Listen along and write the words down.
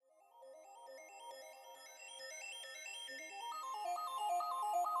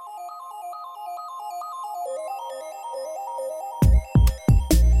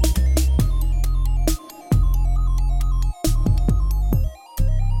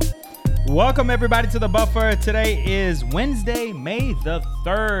Welcome, everybody, to The Buffer. Today is Wednesday, May the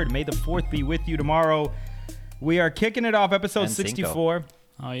 3rd. May the 4th be with you tomorrow. We are kicking it off, episode 64.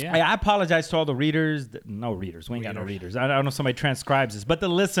 Oh, yeah. I apologize to all the readers. No readers. We ain't got no readers. I don't know if somebody transcribes this, but the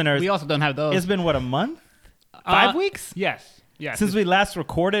listeners. We also don't have those. It's been, what, a month? 5 weeks? Yes. Since we last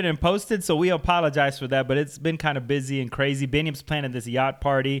recorded and posted, so we apologize for that, but it's been kind of busy and crazy. Benny's planning this yacht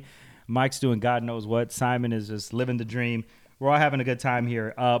party. Mike's doing God knows what. Simon is just living the dream. We're all having a good time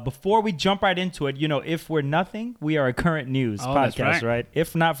here. Before we jump right into it, if we're nothing, we are a current news podcast, right?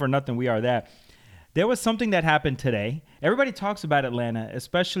 If not for nothing, we are that. There was something that happened today. Everybody talks about Atlanta,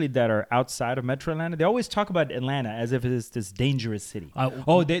 especially that are outside of Metro Atlanta. They always talk about Atlanta as if it's this dangerous city.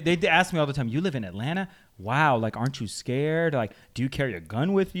 They ask me all the time, you live in Atlanta? Wow, like, aren't you scared? Like, do you carry a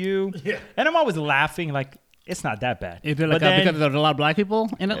gun with you? Yeah. And I'm always laughing, like, it's not that bad. Is it like because there's a lot of black people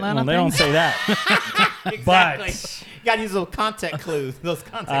in Atlanta? Well, they don't say that. Exactly. But you got to use those context clues.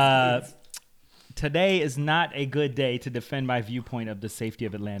 Clues. Today is not a good day to defend my viewpoint of the safety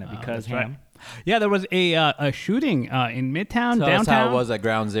of Atlanta because, Ham. Yeah, there was a shooting in Midtown, Tell downtown. us how it was at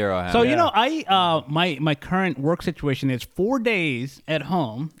Ground Zero. Ham. So, my current work situation is 4 days at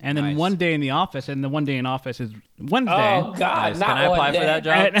home and then 1 day in the office, and the 1 day in office is Wednesday. Oh, God. Nice. Can I apply for that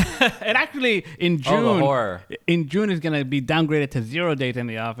job? And actually, in June, the horror. In June is going to be downgraded to 0 days in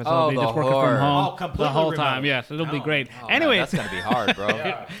the office. So I'll be just working horror. from home Completely the whole remote. time. Yes, it'll be great. Oh, Anyway, man, that's going to be hard,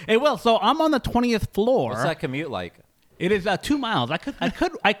 bro. It will. So I'm on the 20th floor. What's that commute like? It is 2 miles. I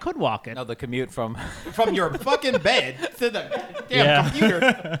could walk it. No, the commute from... From your fucking bed to the damn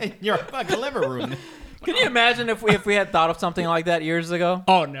computer in your fucking living room. Can you imagine if we had thought of something like that years ago?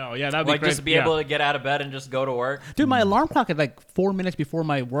 Oh no, yeah, that'd be Like great. just be able to get out of bed and just go to work? Dude, my alarm clock is like 4 minutes before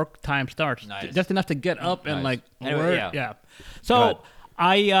my work time starts. Nice. Just enough to get up and like Anyway, work. yeah. So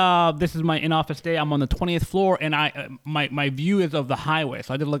this is my in-office day. I'm on the 20th floor, and my view is of the highway.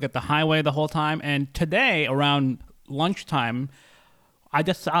 So I did look at the highway the whole time. And today around lunchtime, I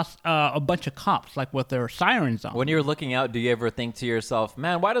just saw a bunch of cops, like with their sirens on. When you're looking out, do you ever think to yourself,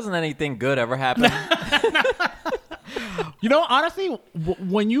 man, why doesn't anything good ever happen? Honestly,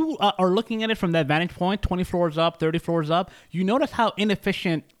 when you are looking at it from that vantage point, 20 floors up, 30 floors up, you notice how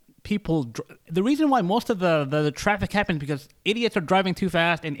inefficient people... The reason why most of the traffic happens because idiots are driving too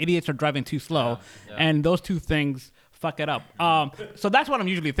fast and idiots are driving too slow. Yeah. And those two things... fuck it up. So that's what I'm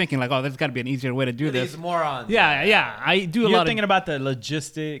usually thinking. Like, there's got to be an easier way to do this. These morons. Yeah. I do a lot. You're thinking about the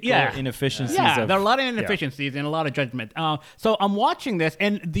logistic or inefficiencies. Yeah, there are a lot of inefficiencies and a lot of judgment. So I'm watching this,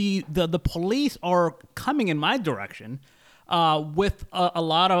 and the police are coming in my direction with a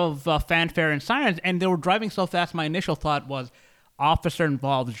lot of fanfare and sirens, and they were driving so fast. My initial thought was officer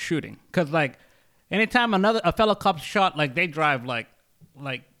involved shooting, because like anytime a fellow cop's shot, like they drive like.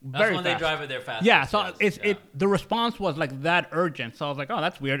 That's very when fast. they drive at their fastest. Yeah, so the response was like that urgent. So I was like, oh,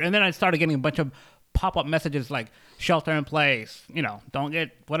 that's weird. And then I started getting a bunch of pop-up messages like shelter in place, don't get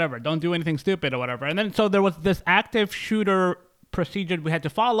whatever, don't do anything stupid or whatever. And then so there was this active shooter procedure we had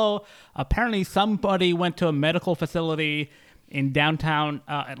to follow. Apparently somebody went to a medical facility in downtown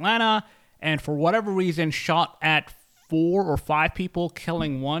Atlanta and for whatever reason shot at 4 or 5 people,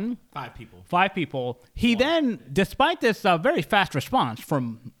 killing one. 5 people. He then, despite this very fast response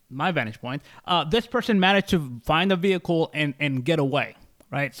from my vantage point, this person managed to find a vehicle and get away.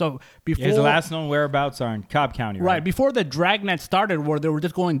 Right. So before his last known whereabouts are in Cobb County. Right. Before the dragnet started, where they were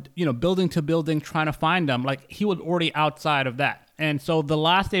just going, building to building, trying to find him. Like he was already outside of that. And so the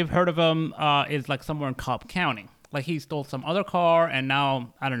last they've heard of him is like somewhere in Cobb County. Like he stole some other car, and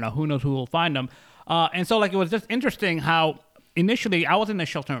now I don't know. Who knows who will find him. And so, like, it was just interesting how initially I was in a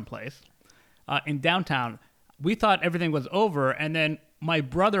shelter in place in downtown. We thought everything was over. And then my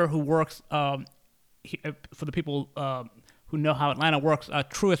brother, who works for the people who know how Atlanta works,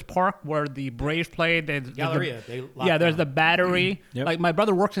 Truist Park, where the Braves played. Galleria. There's the Battery. Yep. Like, my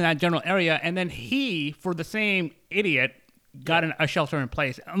brother works in that general area. And then he, for the same idiot, got a shelter in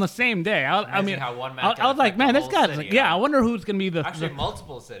place on the same day. I was like, man, this guy's like, I wonder who's going to be the... Actually,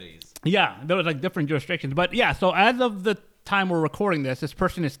 multiple cities. Yeah, there was like different jurisdictions. But yeah, so as of the time we're recording this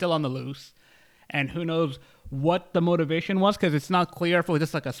person is still on the loose. And who knows what the motivation was, because it's not clear if it was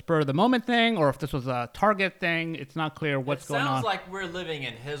just like a spur of the moment thing or if this was a target thing. It's not clear what's going on. It sounds like we're living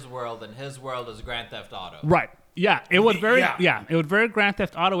in his world, and his world is Grand Theft Auto. Right. Yeah, it was very it was very Grand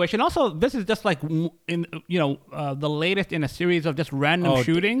Theft Auto-ish, and also this is just like in the latest in a series of just random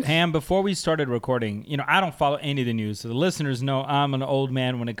shootings. Ham, before we started recording, I don't follow any of the news, so the listeners know I'm an old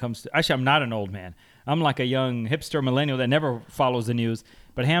man when it comes to. Actually, I'm not an old man. I'm like a young hipster millennial that never follows the news.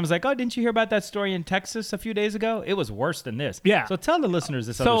 But Ham's like, oh, didn't you hear about that story in Texas a few days ago? It was worse than this. Yeah. So tell the listeners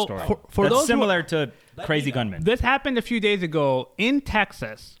this other story. For that's those similar to Crazy Gunman. This happened a few days ago in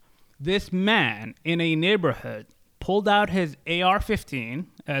Texas. this man in a neighborhood pulled out his AR-15,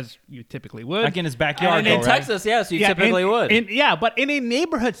 as you typically would. Like in his backyard, And though, in right? Texas, yes, you typically would. But in a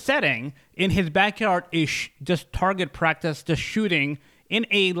neighborhood setting, in his backyard is just target practice, just shooting in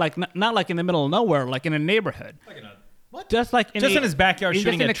a, like, not like in the middle of nowhere, like in a neighborhood. What? Just like Just in his backyard just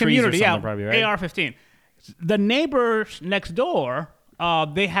shooting in at a trees or community, something, probably, right? AR-15. The neighbors next door,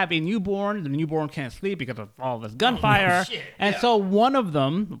 they have a newborn. The newborn can't sleep because of all this gunfire. And so one of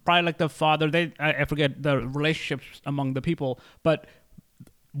them, probably like the father, I forget the relationships among the people, but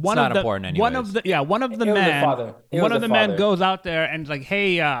one not of the important one of anyways. the one of the It was the men father. It one was of the the men father. goes out there and is like,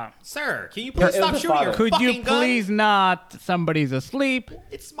 hey, Sir, can you please It was stop the shooting your father. could you fucking gun? please not? Somebody's asleep.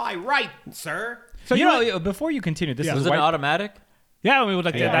 It's my right, sir. So You know, before you continue, this Yeah. is Was a it an white. automatic? yeah, I mean, it was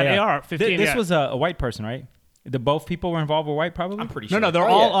like that AR-15. This yeah. was a white person, right? Both people were involved were white, probably. I'm pretty no, sure. they're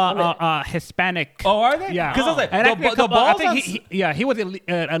Oh, all yeah. Hispanic. Oh, are they? Yeah, Because I was like, And actually, a couple- I think balls. he was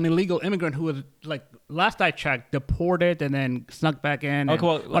an illegal immigrant who was, like, last I checked, deported and then snuck back in. Okay, and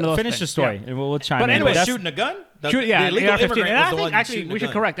one of well, those finish the things. story, Yeah. and we'll chime But in. anyway, That's- shooting a gun? The AR-15. illegal immigrant And I was the think one actually shooting we the should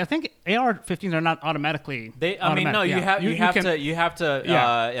gun. correct. I think AR-15s are not automatically. I mean, no, automatic. you Yeah. have You have to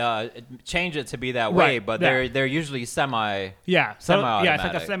Yeah. change it to be that way, Right, but yeah. they're usually semi. Yeah, so Semi-automatic. yeah, it's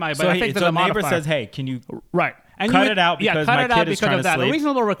like a semi. But so I think so there's the a neighbor modifier. says, "Hey, can you?" Right. And Cut you it out because cut my it out kid is because trying of to that. sleep. A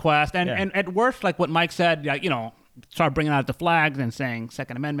reasonable request, and, Yeah. and at worst, like what Mike said, like, start bringing out the flags and saying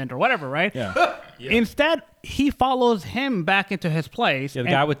Second Amendment or whatever, right? Yeah. Instead, he follows him back into his place. Yeah, the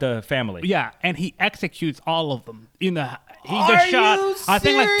and- guy with the family. Yeah, and he executes all of them. He Are just shot. you I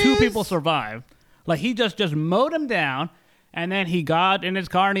think like 2 serious? people survived. Like he just mowed him down. And then he got in his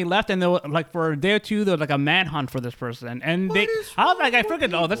car and he left. And there was, like, for a day or two, there was like a manhunt for this person. And I was like, I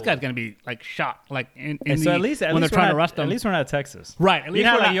figured, oh, this guy's gonna be like shot, like in And so at least when we're they're trying not, to arrest him. At least we're not Texas, Right. At least you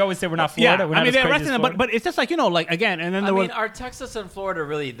know, we're like not- you always say we're not Florida. Yeah, We're I not mean, as they're crazy arresting as them, Florida. but it's just like, like, again, and then I there mean, was. are Texas and Florida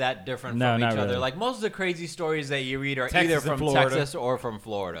really that different No, from not each other? really. Like most of the crazy stories that you read are Texas either and from Florida. Texas or from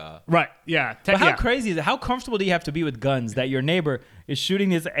Florida. Right. Yeah. But how yeah. crazy is it? How comfortable do you have to be with guns that your neighbor is shooting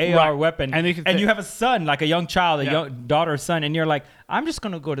his AR weapon And you you have a son, like a young child, a Yeah. young daughter or son, and you're like, I'm just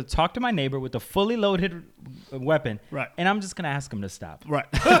going to go to talk to my neighbor with a fully loaded weapon, Right. and I'm just going to ask him to stop. Right.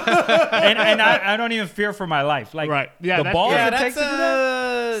 and I don't even fear for my life. Like, Right. Yeah, the that's- balls yeah, it takes to do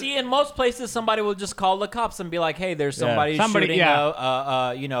that. See, in most places, somebody will just call the cops and be like, "Hey, there's somebody, Somebody- shooting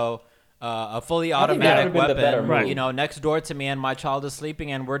yeah. a fully think that automatic would've been the better weapon, move. next door to me, and my child is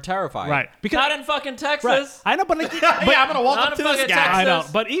sleeping, and we're terrified." Right. Because- Not in fucking Texas. Right. I know, but like, Yeah, I'm gonna walk Not up to in this fucking guy. Texas. I know,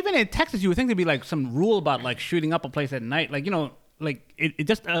 but even in Texas, you would think there'd be like some rule about like shooting up a place at night, like like it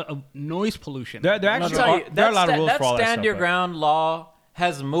just a noise pollution. There I'll actually tell are, you, there are a lot of rules that for all that stand stuff. your but- ground law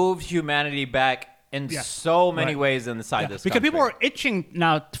has moved humanity back in Yeah. so many Right. ways inside this because people country. are itching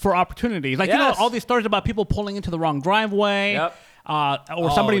now for opportunities. Like Yes. all these stories about people pulling into the wrong driveway, Yep.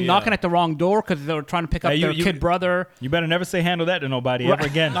 or somebody yeah. knocking at the wrong door because they were trying to pick up Hey, their kid brother. You better never say handle that to nobody ever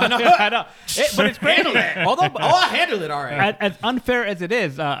again. I know, but it's crazy. Although, Oh, I handled it all right. as unfair as it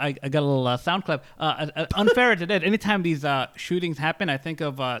is, I got a little sound clip. As unfair as it is, anytime these shootings happen, I think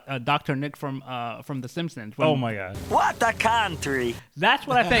of Dr. Nick from The Simpsons. When- Oh my God. What a country! That's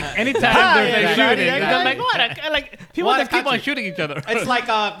what I think. Anytime there's a yeah, shooting, yeah, I'm like, what? Like people What just a keep on country. shooting each other. It's like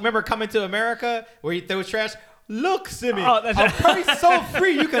remember Coming to America where you throw trash. Look, Simi, Oh, that's a right. place so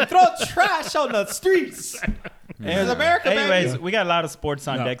free you can throw trash on the streets. This is America, Anyways, baby. we got a lot of sports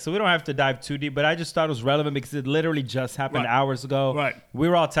on No. deck, so we don't have to dive too deep. But I just thought it was relevant because it literally just happened Right. hours ago. Right. We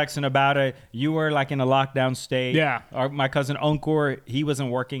were all texting about it. You were like in a lockdown state. Yeah. My cousin Onkor, he wasn't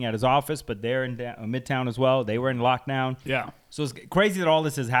working at his office, but they're in Midtown as well. They were in lockdown. Yeah. So it's crazy that all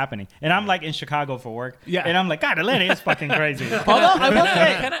this is happening. And I'm like in Chicago for work. Yeah. And I'm like, God, Atlanta is fucking crazy. Although I will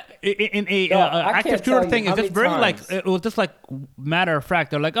say, in a No, I active can't shooter tell thing, you it's how just many very like times- it was just like matter of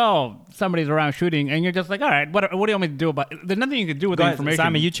fact. They're like, oh, somebody's around shooting, and you're just like, all right, what do you want me to do about it? There's nothing you can do with Go the ahead, information.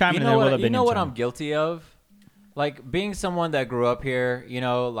 Simon, you chime You in know there. We'll what? have You been know in what time. I'm guilty of? Like being someone that grew up here.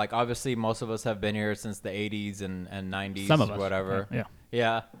 Like obviously most of us have been here since the 80s and 90s, Some of us, whatever.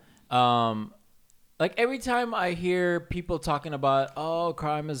 yeah. Like every time I hear people talking about, oh,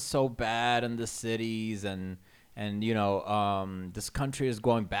 crime is so bad in the cities and this country is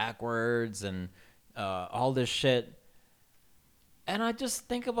going backwards and all this shit. And I just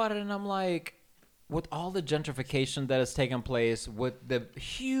think about it and I'm like, with all the gentrification that has taken place, with the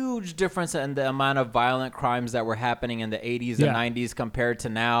huge difference in the amount of violent crimes that were happening in the 80s Yeah. and 90s compared to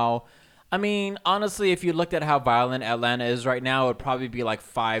now, I mean, honestly, if you looked at how violent Atlanta is right now, it would probably be like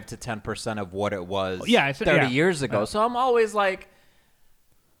 5 to 10% of what it was Yeah, 30 years ago. So I'm always like,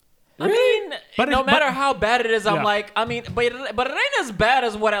 I mean, But no it's- matter but- how bad it is, I'm Yeah. like, I mean, but it ain't as bad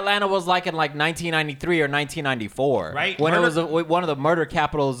as what Atlanta was like in like 1993 or 1994, Right. When Murder- it was one of the murder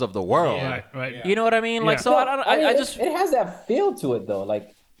capitals of the world. Right, right. Yeah. You know what I mean? Like, Yeah. so I don't. mean, I it- just it has that feel to it though.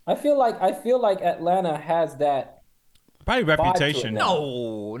 Like I feel like Atlanta has that. Probably to it reputation. now.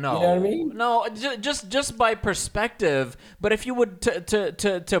 no. You know what I mean? No, just by perspective. But if you would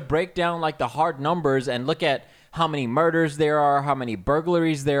to break down like the hard numbers and look at how many murders there are, how many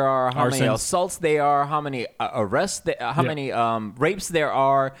burglaries there are, how many Arsons. assaults there are, how many arrests, how many rapes there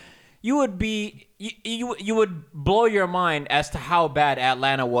are, you would be you would blow your mind as to how bad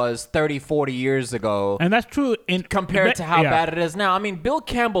Atlanta was 30, 40 years ago And that's true in compared to how yeah. bad it is now. I mean, Bill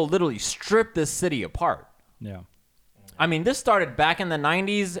Campbell literally stripped this city apart. Yeah. I mean, this started back in the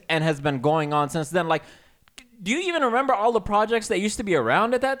 90s and has been going on since then. Like, do you even remember all the projects that used to be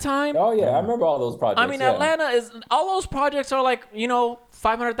around at that time? Oh yeah, I remember all those projects. I mean, yeah. Atlanta is all those projects are like,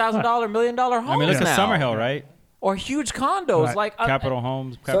 $500,000, $1 million homes I mean, look now. at Summerhill, right? Or huge condos. Right. Like, Capital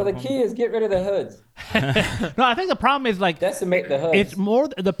Homes. So Capital the Homes. key is get rid of the hoods. No, I think the problem is like Decimate the hoods. it's more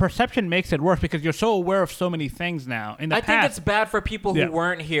the perception makes it worse because you're so aware of so many things now. In the I think it's past, bad for people who Yeah.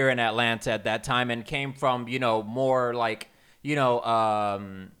 weren't here in Atlanta at that time and came from, more like,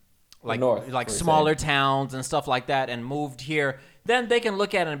 like north, like we're smaller saying. towns and stuff like that and moved here. Then they can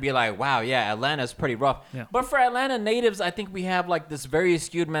look at it and be like, wow, yeah, Atlanta's pretty rough. Yeah. But for Atlanta natives, I think we have like this very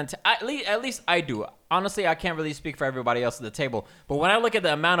skewed mentality. At least I do. Honestly, I can't really speak for everybody else at the table. But when I look at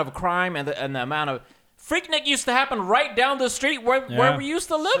the amount of crime and the amount of Freaknik used to happen right down the street where Yeah. we used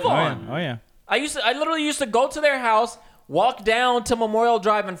to live Oh yeah. on. Oh yeah. I literally used to go to their house, walk down to Memorial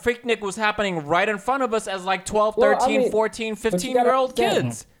Drive, and Freaknik was happening right in front of us as like 12, Well, 13, I mean, 14, but you gotta 15-year-old understand.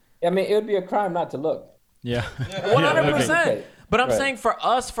 kids. I mean, it would be a crime not to look. Yeah. 100%. Okay. But I'm Right. saying for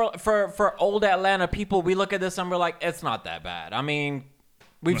us, for old Atlanta people, we look at this and we're like, it's not that bad. I mean,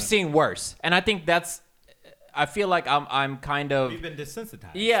 we've seen worse. And I think I feel like I'm kind of... We've been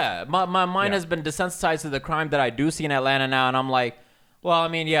desensitized. Yeah, my mind has been desensitized to the crime that I do see in Atlanta now, and I'm like, well, I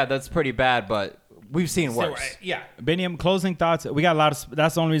mean, yeah, that's pretty bad, but we've seen So, worse. yeah. Biniam, closing thoughts. We got a lot of.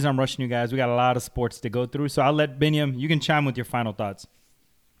 That's the only reason I'm rushing you guys. We got a lot of sports to go through. So I'll let Biniam. You can chime with your final thoughts.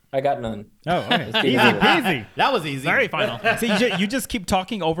 I got none. Oh, okay. keep Easy it moving. peasy. That was easy. very final. See, you just keep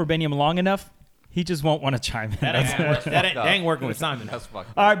talking over Biniam long enough. He just won't want to chime in. That ain't, That's- that ain't working with Simon. That's fucked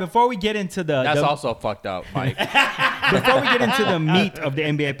up. All right, before we get into That's the also fucked up, Mike. before we get into the meat of the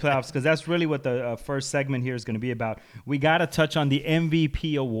NBA playoffs, because that's really what the first segment here is going to be about, we got to touch on the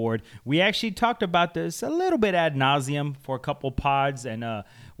MVP award. We actually talked about this a little bit ad nauseum for a couple pods, and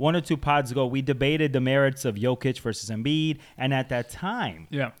one or two pods ago, we debated the merits of Jokic versus Embiid, and at that time,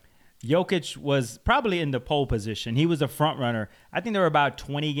 Yeah. Jokic was probably in the pole position. He was a front runner. I think there were about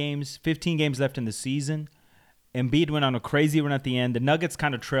 15 games left in the season. Embiid went on a crazy run at the end. The Nuggets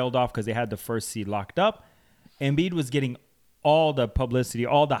kind of trailed off because they had the first seed locked up. Embiid was getting all the publicity,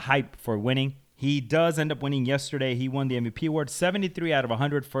 all the hype for winning. He does end up winning yesterday. He won the MVP award, 73 out of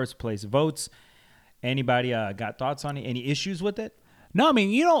 100 first place votes. Anybody got thoughts on it? Any issues with it? No, I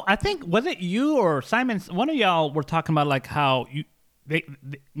mean, I think was it you or Simon? One of y'all were talking about like how there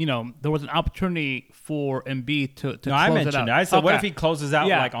was an opportunity for Embiid to No, close I it mentioned out. it. I said, what Okay. if he closes out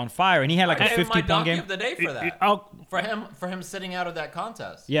Yeah. like on fire? And he had like a I gave my 50-point donkey game. of the day for that. Oh, For him sitting out of that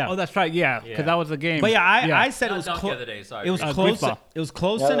contest. Yeah. oh, that's right. Yeah, because Yeah. that was the game. But yeah, I said Not it was donkey close. of the day, sorry. It was Greek close. ball. It was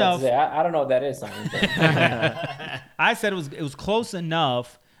close No, that's enough. it. I don't know what that is, Simon. but- I said it was close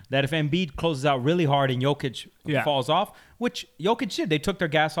enough that if Embiid closes out really hard and Jokic Yeah. falls off, which Jokic did, they took their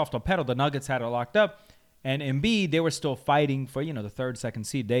gas off the pedal. The Nuggets had it locked up, and Embiid, they were still fighting for the third, second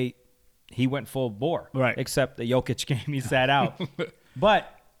seed. He went full bore, Right. Except the Jokic game, he sat out. But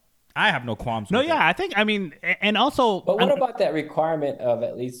I have no qualms. no, with yeah, it. I think and also. But what about that requirement of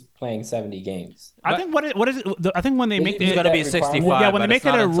at least playing 70 games? I think what is it? I think when they Did make he it, do gonna that be requirement? 65. yeah, when they but make it's it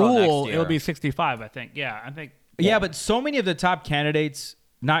not a until next rule, year. it'll be 65. I think. Yeah, I think. Yeah, but so many of the top candidates,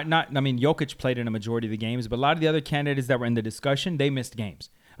 I mean, Jokic played in a majority of the games, but a lot of the other candidates that were in the discussion, they missed games.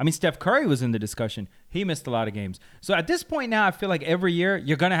 I mean, Steph Curry was in the discussion. He missed a lot of games. So at this point now, I feel like every year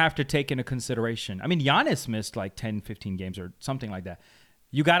you're going to have to take into consideration. I mean, Giannis missed like 10, 15 games or something like that.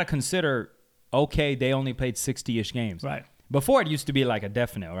 You got to consider, okay, they only played 60-ish games. Right. Before it used to be like a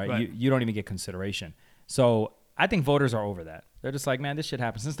definite, right? Right. You don't even get consideration. So I think voters are over that. They're just like, man, this shit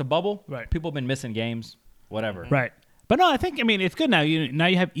happens. Since the bubble, Right. people have been missing games, whatever. Right. But no, I mean it's good now. Now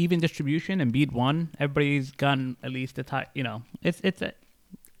you have even distribution. Embiid won. Everybody's gotten at least a tie. It's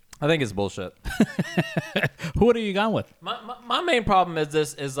I think it's bullshit. who would have you gone with? My main problem is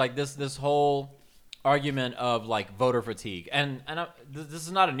this whole argument of like voter fatigue, and this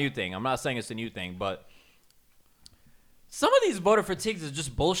is not a new thing. I'm not saying it's a new thing, but some of these voter fatigues is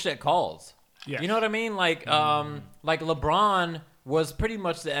just bullshit calls. Yes. You know what I mean? Like LeBron was pretty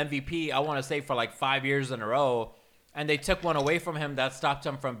much the MVP, I want to say, for like 5 years in a row. And they took one away from him that stopped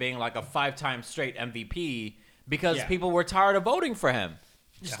him from being like a 5-time straight MVP because people were tired of voting for him.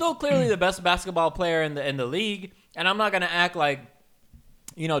 He's still clearly the best basketball player in the league. And I'm not going to act like,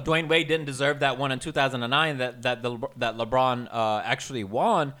 Dwayne Wade didn't deserve that one in 2009 that LeBron actually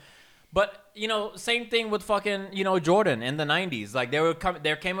won. But, same thing with fucking, Jordan in the 90s. Like,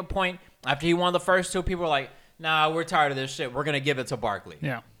 there came a point after he won the first two, people were like, nah, we're tired of this shit. We're going to give it to Barkley.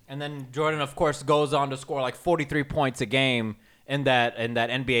 Yeah. And then Jordan, of course, goes on to score like 43 points a game in that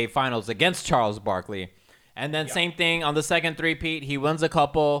NBA Finals against Charles Barkley. And then same thing on the second three-peat. He wins a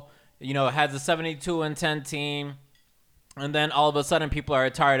couple, has a 72-10 team. And then all of a sudden people are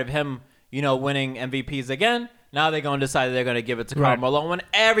tired of him, winning MVPs again. Now they're going to decide they're going to give it to Carmelo when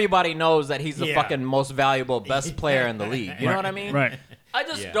everybody knows that he's the fucking most valuable, best player in the league. You know what I mean? Right. I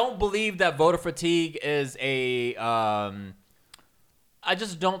just don't believe that voter fatigue is a I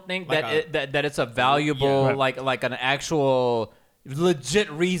just don't think Like that it's a valuable like an actual legit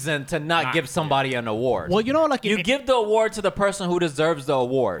reason to not give somebody an award. Well, like you give the award to the person who deserves the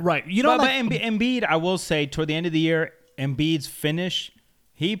award. right. But Embiid, I will say, toward the end of the year, Embiid's finish,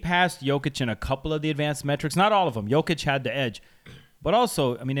 he passed Jokic in a couple of the advanced metrics. Not all of them. Jokic had the edge. But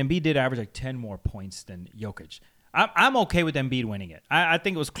also, Embiid did average like 10 more points than Jokic. I'm okay with Embiid winning it. I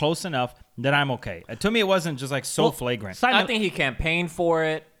think it was close enough that I'm okay. To me, it wasn't just like so flagrant. I think he campaigned for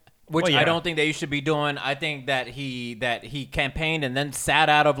it, which Well, yeah. I don't think that you should be doing. I think that he campaigned and then sat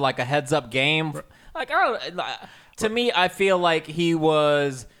out of like a heads-up game. Like, to me, I feel like he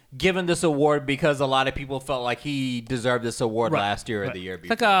was given this award because a lot of people felt like he deserved this award last year or the year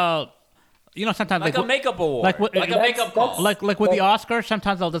before. It's like sometimes like a makeup award, like like a makeup call. Like with the Oscars,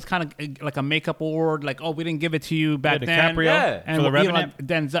 sometimes they'll just kind of like a makeup award, like, oh, we didn't give it to you back then. DiCaprio Yeah. for the we'll be Revenant. like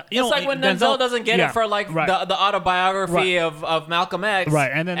Denzel. It's like when Denzel doesn't get it for like the autobiography of Malcolm X, Right,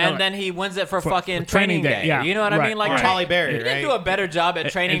 and then he wins it for fucking Training Training Day, Day. yeah. You know what I Right, mean? Like right. Halle Berry, he didn't right? do a better job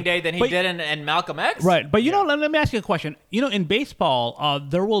at Training Day than he but- did in Malcolm X. Right, but let me ask you a question. In baseball,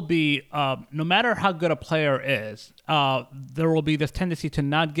 there will be no matter how good a player is, there will be this tendency to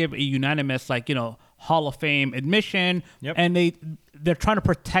not give a unanimous Hall of Fame admission, and they're trying to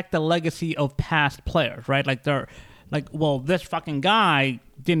protect the legacy of past players, right? Like they're like, well, this fucking guy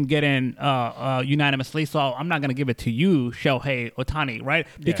didn't get in unanimously, so I'm not gonna give it to you, Shohei Ohtani, right?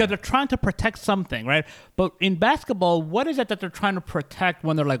 Because they're trying to protect something, right? But in basketball, what is it that they're trying to protect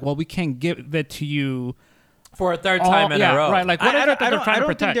when they're like, well, we can't give it to you For a third time in a row. right? Like, what is it that they're trying to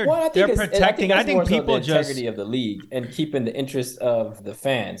think protect? they're, Well, I think they're it's- protecting. I think that's more so people the just integrity of the league and keeping the interest of the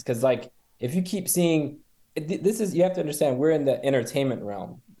fans. Because if you keep seeing, you have to understand we're in the entertainment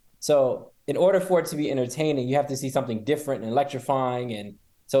realm. So in order for it to be entertaining, you have to see something different and electrifying. And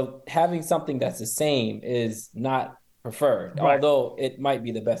so having something that's the same is not preferred, although it might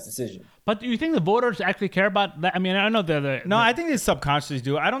be the best decision. But do you think the voters actually care about that? I mean, I know No, I think they subconsciously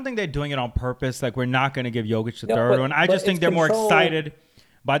do. I don't think they're doing it on purpose. Like, we're not going to give Jokic the No, third one. I but just think it's they're more controlled. excited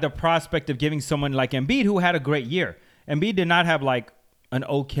by the prospect of giving someone like Embiid, who had a great year. Embiid did not have like an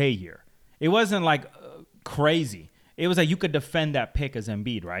okay year. It wasn't like crazy. It was like you could defend that pick as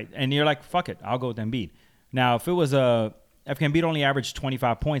Embiid, right? And you're like, fuck it, I'll go with Embiid. Now, if it was if Embiid only averaged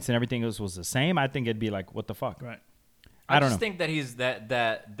 25 points and everything else was the same, I think it'd be like, what the fuck? Right. I don't just know. think that he's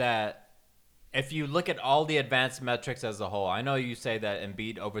that if you look at all the advanced metrics as a whole, I know you say that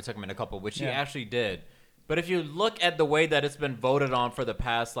Embiid overtook him in a couple, which he actually did. But if you look at the way that it's been voted on for the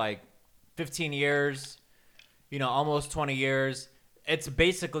past like 15 years, almost 20 years, it's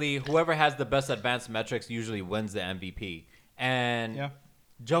basically whoever has the best advanced metrics usually wins the MVP. And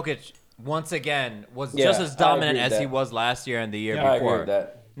Jokic, once again, was just as dominant as he was last year and the year I agree before. with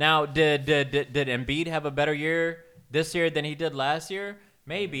that. Now, did Embiid have a better year this year than he did last year?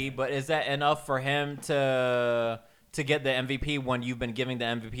 Maybe, but is that enough for him to get the MVP when you've been giving the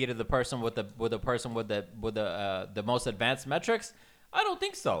MVP to the person with the most advanced metrics? I don't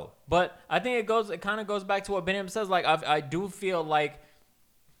think so. But I think it kind of goes back to what Benham says. Like, I do feel like,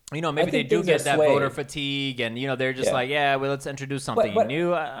 maybe they do get that voter fatigue, and they're just like, let's introduce something new.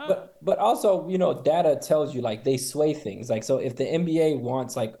 But also, data tells you like they sway things. Like, so if the NBA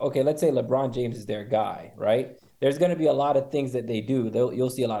wants, like, okay, let's say LeBron James is their guy, right? There's going to be a lot of things that they do. You'll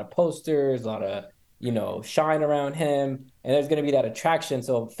see a lot of posters, a lot of shine around him, and there's going to be that attraction.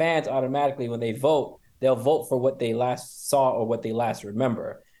 So fans automatically, when they vote, they'll vote for what they last saw or what they last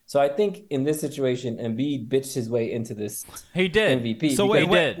remember. So I think in this situation, Embiid bitched his way into this He did. MVP. So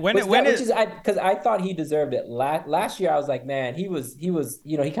because- when because I thought he deserved it. Last year, I was like, man, he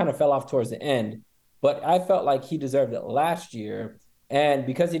kind of fell off towards the end. but I felt like he deserved it last year. And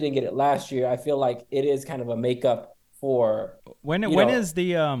because he didn't get it last year, I feel like it is kind of a makeup for when is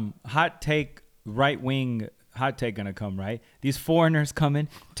the hot take right wing hot take gonna come? Right, these foreigners coming,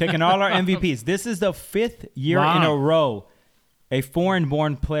 taking all our MVPs. This is the 5th year in a row a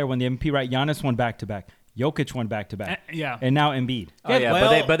foreign-born player won the MVP. Right, Giannis won back-to-back. Jokic won back-to-back. Yeah. And now Embiid. Oh, yeah,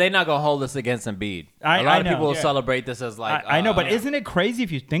 well- but they're not going to hold this against Embiid. I A lot of know. people will Yeah. celebrate this as like... I know, but isn't it crazy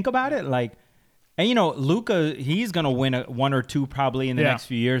if you think about it? Like, and Luka, he's going to win one or two probably in the next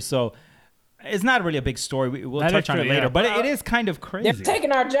few years. So it's not really a big story. We'll touch on it later. But it is kind of crazy. they're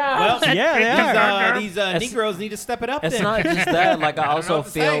taking our jobs. Well, yeah, these Negroes need to step it up. It's then. not just that. Like, I also what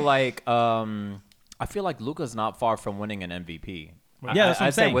to feel say. like... I feel like Luka's not far from winning an MVP. Yeah, that's what I'm I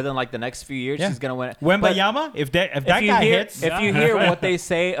saying. say within like the next few years, Yeah. he's gonna win it. But Wembayama, if that guy hits, if you hear what they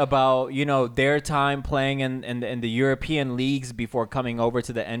say about their time playing in the European leagues before coming over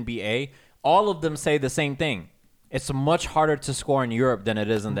to the NBA, all of them say the same thing. It's much harder to score in Europe than it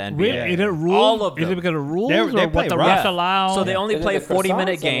is in the NBA. Really? Is it rules? All of Is them. it because of rules They or play what the rough. refs allow? So they only Is it play the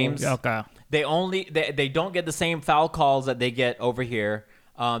 40-minute croissants or- games. Okay. They don't get the same foul calls that they get over here.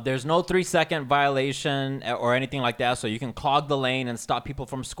 There's no 3-second violation or anything like that, so you can clog the lane and stop people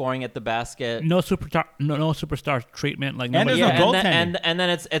from scoring at the basket. No superstar treatment like And nobody there's no else. goaltending. and then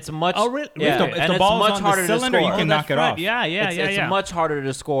it's much. Oh, really? Yeah, if and the it's ball's much on the harder cylinder, to you score. can knock it off. Yeah. It's much harder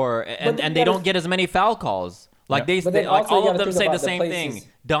to score, and then they you don't gotta- get as many foul calls. Like Yeah. But they then like also you all of gotta them think say the about the same thing. places-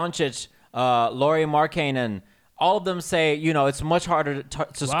 Doncic, Laurie Markkanen, all of them say it's much harder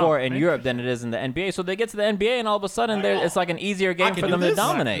to score in Europe than it is in the NBA. So they get to the NBA, and all of a sudden it's like an easier game can for do them to this.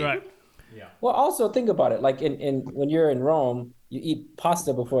 dominate. Right. Well, also think about it. Like in when you're in Rome, you eat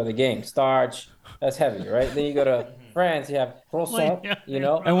pasta before the game. Starch, that's heavy, right? Then you go to France, you have croissant,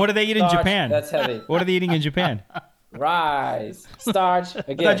 and what do they eat in Starch, Japan? That's heavy. What are they eating in Japan? Rice, starch.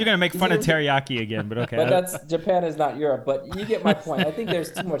 Again, I thought you're gonna make fun of teriyaki again, but okay. But that's Japan is not Europe. But you get my point. I think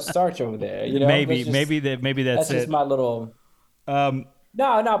there's too much starch over there. maybe That's that's just it. my little. Um,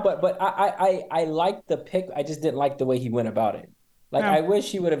 No, but I like the pick. I just didn't like the way he went about it. Like Yeah. I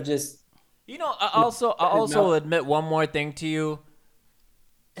wish he would have just. I also admit one more thing to you.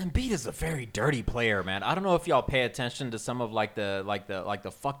 Embiid is a very dirty player, man. I don't know if y'all pay attention to some of like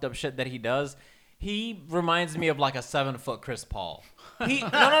the fucked up shit that he does. He reminds me of like a 7-foot Chris Paul. No.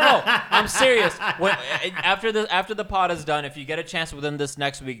 I'm serious. After the pod is done, if you get a chance within this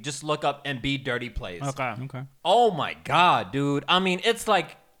next week, just look up Embiid dirty plays. Okay. Oh my god, dude. I mean, it's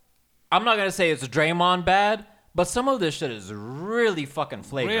like, I'm not gonna say it's Draymond bad, but some of this shit is really fucking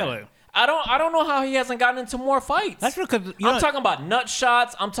flagrant. Really? I don't know how he hasn't gotten into more fights. That's because I'm talking about nut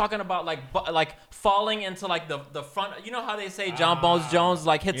shots. I'm talking about like falling into like the front. You know how they say John Bones Jones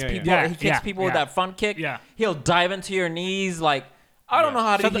like hits Yeah, yeah. people. Yeah, he kicks yeah, people with yeah. that front kick. Yeah. He'll dive into your knees. Like I don't know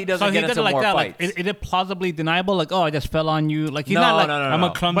how he doesn't get does into it like more that. fights. Like, is it plausibly deniable? Like, oh, I just fell on you. Like he's No, not like no. I'm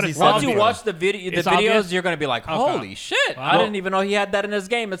a clumsy. But it's Once obvious. you watch the videos, It's obvious? you're gonna be like, "Holy shit! Wow. I didn't even know he had that in his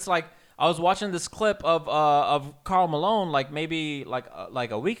game." It's like I was watching this clip of Karl Malone, like maybe like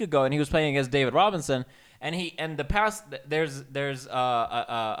a week ago, and he was playing against David Robinson, and the pass there's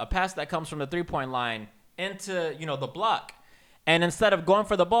a pass that comes from the 3-point line into the block, and instead of going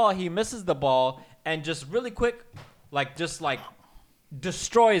for the ball, he misses the ball and just really quick,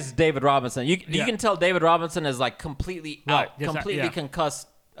 destroys David Robinson. You can tell David Robinson is like completely Right. out, Yes, completely yeah. concussed.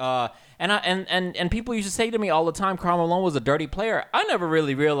 And people used to say to me all the time, Karl Malone was a dirty player. I never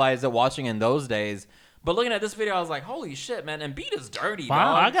really realized it watching in those days. But looking at this video, I was like, holy shit, man, Embiid is dirty,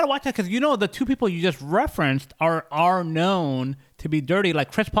 Wow, dog. I gotta watch that because the two people you just referenced are known to be dirty.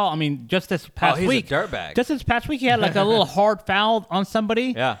 Like Chris Paul. I mean, just this past he's a week, dirtbag. Just this past week, he had like a little hard foul on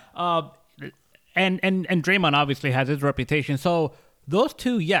somebody. Yeah. And Draymond obviously has his reputation. So those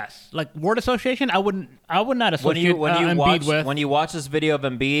two, yes, like word association, I would not associate Embiid with. when you watch this video of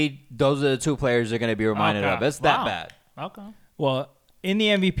Embiid, those are the two players you're going to be reminded Okay. of. It's that Wow. bad. Okay. Well, in the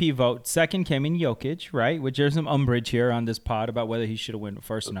MVP vote, second came in Jokic, right? Which there's some umbrage here on this pod about whether he should have won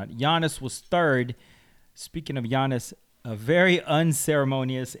first or not. Giannis was third. Speaking of Giannis, a very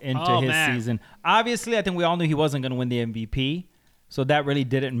unceremonious into Oh, his man. season. Obviously, I think we all knew he wasn't going to win the MVP, so that really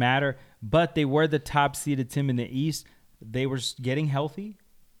didn't matter. But they were the top-seeded team in the East. They were getting healthy.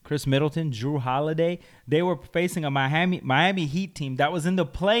 Chris Middleton, Drew Holiday. They were facing a Miami Heat team that was in the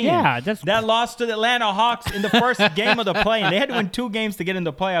play-in. Yeah, that lost to the Atlanta Hawks in the first game of the play-in. They had to win 2 games to get in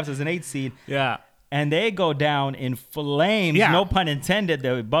the playoffs as an 8 seed. Yeah. And they go down in flames, Yeah. no pun intended,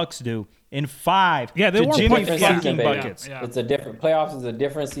 the Bucks do, in 5 Yeah, they to weren't Jimmy playing- Different Yeah. fucking season, baby. buckets. Yeah. It's a different playoffs is a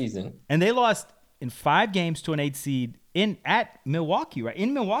different season. And they lost in 5 games to an 8 seed at Milwaukee, right?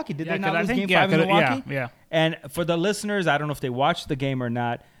 In Milwaukee. Did Yeah, they not 'cause I lose think- game yeah, 5 in 'cause- yeah, Milwaukee? yeah. And for the listeners, I don't know if they watched the game or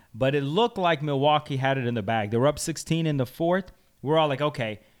not. but it looked like Milwaukee had it in the bag. They were up 16 in the fourth. We're all like,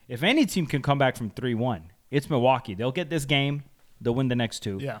 okay, if any team can come back from 3-1, it's Milwaukee. They'll get this game. They'll win the next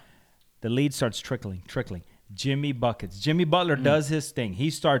two. Yeah. The lead starts trickling. Jimmy buckets. Jimmy Butler does his thing. He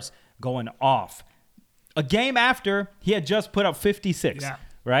starts going off. A game after, he had just put up 56,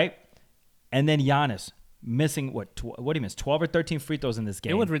 right? And then Giannis missing, what did he miss? 12 or 13 free throws in this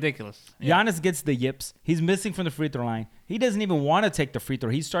game. It was ridiculous. Giannis gets the yips. He's missing from the free throw line. He doesn't even want to take the free throw.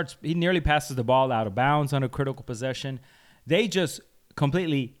 He nearly passes the ball out of bounds on a critical possession. They just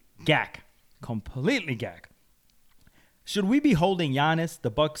completely gack. Should we be holding Giannis, the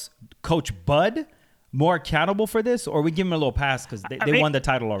Bucks coach Bud, more accountable for this, or we give him a little pass because they won the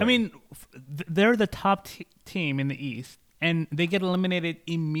title already? I mean, they're the top team in the East, and they get eliminated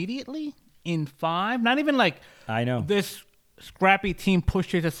immediately in 5. Not even like I know this scrappy team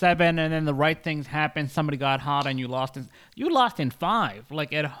pushed you to 7, and then the right things happened. Somebody got hot, and you lost. You lost in 5,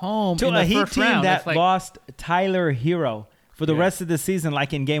 like at home to in the a Heat first team round. that lost Tyler Hero for the rest of the season,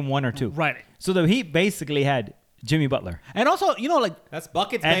 like in game 1 or 2. Right. So the Heat basically had Jimmy Butler. And also, like That's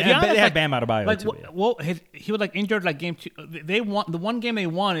buckets, And, baby. they had Bam Adebayo like, too. he was like injured like game 2. They won the one game they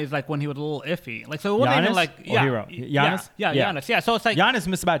won is like when he was a little iffy. Like so it wasn't even Giannis like or Hero? Giannis? Yeah, Yeah. Giannis. Yeah. So it's like Giannis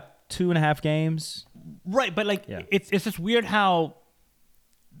missed about 2.5 games. right, but like it's just weird how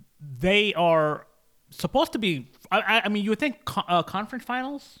they are supposed to be. I mean, you would think conference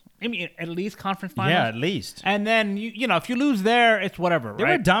finals. I mean, at least conference finals. Yeah, at least. And then you know if you lose there, it's whatever. They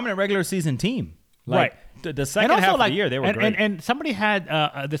were a dominant regular season team. Like, the second and also, half like, of the year, they were great. And somebody had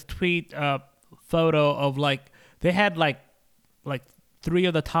this tweet photo of like they had like 3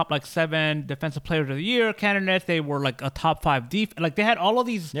 of the top like 7 defensive players of the year candidates. They were like a top 5 like they had all of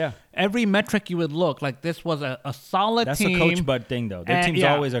these. Yeah. Every metric you would look like this was a solid That's team. a Coach Bud thing, though. Their teams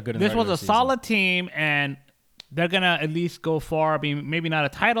always are good in the This was regular a season. solid team, and they're gonna at least go far. I mean, maybe not a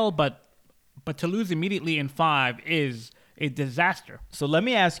title, but to lose immediately in 5 is a disaster. So let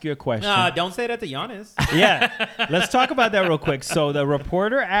me ask you a question. Don't say that to Giannis. Yeah, let's talk about that real quick. So the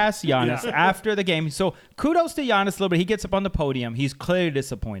reporter asked Giannis after the game. So kudos to Giannis a little bit. He gets up on the podium. He's clearly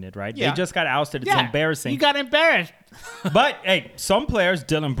disappointed, right? Yeah. They just got ousted. It's embarrassing. You got embarrassed. But hey, some players,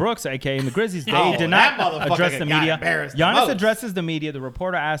 Dylan Brooks, aka the Grizzlies, they Oh, did that not motherfucker address the got media. embarrassed the Giannis most. addresses the media. The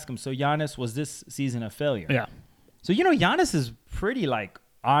reporter asked him, so Giannis, was this season a failure? Yeah. So Giannis is pretty like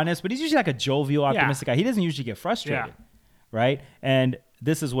honest, but he's usually like a jovial, optimistic guy. He doesn't usually get frustrated. Yeah. Right? And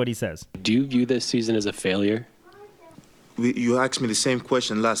this is what he says. Do you view this season as a failure? You asked me the same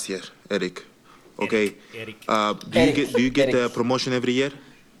question last year, Eric. Okay. Eric. Do you get Eric. a promotion every year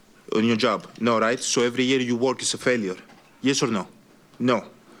on your job? No, right? So every year you work is a failure. Yes or no? No.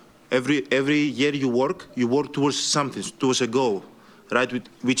 Every year you work towards something, towards a goal, right?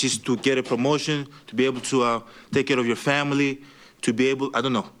 Which is to get a promotion, to be able to take care of your family, to be able,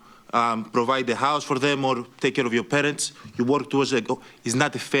 provide the house for them or take care of your parents. You work towards a goal. It's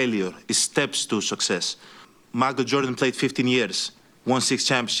not a failure. It's steps to success. Michael Jordan played 15 years, won 6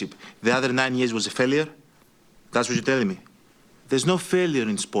 championships. The other 9 years was a failure? That's what you're telling me. There's no failure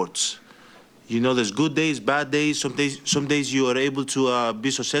in sports. There's good days, bad days. Some days you are able to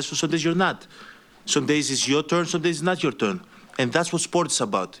be successful, some days you're not. Some days it's your turn, some days it's not your turn. And that's what sports is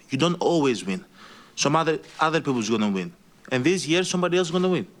about. You don't always win. Some other people's gonna win. And this year, somebody else is gonna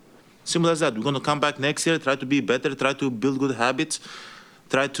win. Simple as that. We're gonna come back next year, try to be better, try to build good habits,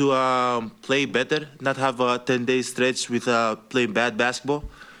 try to play better, not have a 10-day stretch with playing bad basketball.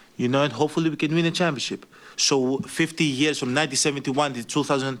 And hopefully we can win a championship. So 50 years from 1971 to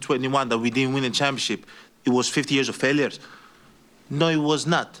 2021 that we didn't win a championship, it was 50 years of failures? No, it was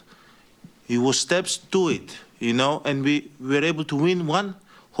not. It was steps to it, and we were able to win one.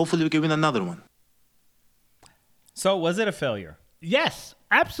 Hopefully we can win another one. So was it a failure? Yes,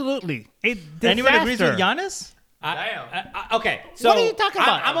 absolutely. Anyone agrees with Giannis? Okay, so What are you talking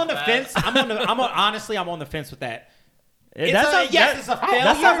about? I'm on the fence. Honestly, I'm on the fence with that. It's a failure.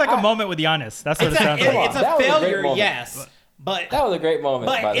 That sounds like a moment with Giannis. That's what it sounds like. It's a That was a great failure, moment. yes. But That was a great moment.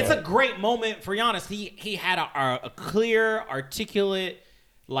 by But the it's way. a great moment for Giannis. He had a clear, articulate,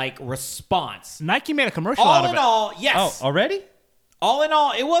 response. Nike made a commercial out All of in it. all, Oh, yes. already? All in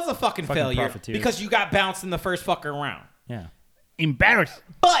all, it was a fucking failure profiteers. because you got bounced in the first fucking round. Yeah. Embarrassed.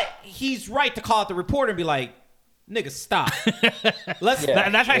 But he's right to call out the reporter and be like, "Nigga, stop." Let's. Yeah.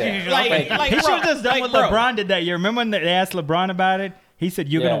 That's actually Yeah. He should have just done what bro. LeBron did that year. Remember when they asked LeBron about it? He said,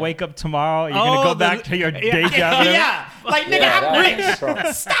 "You're gonna Yeah. wake up tomorrow. You're gonna go back to your day job." Yeah, nigga, Yeah, I'm that was rich.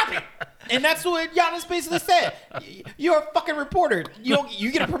 strong. Stop it. And that's what Giannis basically said. You're a fucking reporter.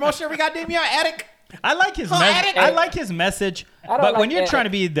 You get a promotion every goddamn year, Attic. I like his Attic. I like his message, don't but when like you're Attic. trying to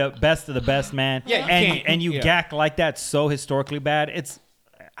be the best of the best, man, Yeah, you and can't. and you Yeah. gack like that so historically bad,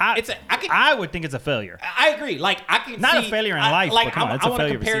 I would think it's a failure. I agree. Like I can Not a see, failure in life, but come on, it's a I want to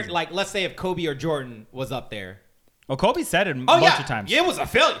failure of a compare it. season. Like let's say if Kobe or Jordan was up there. Well, Kobe said it a Oh bunch yeah, of times. it was a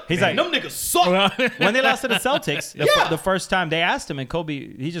failure. He's Man, like- them niggas suck. When they lost to the Celtics, Yeah. the first time they asked him, and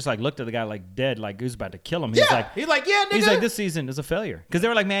Kobe, he just like looked at the guy like dead, like he was about to kill him. He's Yeah, like, he's like, yeah, nigga. he's like, this season is a failure because they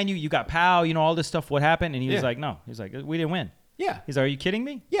were like, man, you got Powell, all this stuff. What happened? And he was Yeah. like, no. He's like, we didn't win. Yeah, He's like, are you kidding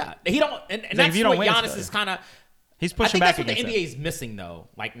me? yeah. He don't, and like, that's if you don't what win, it's Giannis is failure. kind of. He's I pushing think back that's what the against NBA is missing though.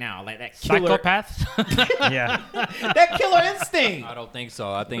 Like now, like that killer, Psychopaths. Yeah. that killer instinct. I don't think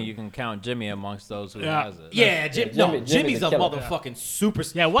so. I think you can count Jimmy amongst those who Yeah. has it. Yeah, Jimmy's Jimmy's a a killer. motherfucking super.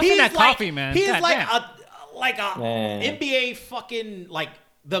 Yeah, what's in He's that like- coffee, man? He's God like damn. a Man. NBA fucking like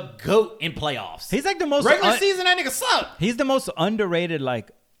the GOAT in playoffs. He's like the most regular season. That nigga suck. He's the most underrated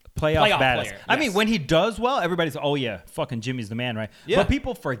like playoff Playoff badass. player, I mean, yes. when he does well, everybody's oh yeah, fucking Jimmy's the man, right? Yeah. But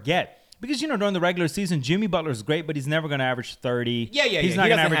people forget because during the regular season, Jimmy Butler's great, but he's never going to average 30. Yeah, He's yeah. not He going to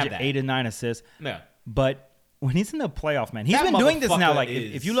doesn't average have that. 8 and 9 assists. No. But when he's in the playoff, man, he's That been doing this now. motherfucker Like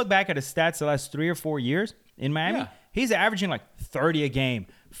is- if you look back at his stats the last 3 or 4 years in Miami, Yeah. he's averaging like 30 a game,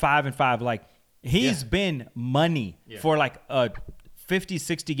 5 and 5. Like he's been money for like a 50,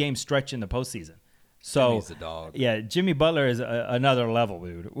 60 game stretch in the postseason. So Jimmy's a dog. yeah, Jimmy Butler is another level,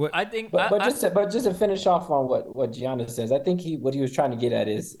 dude. I think. But I- just to finish off on what Giannis says, I think what he was trying to get at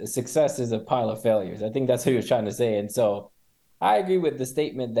is success is a pile of failures. I think that's what he was trying to say, and so I agree with the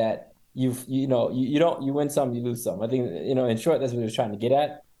statement that you win some, you lose some. I think in short that's what he was trying to get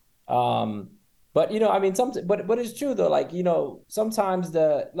at. But I mean, but it's true though. Like sometimes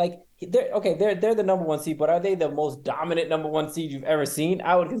they're the number one seed, but are they the most dominant number one seed you've ever seen?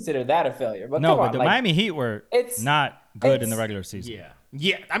 I would consider that a failure. But No, come but on, the like, Miami Heat were not good in the regular season.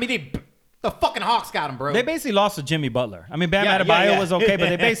 Yeah. I mean, the fucking Hawks got him, bro. They basically lost to Jimmy Butler. I mean, Bam Yeah, Adebayo yeah. was okay, but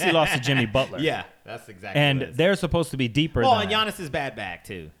they basically lost to Jimmy Butler. Yeah, that's exactly. And what it is. they're supposed to be deeper well, than and that. Giannis is bad back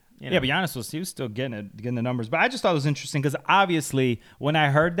too. Yeah, but Giannis was still getting the numbers. But I just thought it was interesting because obviously when I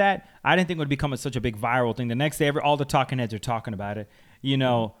heard that, I didn't think it would become such a big viral thing. The next day, all the talking heads are talking about it.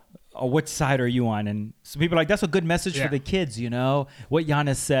 Which side are you on? And some people are like, that's a good message for the kids, what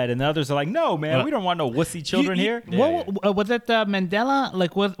Giannis said. And the others are like, no, man, we don't want no wussy children here. What was it, Mandela?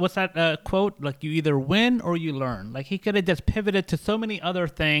 Like, what's that quote? Like, you either win or you learn. Like, he could have just pivoted to so many other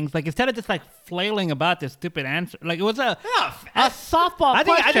things. Like, instead of just like flailing about this stupid answer, like it was a softball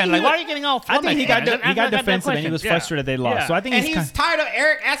question. Like, why are you getting all I flummoxed? think he got Answer goddamn defensive and he question. was Yeah. frustrated they lost. Yeah. So I think And he's he's tired of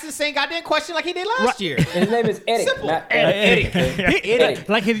Eric asking the same goddamn question like he did last year. and his name is Eric. Simple. Not Eric. Eric.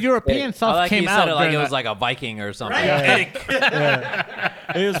 Like his European I self like came he out. said it like during it was that. like a Viking or something. it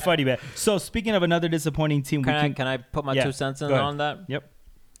was funny, man. So speaking of another disappointing team, Can I put my 2 cents in go ahead. on that? Yep.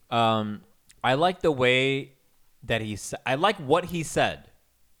 I like the way that I like what he said.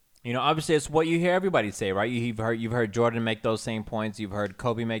 Obviously it's what you hear everybody say, right? You've heard Jordan make those same points. You've heard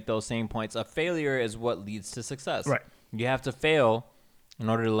Kobe make those same points. A failure is what leads to success. Right. You have to fail in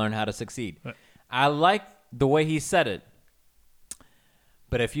order to learn how to succeed. Right. I like the way he said it.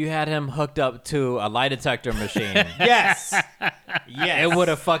 But if you had him hooked up to a lie detector machine, Yes. Yes. it would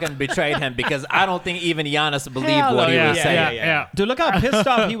have fucking betrayed him because I don't think even Giannis believed Hell what no, he yeah, was yeah, saying. yeah. Dude, look how pissed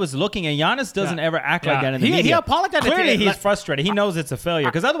off he was looking, and Giannis doesn't ever act like that in the He media. apologized at Clearly, the- he's frustrated. He knows it's a failure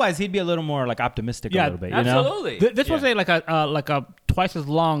because otherwise he'd be a little more like optimistic a little bit. You know? Absolutely. This was like a twice as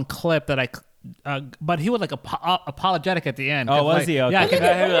long clip that but he was like apologetic at the end. Oh, 'cause, was like, he? Okay. Yeah,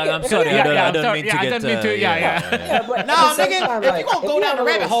 'cause- I'm sorry. Yeah, I I'm don't sorry. mean Yeah, to I get didn't mean to. Yeah, but No, at the nigga, same time, if like, you gonna go you down have the a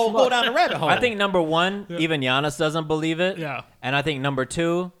rabbit little hole, schmuck- go down the rabbit hole. I think number one, even Giannis doesn't believe it. Yeah. And I think number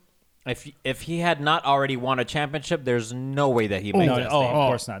two, if he had not already won a championship, there's no way that he makes No, that oh, statement. of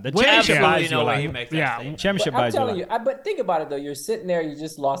course not. The Well, championship Absolutely buys you a no way lot. he makes that Yeah. statement. Championship But I'm buys you a telling lot. you, but think about it though. You're sitting there, you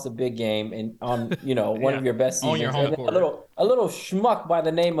just lost a big game and on one of your best On seasons. your home and court. a little schmuck by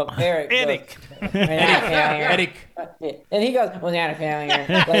the name of Eric. Eric. And he goes, "Was that a failure?"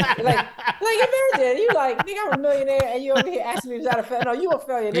 like imagine you like, nigga, I'm a millionaire, and you over here asking me, "Was that a failure?" No, you a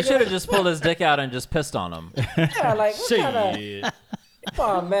failure. He Nigga. should have just pulled his dick out and just pissed on him. Yeah, like what kind of? Come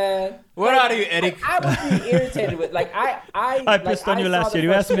on, man. What Like, are you, Eric? I would be irritated with I pissed on you last year.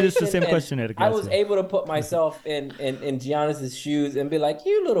 You asked me this the same question, Eric, I last was year. able to put myself in Giannis's shoes and be like,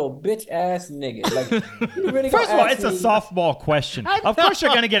 "You little bitch ass nigga." Like, you really First of gonna all, ask it's a me- softball question. Of course,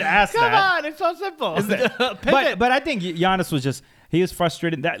 you're gonna get asked Come that. on, it's so simple. But I think Giannis was he was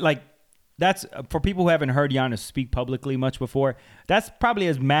frustrated. That's for people who haven't heard Giannis speak publicly much before. That's probably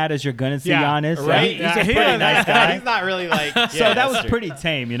as mad as you're gonna see Yeah, Giannis. right? He's a Yeah. pretty nice guy. He's not really like. So that was pretty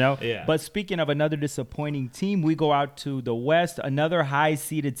tame, Yeah. But speaking of another disappointing team, we go out to the West, another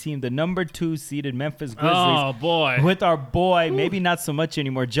high-seeded team, the number 2 seeded Memphis Grizzlies. Oh boy. With our boy, maybe not so much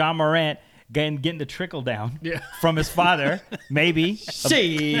anymore, John Morant, getting the trickle down from his father, maybe.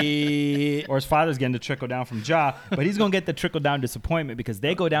 Shit. Or his father's getting the trickle down from Ja, but he's gonna get the trickle down disappointment because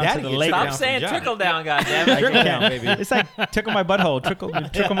they go down Daddy to the gets Lakers. Stop down saying from John. trickle down, goddammit. Trickle down, baby. It's like tickle my butthole,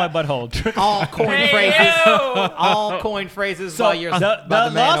 trickle my butthole. Trickle. All coin Hey, phrases. yo! All coin phrases So while you're the by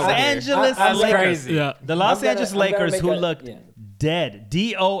the man Los over here. Angeles I'm Lakers, crazy. Yeah. the Los I'm gonna- Angeles I'm gonna Lakers, make who a- looked yeah. dead,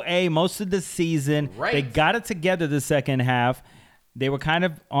 DOA most of the season. Right. They got it together the second half. They were kind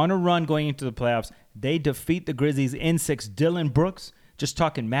of on a run going into the playoffs. They defeat the Grizzlies in 6. Dylan Brooks just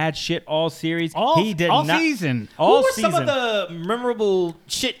talking mad shit all series. He did all not, season. All Who were season. some of the memorable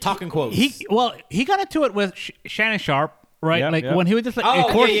shit talking quotes? He got into it with Shannon Sharp, right? Yep, like yep. when he was just like Oh,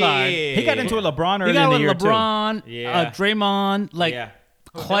 courtside. He got into a LeBron He early got in the with year LeBron, Yeah. Draymond, like Yeah.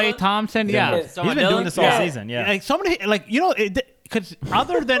 Clay Dylan? Thompson. Yeah. Yeah. He's been doing this all season. Yeah. Like so many, like because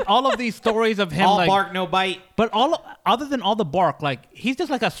other than all of these stories of him, all like, bark, no bite. but other than all the bark, like he's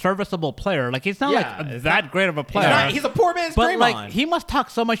just like a serviceable player. Like he's not Yeah, like it's that not- great of a player. He's a poor man's but Draymond. like he must talk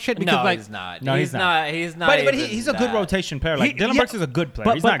so much shit because No, like he's not. No, he's not. He's not. But even he's a good that. rotation player. Like He- Dylan yeah, Brooks is a good player.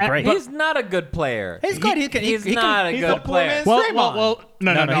 but- He's but- not great. He's not a good player. He's good. He can. He's he not can, a he's good poor player. man's well, Draymond.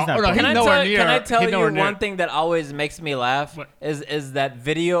 no, No, he's not no, playing. he's Can nowhere near. can I tell he's you nowhere near. one thing that always makes me laugh What? is that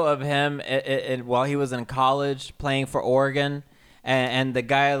video of him while he was in college playing for Oregon, and the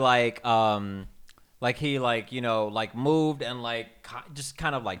guy like he moved and just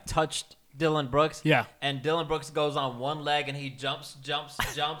kind of like touched Dylan Brooks. Yeah. And Dylan Brooks goes on one leg and he jumps,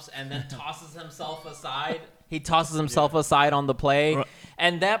 and then tosses himself aside. He tosses himself aside on the play, Right.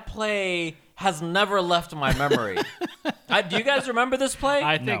 and that play has never left my memory. Do you guys remember this play?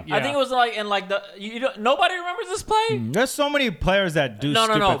 I think. No. Yeah. I think it was like in like nobody remembers this play. There's so many players that do. No,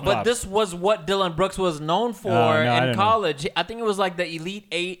 stupid but flops. this was what Dylan Brooks was known for I don't in know. college. I think it was like the Elite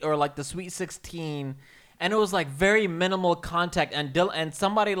 8 or like the Sweet 16, and it was like very minimal contact. And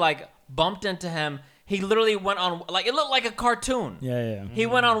somebody like bumped into him. He literally went on like it looked like a cartoon. Yeah. He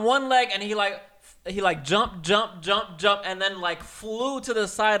went on one leg and he jumped, and then like flew to the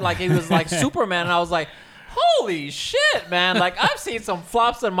side like he was like Superman. And I was like, holy shit, man. Like I've seen some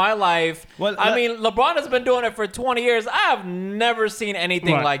flops in my life. Well, I mean, LeBron has been doing it for 20 years. I have never seen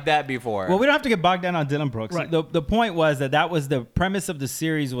anything Right. like that before. Well, we don't have to get bogged down on Dylan Brooks. Right. The point was that was the premise of the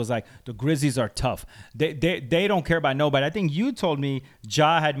series was like the Grizzlies are tough. They don't care about nobody. I think you told me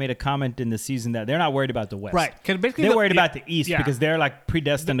Ja had made a comment in the season that they're not worried about the West. Right. 'Cause basically they're the- worried about the East yeah. because they're like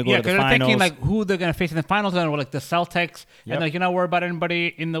predestined to go Yeah, to the because they're finals. thinking like who they're gonna face in the finals, and like the Celtics, Yep. and like you're not worried about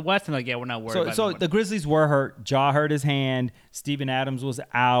anybody in the West, and like yeah, we're not worried. about So anybody. the Grizzlies were hurt. Ja hurt his hand. Steven Adams was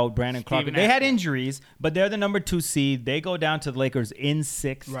out. Brandon Clark. Steven They had Adams. injuries, but they're the number 2 seed. They go down to the Lakers in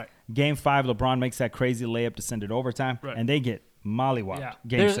 6. Right. Game 5, LeBron makes that crazy layup to send it overtime, Right. and they get mollywopped. Yeah.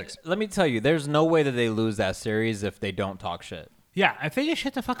 Game 6. Let me tell you, there's no way that they lose that series if they don't talk shit. yeah, I think you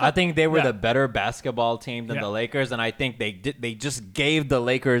shut the fuck up. I think they were Yeah. the better basketball team than Yeah. the Lakers, and I think they just gave the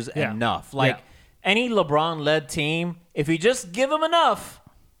Lakers Yeah. enough. Like Yeah. any LeBron-led team, if you just give them enough,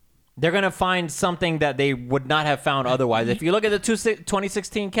 they're gonna find something that they would not have found otherwise. If you look at the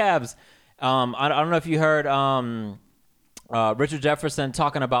 2016 Cavs, I don't know if you heard Richard Jefferson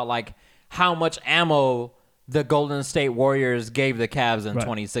talking about like how much ammo the Golden State Warriors gave the Cavs in Right.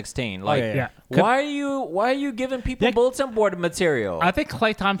 2016. Like, yeah. why are you giving people Yeah. bulletin board material? I think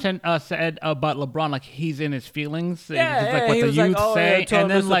Clay Thompson said about LeBron like he's in his feelings. Yeah, It's like what he the was like, youth oh, say, yeah,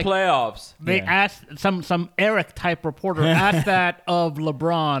 and then like the playoffs. they Yeah. asked some Eric type reporter asked that of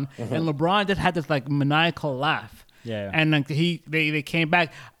LeBron, and LeBron just had this like maniacal laugh. Yeah. and like they came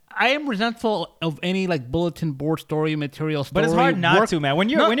back. I am resentful of any like bulletin board story material. But it's hard not work. to, man. When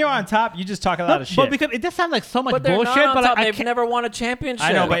you're No, when you're on top, you just talk a lot no, of shit. But because it just sounds like so much But they're bullshit. not on but top. I They've can't. never won a championship.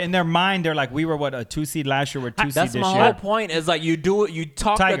 I know, but in their mind, they're like, we were what, a 2 seed last year, we're 2 seed That's this my year. whole point. Is like you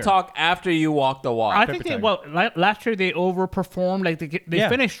talk Tiger. the talk after you walk the walk. I think they, well, last year they overperformed. Like they Yeah.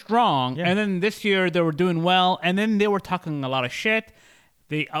 finished strong, Yeah. and then this year they were doing well, and then they were talking a lot of shit.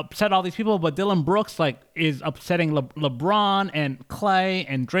 They upset all these people, but Dylan Brooks like is upsetting LeBron and Clay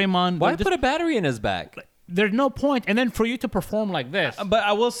and Draymond. Why They're just- put a battery in his back? there's no point. And then for you to perform like this, But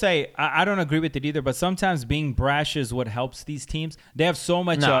I will say, I don't agree with it either, but sometimes being brash is what helps these teams. They have so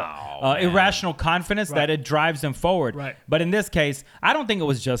much man. irrational confidence that it drives them forward. Right. But in this case, I don't think it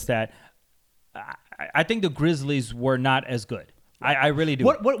was just that. I think the Grizzlies were not as good. I really do.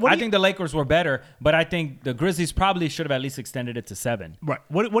 What do I you- think the Lakers were better, but I think the Grizzlies probably should have at least extended it to 7. right?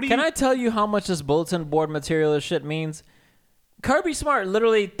 What do you? Can I tell you how much this bulletin board material shit means? Kirby Smart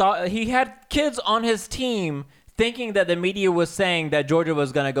literally thought he had kids on his team thinking that the media was saying that Georgia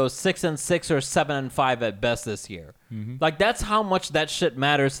was going to go 6-6 or 7-5 at best this year. Like that's how much that shit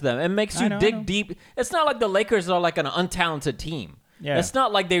matters to them. It makes you I know. dig deep. It's not like the Lakers are like an untalented team. Yeah. It's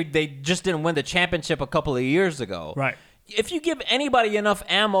not like they just didn't win the championship a couple of years ago. Right. If you give anybody enough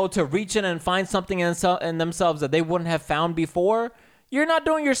ammo to reach in and find something in themselves that they wouldn't have found before, you're not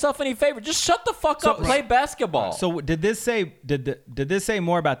doing yourself any favor. Just shut the fuck up and play basketball. So did this say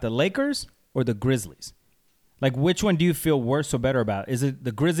more about the Lakers or the Grizzlies? Like, which one do you feel worse or better about? Is it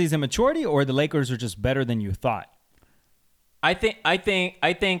the Grizzlies' immaturity or the Lakers are just better than you thought? I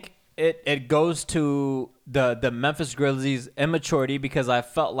think it goes to the Memphis Grizzlies' immaturity because I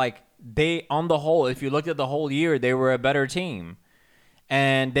felt like they, on the whole, if you looked at the whole year, they were a better team.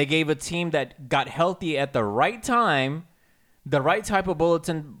 And they gave a team that got healthy at the right time, the right type of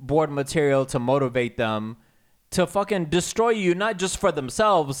bulletin board material to motivate them to fucking destroy you, not just for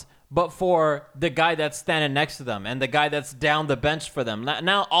themselves, but for the guy that's standing next to them and the guy that's down the bench for them.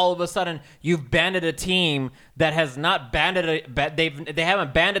 Now all of a sudden, you've banded a team that has not banded they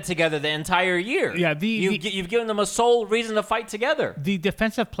haven't banded together the entire year. Yeah, you've given them a sole reason to fight together. The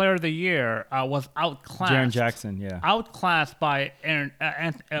defensive player of the year was outclassed. Jaren Jackson, yeah. Outclassed by Aaron.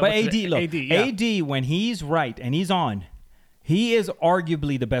 But AD, look, AD, when he's right and he's on, he is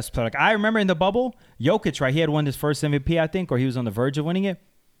arguably the best player. Like, I remember in the bubble, Jokic, right? He had won his first MVP, I think, or he was on the verge of winning it.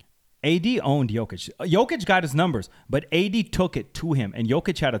 AD owned Jokic. Jokic got his numbers, but AD took it to him, and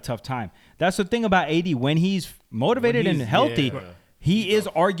Jokic had a tough time. That's the thing about AD. When he's motivated and healthy, he is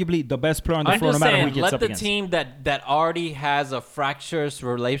arguably the best player on the floor, no matter who he gets up against. Let the team that already has a fractious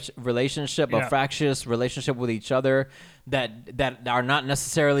relationship, a fractious relationship with each other, that are not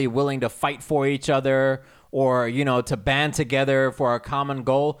necessarily willing to fight for each other or, to band together for a common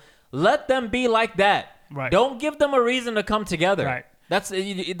goal. Let them be like that. Right. Don't give them a reason to come together. Right.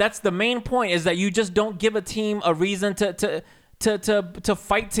 That's the main point, is that you just don't give a team a reason to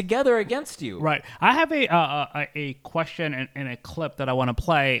fight together against you. Right. I have a question and a clip that I want to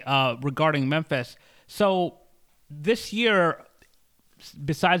play regarding Memphis. So this year,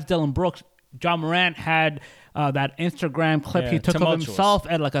 besides Dylan Brooks, John Morant had that Instagram clip he took of himself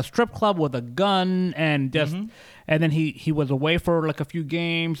at like a strip club with a gun and just and then he was away for like a few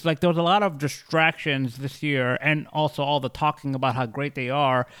games. Like there was a lot of distractions this year, and also all the talking about how great they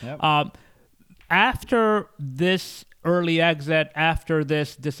are. Yep. After this early exit, after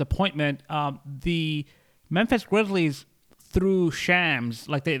this disappointment, the Memphis Grizzlies through shams,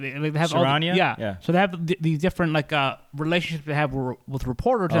 like they have all so they have these different like relationships they have with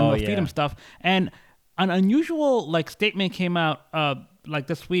reporters and they'll feed them stuff. And an unusual like statement came out like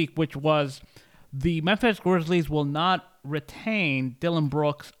this week, which was the Memphis Grizzlies will not retain Dylan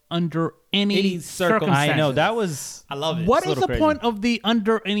Brooks under any circumstances. I know, that was... I love it. What is the point of the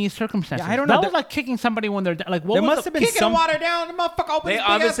under any circumstances? Yeah, I don't know. That was like kicking somebody when they're like. What there was must have been kicking some the water down? The motherfucker opened They his big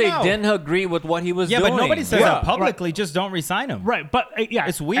obviously ass mouth. didn't agree with what he was doing. but nobody says that publicly. Right. Just don't resign him. Right, but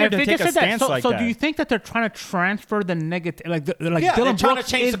it's weird if to they take just a said that, stance like so that. do you think that they're trying to transfer the negative, like they're Dylan trying Brooks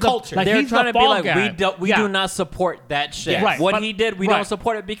to change is the culture. Like They're he's trying the to be fall like, guy. we do not support that shit. Yeah. Right, What but- he did, we right. don't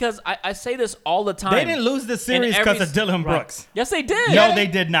support it, because I say this all the time. They didn't lose the series because of Dylan Brooks. Yes, they did. No, they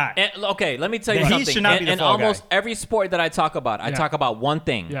did not. And, okay, let me tell you He something. should not be the in fall guy. almost every sport that I talk about, I talk about one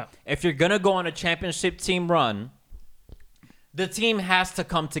thing. Yeah. If you're gonna go on a championship team run, the team has to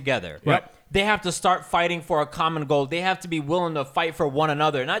come together. Yep. They have to start fighting for a common goal. They have to be willing to fight for one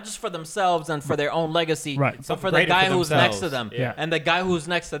another, not just for themselves and for their own legacy, Right. but for the Greater guy for who's themselves. next to them Yeah. and the guy who's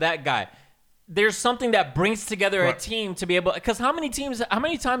next to that guy. There's something that brings together a team to be able. Because how many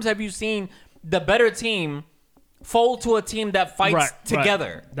times have you seen the better team fold to a team that fights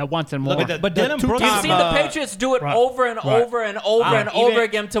together? That wants and more. Look at But Dylan Brooks... You've seen the Patriots do it over and over and over and over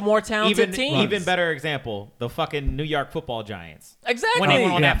again to more talented teams. Even better example, the fucking New York Football Giants. Exactly. When they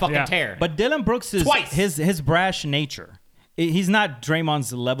were on Yeah, that fucking yeah. tear. But Dylan Brooks is Twice. his brash nature. He's not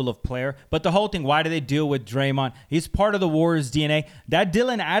Draymond's level of player, but the whole thing, why do they deal with Draymond? He's part of the Warriors' DNA. That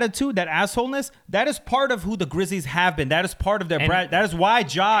Dylan attitude, that assholeness, that is part of who the Grizzlies have been. That is part of their brash. That is why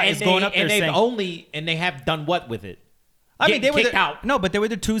Ja is going up there saying... And they have done what with it? I mean, they were kicked out. No, but they were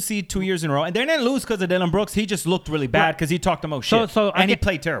the 2 seed 2 years in a row, and they didn't lose because of Dylan Brooks. He just looked really bad because he talked the most shit, and he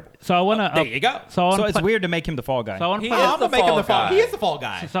played terrible. So I want to. There you go. So it's weird to make him the fall guy. So I want to He play. is I'm the gonna make him fall the fall. guy. He is the fall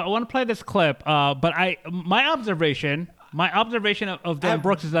guy. So I want to play this clip. But my observation of Dylan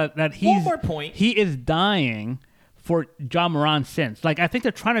Brooks is that he's more point. he is dying for John Moran sins. Like I think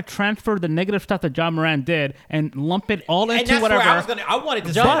they're trying to transfer the negative stuff that John Moran did and lump it all And into that's whatever. where I wanted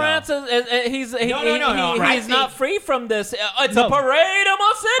to John say. Morant he's Right. not free from this. It's a parade of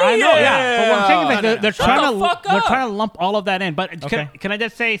my city. I know, yeah. But what I'm saying is like they're Shut trying the fuck they're up. trying to lump all of that in. But can I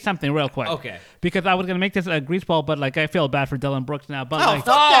just say something real quick? Okay. Because I was gonna make this a grease ball, but like I feel bad for Dylan Brooks now. But Oh, like,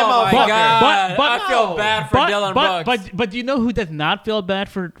 fuck that Oh my motherfucker. God! But- I feel bad for Dylan Brooks. But do you know who does not feel bad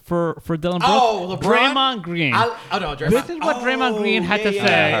for Dylan Brooks? Oh, LeBron? Draymond Green. no, This is what Draymond Green had to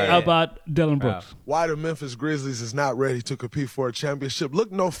say about Dylan Brooks. Why the Memphis Grizzlies is not ready to compete for a championship.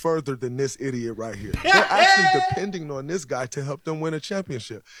 Look no further than this idiot right here. They're actually depending on this guy to help them win a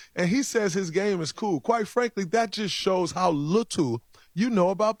championship. And he says his game is cool. Quite frankly, that just shows how little you know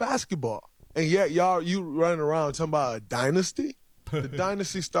about basketball. And yet, you running around talking about a dynasty? The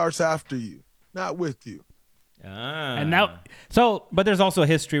dynasty starts after you, not with you. And now, but there's also a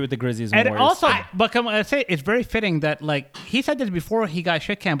history with the Grizzlies and and Warriors. also, but come on, I say it's very fitting that like he said this before he got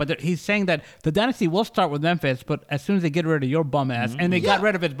shit canned, but he's saying that the dynasty will start with Memphis, but as soon as they get rid of your bum ass, and they got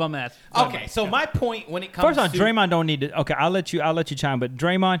rid of his bum ass. Okay, so my point when it comes First on, to Draymond don't need to. Okay, I'll let you chime. But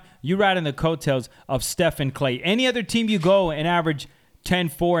Draymond, you ride in the coattails of Steph and Clay. Any other team you go and average 10,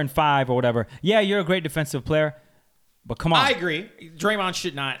 4, and 5 or whatever. Yeah, you're a great defensive player. But come on. I agree. Draymond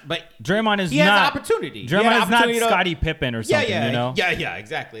should not. But Draymond is he not. has an opportunity. Draymond is not Scottie Pippen or something, you know? Yeah,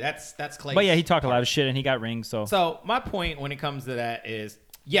 exactly. That's Clay. But yeah, he talked a lot of shit and he got rings. So my point when it comes to that is,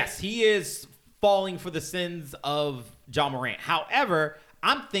 yes, he is falling for the sins of John Morant. However,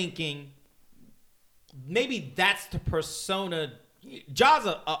 I'm thinking maybe that's the persona. Ja's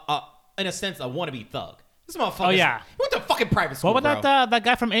in a sense, a wannabe thug. This motherfucker. Oh, yeah. He went to fucking private school. What about that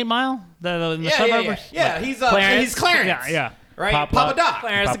guy from 8 Mile? The suburbs? Yeah, he's Clarence. Clarence. Yeah. Right? Papa Doc.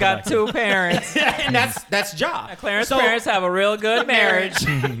 Clarence got 2 parents. And that's Ja. Clarence parents have a real good marriage.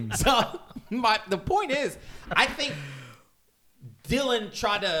 So the point is, I think Dylan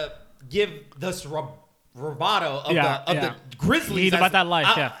tried to give this bravado of the Grizzlies. He's about that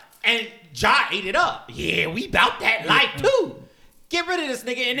life, And Ja ate it up. Yeah, we about that life too. Get rid of this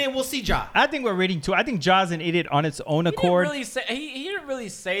nigga, and then we'll see Ja. I think we're reading too. I think Ja's an idiot on its own accord. He didn't really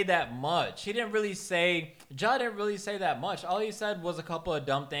say that much. Ja didn't really say that much. All he said was a couple of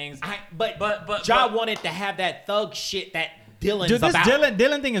dumb things. But Ja wanted to have that thug shit that Dylan's Dude, this about.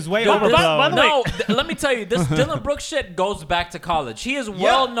 Dylan thing is way By overblown. the way, let me tell you, this Dylan Brooks shit goes back to college. He is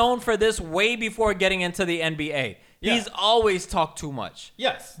well known for this way before getting into the NBA. Yeah. He's always talked too much.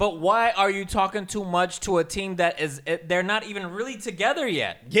 Yes. But why are you talking too much to a team that they're not even really together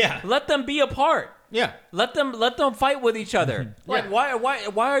yet? Yeah. Let them be apart. Yeah. Let them fight with each other. Like why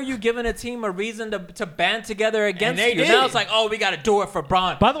are you giving a team a reason to band together against they you? did. Now it's like, oh, we got to do it for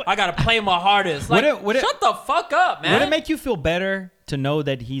Bron. By the way, I got to play my hardest. Like, shut the fuck up, man. Would it make you feel better to know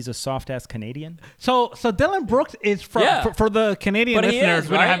that he's a soft-ass Canadian? So Dylan Brooks is from for the Canadian But he listeners. is,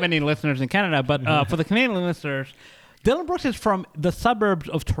 We don't right? have any listeners in Canada, but for the Canadian listeners, Dylan Brooks is from the suburbs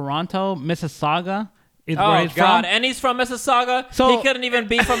of Toronto, Mississauga. Is where he's God! from. And he's from Mississauga. So- He couldn't even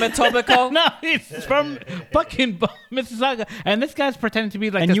be from Etobicoke. No, he's from fucking Mississauga, and this guy's pretending to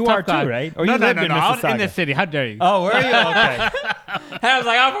be like And this you tough are guy. too, right? Or no, you no, lived no, in no. I was in Mississauga? this city. How dare you? Oh, where are you? Okay. I was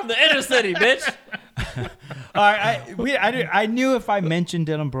like, I'm from the inner city, bitch. All right. I knew if I mentioned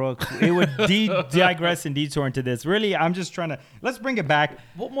Dylan Brooks, it would digress and detour into this. Really, I'm just trying to. Let's bring it back.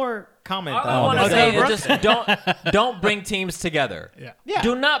 What more comment? I want to okay. say just don't bring teams together. Yeah.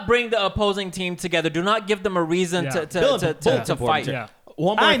 Do not bring the opposing team together. Do not give them a reason Yeah. to fight. Yeah.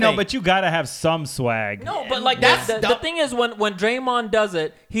 One more I know, thing. but you gotta have some swag. No, but like That's the thing is when Draymond does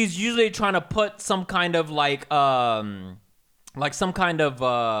it, he's usually trying to put some kind of some kind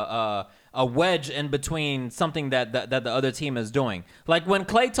of a wedge in between something that the other team is doing. Like when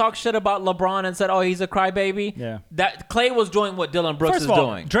Clay talked shit about LeBron and said, "Oh, he's a crybaby." Yeah. That Clay was doing what Dylan Brooks First is of all,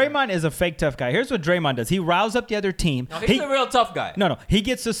 doing. Draymond is a fake tough guy. Here's what Draymond does. He riles up the other team. No, he's a real tough guy. No. He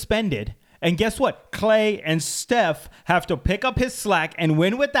gets suspended. And guess what? Clay and Steph have to pick up his slack and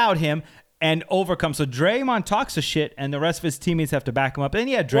win without him and overcome. So Draymond talks a shit, and the rest of his teammates have to back him up. And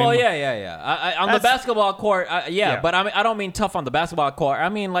yeah, Draymond. Well, yeah. On the basketball court, but I don't mean tough on the basketball court. I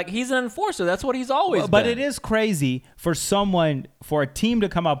mean, like, he's an enforcer. That's what he's always been. But it is crazy for a team to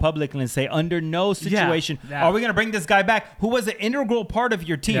come out publicly and say, under no situation are we going to bring this guy back who was an integral part of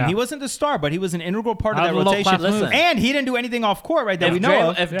your team. Yeah. He wasn't the star, but he was an integral part of That that was a rotation. low-class move. And he didn't do anything off court, right, that we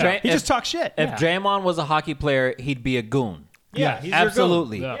know of. He just talked shit. If Draymond was a hockey player, he'd be a goon. Yeah, he's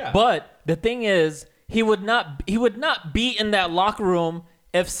Absolutely. Your goat. Yeah. But the thing is, he would not be in that locker room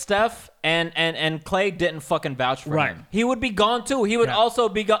if Steph and Clay didn't fucking vouch for him. He would be gone too. He would also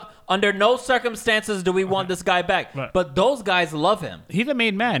be gone. Under no circumstances do we want this guy back. Right. But those guys love him. He's a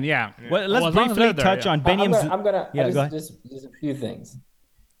made man. Yeah. Well, let's as long as briefly they're touch there, on Beniam's. I'm gonna Yeah, go ahead. just a few things.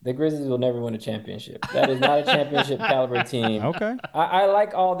 The Grizzlies will never win a championship. That is not a championship caliber team. Okay. I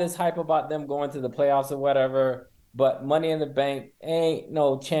like all this hype about them going to the playoffs or whatever, but Money in the Bank ain't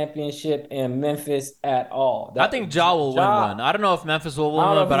no championship in Memphis at all. I think Ja will win one. I don't know if Memphis will win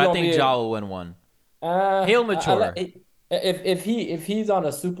one, but I think Ja will win one. He'll mature. If he's on a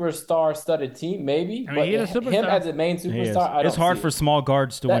superstar studded team, maybe. I mean, but he's a him superstar. as a main He is. superstar, I don't It's hard see for it. small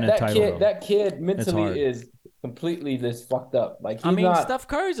guards to win a title. That kid hard. mentally completely just fucked up. Like I he's mean, not. Steph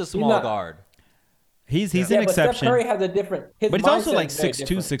Curry's a small not- guard. He's Yeah, an but Steph exception. Curry has a different. His But he's also mindset like is very 6'2",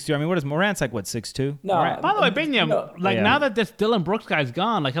 different. 6'2". I mean, what is Morant's like? What, 6'2"? No, Morant- By the way, Binyam, Yeah. now that this Dylan Brooks guy's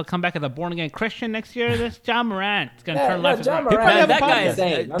gone, like he'll come back as a born again Christian next year. This John Morant's gonna turn life John around. Morant, probably have a that guy is podcast.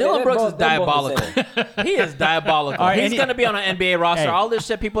 I mean, Dylan they're Brooks both- is they're both the diabolical. same. He is diabolical. All right, He's gonna be on an NBA roster. Hey. All this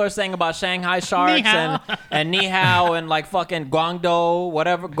shit people are saying about Shanghai Sharks Ni hao. and Ni hao and like fucking Guangdong,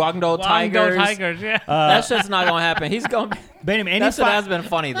 whatever, Guangdong Guangdong Tigers. Tigers, yeah. That shit's not gonna happen. He's gonna. Benham, any That shit fi- has been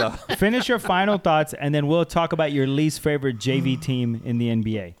funny though. finish your final thoughts, and then we'll talk about your least favorite JV team in the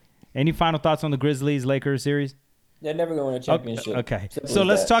NBA. Any final thoughts on the Grizzlies-Lakers series? They're never going to win a championship. Okay. Simple So as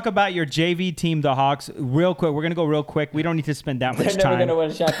let's that. talk about your JV team, the Hawks, real quick. We're going to go real quick. We don't need to spend that They're much never time. going to win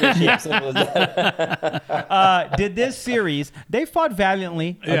a championship. Simple as that. Did this series, they fought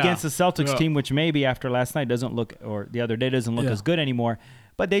valiantly Yeah. against the Celtics Yeah. team, which maybe after last night doesn't look, or the other day doesn't look Yeah. as good anymore.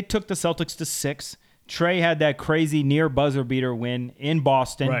 But they took the Celtics to 6. Trey had that crazy near buzzer beater win in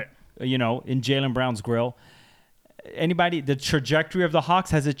Boston, Right. in Jaylen Brown's grill. Anybody, the trajectory of the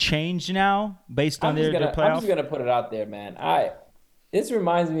Hawks, has it changed now based on their I'm playoffs? just gonna put it out there, man. This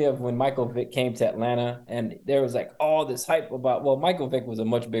reminds me of when Michael Vick came to Atlanta, and there was like all this hype about. Well, Michael Vick was a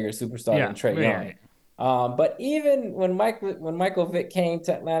much bigger superstar Yeah, than Trae yeah. Young. But even when Michael Vick came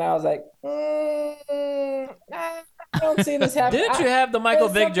to Atlanta, I was like, I don't see this happening. Didn't you have the Michael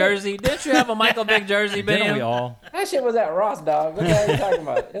there's Vick something- jersey? Didn't you have a Michael Vick jersey, Didn't we Ben? all? That shit was at Ross, dog. What the hell are you talking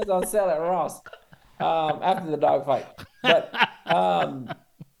about? It was on sale at Ross after the dog fight. But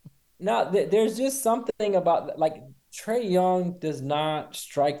no, there's just something about like Trae Young does not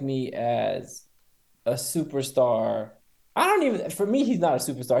strike me as a superstar. For me, he's not a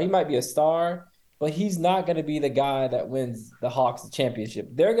superstar. He might be a star, but he's not going to be the guy that wins the Hawks the championship.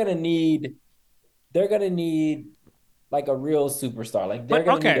 They're going to need like a real superstar. Like they're But,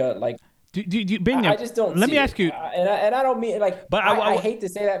 going to okay. need a like. Binyam, I just don't. Let see me it. ask you. and I don't mean like. But I hate to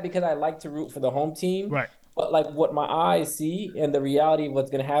say that because I like to root for the home team. Right. But like what my eyes see and the reality of what's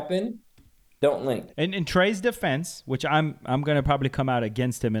going to happen, don't link. In Trey's defense, which I'm going to probably come out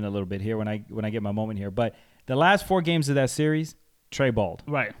against him in a little bit here when I get my moment here, but the last 4 games of that series, Trey balled.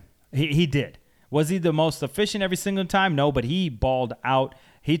 Right. He did. Was he the most efficient every single time? No, but he balled out.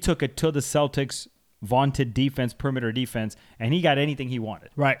 He took it to the Celtics' vaunted defense, perimeter defense, and he got anything he wanted.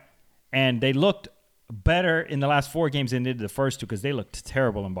 Right. And they looked better in the last 4 games than they did the first 2 because they looked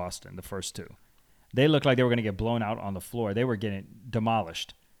terrible in Boston, the first 2. They looked like they were going to get blown out on the floor. They were getting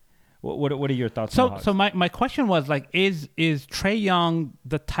demolished. What are your thoughts on the Hawks? So my question was like, is Trae Young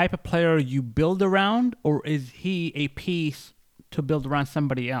the type of player you build around, or is he a piece to build around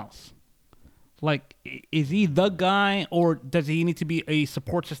somebody else? Like, is he the guy, or does he need to be a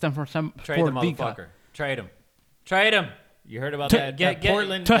support system for some Trade for the guy? motherfucker. Trade him. Trade him. You heard about To- that? get- that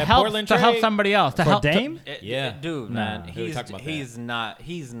Portland to that help Portland to help trade? somebody else to For help Dame? Yeah. Dude, man, we were talking about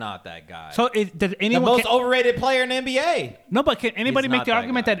he's not that guy. So does The anyone most can, overrated player in the NBA. no? But can anybody He's make not the that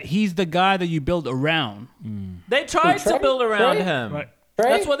argument guy. that he's the guy that you build around? they tried to Trey? build around Trey? him. Right.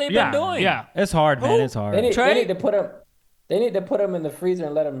 That's what they've Yeah. been doing. Yeah. It's hard, man. It's hard. They need Trey? to put him. They need to put him in the freezer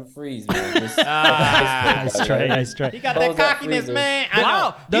and let him freeze, man. Just- Nice Trey. Nice Trey. He got Close that that cockiness, freezer. man. I Wow.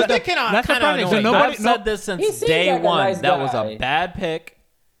 know. That's That's the problem. So nobody- I've said this since He seems day like a one. nice That was guy. a bad pick.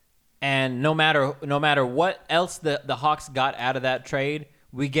 And no matter what else the Hawks got out of that trade,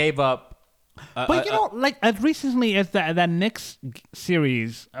 we gave up. But like as recently as that Knicks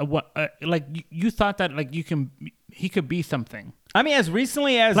series, you thought that like he could be something. I mean, as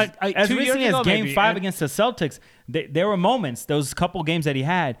recently as Like, 2 years ago, Game maybe, 5 and- against the Celtics, there were moments. Those couple games that he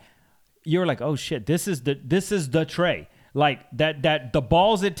had, you were like, "Oh shit, this is the Trey." Like that the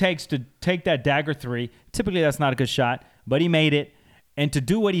balls it takes to take that dagger 3. Typically, that's not a good shot, but he made it, and to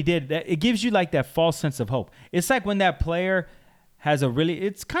do what he did, it gives you like that false sense of hope. It's like when that player has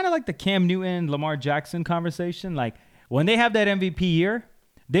it's kind of like the Cam Newton, Lamar Jackson conversation. Like when they have that MVP year,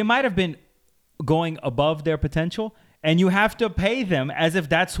 they might have been going above their potential, and you have to pay them as if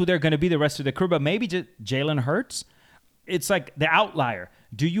that's who they're going to be the rest of their career. But maybe just Jalen Hurts, it's like the outlier.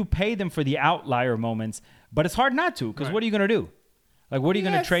 Do you pay them for the outlier moments? But it's hard not to, because what are you going to do? Like, what are you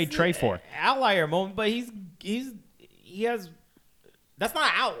going to trade Trey for? Outlier moment, but he has. That's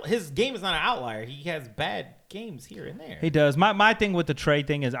not out. His game is not an outlier. He has bad games here and there. He does. My thing with the Trey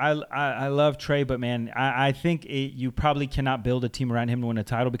thing is I love Trey, but man, I think you probably cannot build a team around him to win a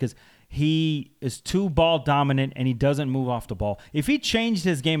title because he is too ball dominant and he doesn't move off the ball. If he changed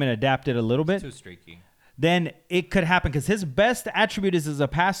his game and adapted a little bit, too streaky. then it could happen because his best attribute is as a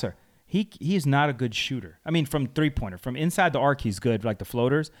passer. He is not a good shooter. I mean, from three-pointer. From inside the arc, he's good, like the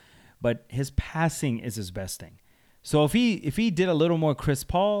floaters, but his passing is his best thing. So if he did a little more Chris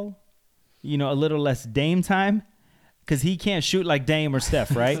Paul, a little less Dame time because he can't shoot like Dame or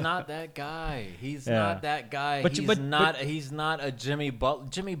Steph, right? He's not that guy. He's Yeah. not that guy. But He's not a Jimmy Butler.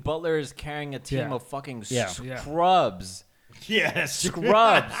 Jimmy Butler is carrying a team Yeah. of fucking Yeah. scrubs. Yes.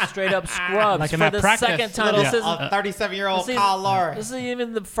 Scrubs, straight up scrubs. Like in for that the practice. second time. Little, This isn't 37-year-old this Kyle Lowry. This isn't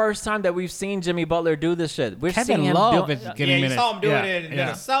even the first time that we've seen Jimmy Butler do this shit. We're seeing Kevin him Love do- is getting Yeah, you minutes. saw him do Yeah, it in yeah.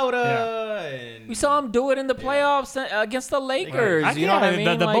 Minnesota. And We saw him do it in the playoffs against the Lakers. You know what I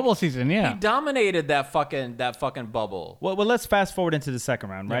mean? The Like, bubble season, He yeah. dominated that fucking bubble. Well, let's fast forward into the second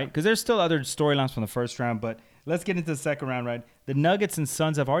round, right? Because there's still other storylines from the first round, but let's get into the second round, right? The Nuggets and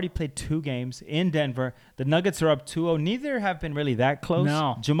Suns have already played 2 games in Denver. The Nuggets are up 2-0. Neither have been really that close.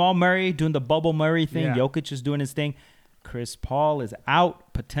 No. Jamal Murray doing the bubble Murray thing. Yeah. Jokic is doing his thing. Chris Paul is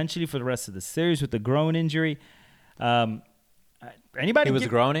out potentially for the rest of the series with the groin injury. Anybody? He was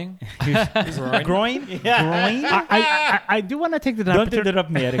groaning. groin? Yeah. Groin? I do want to take the Don't temperature. interrupt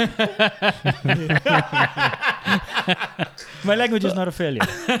me, Eric. My language is not a failure.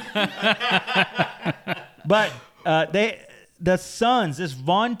 But the Suns, this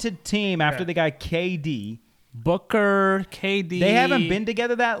vaunted team after they got KD, Booker, KD. they haven't been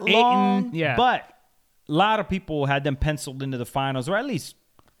together that long. yeah. But a lot of people had them penciled into the finals, or at least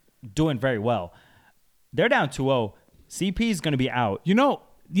doing very well. They're down 2-0. CP is going to be out. You know,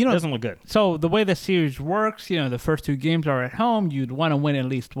 Doesn't look good. So the way the series works, the first 2 games are at home. You'd want to win at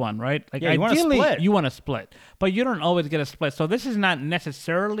least one, right? Like Yeah, you wanna ideally, split. you want to split, but you don't always get a split. So this is not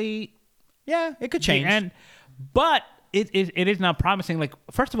necessarily Yeah, it could the change. end, but it is not promising. Like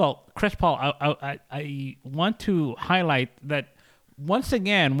first of all, Chris Paul, I want to highlight that once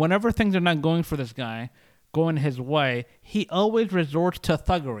again, whenever things are not going for this guy, going his way, he always resorts to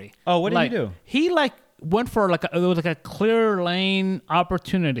thuggery. Oh, what did he do? He went for it was like a clear lane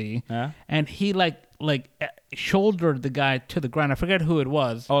opportunity, Yeah. and he shouldered the guy to the ground. I forget who it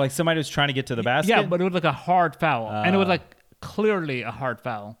was. Oh, like somebody was trying to get to the basket? Yeah, but it was like a hard foul, and it was like clearly a hard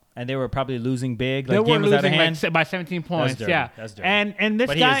foul. And they were probably losing big. They Like, were game was out of losing hand. by 17 points. dirty. Yeah, That's dirty. And this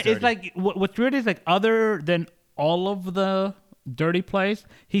But he guy is is dirty. like what's weird is like other than all of the dirty plays,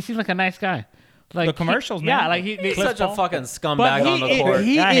 he seems like a nice guy. Like The commercials, yeah, man. like He's Cliff such a Paul. fucking But scumbag on the court.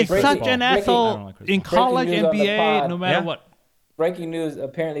 he I hate is Chris such Paul. an I don't asshole like Chris in Paul. college, Breaking news on the NBA, pod. no matter Yeah. what. Breaking news,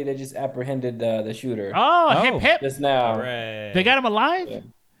 apparently they just apprehended the shooter Oh, Oh. hip hip! just now. Right. They got him alive.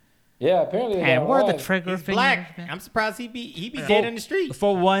 Yeah, apparently they Damn, got where are the alive. trigger He's fingers? black. man? I'm surprised he be dead in the street.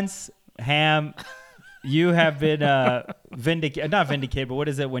 For once, Ham, you have been vindicated. Not vindicated, but what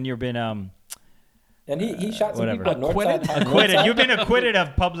is it when you've been And he shot some whatever. people at Acquitted? Northside. acquitted? Northside. You've been acquitted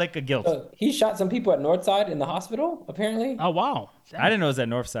of public guilt. He shot some people at Northside in the hospital, apparently. Oh wow! I didn't know it was at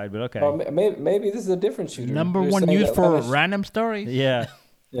Northside, but okay. Or maybe this is a different shooter. Number They're one saying news that for kind of random stories. Yeah.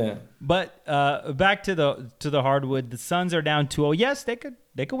 Yeah. But back to the hardwood. The Suns are down 2-0. Yes, they could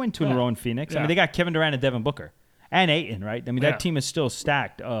win 2 in a row in Phoenix. I Yeah. mean, they got Kevin Durant and Devin Booker and Ayton, right? I mean, Yeah. that team is still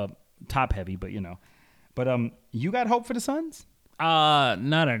stacked, top heavy, but But you got hope for the Suns?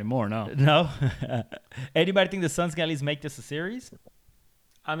 Not anymore. No. No. Anybody think the Suns can at least make this a series?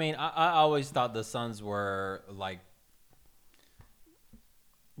 I mean, I always thought the Suns were like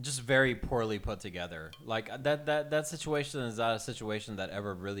just very poorly put together. Like that situation is not a situation that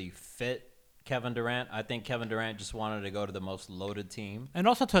ever really fit Kevin Durant. I think Kevin Durant just wanted to go to the most loaded team. And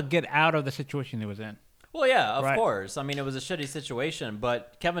also to get out of the situation he was in. Well, yeah, of Right. course. I mean, it was a shitty situation,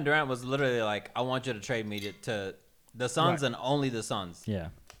 but Kevin Durant was literally like, "I want you to trade me to the Suns and only the Suns. Yeah.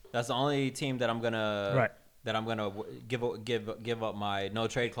 That's the only team that I'm gonna give up my no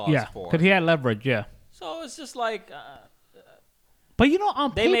trade clause Yeah, for." because he had leverage. Yeah. So it's just like But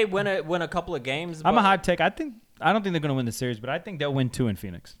on they paper, may win a couple of games. I'm but a hot take. I don't think they're going to win the series, but I think they'll win 2 in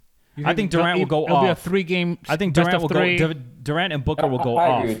Phoenix. You I think Durant will go it'll off. be a 3-game. I think best Durant of will three. go. Durant and Booker will go I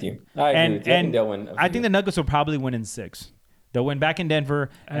off. agree with you. I agree And with you. I think they'll win. I think the Nuggets will probably win in 6. They'll win back in Denver,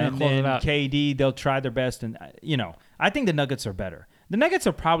 And and close it then out. KD. They'll try their best, and I think the Nuggets are better. The Nuggets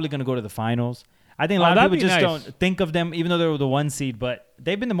are probably going to go to the finals. I think a lot of that'd people be just nice. don't think of them, even though they were the 1 seed. But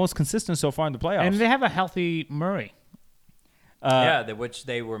they've been the most consistent so far in the playoffs. And they have a healthy Murray. which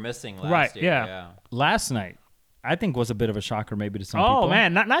they were missing last Right, year. yeah. Last night, I think was a bit of a shocker, maybe to some Oh people.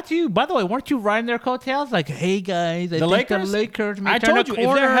 man, not you. By the way, weren't you riding their coattails? Like, hey guys, I think Lakers? the Lakers may I turn told a you, if they're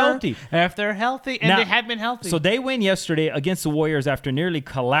corner healthy. if they're healthy, and Now- they have been healthy. So they win yesterday against the Warriors after nearly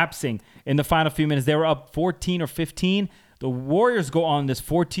collapsing in the final few minutes. They were up 14 or 15. The Warriors go on this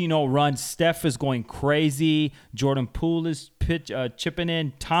 14-0 run. Steph is going crazy. Jordan Poole is chipping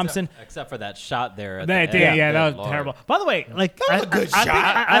in. Thompson. Except for that shot there. At That, the end. yeah, that Good was Lord. terrible. By the way, like That was a good shot.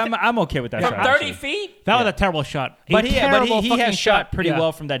 I'm okay with that From shot. 30 actually. feet? that was a terrible shot. But he Terrible has fucking shot pretty Yeah.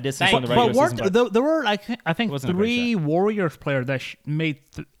 well from that distance Thank on the you. regular But season. there were I think Wasn't a great 3 Warriors players that made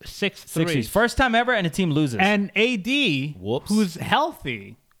 6 60s. threes. First time ever, and a team loses. And AD, Whoops. who's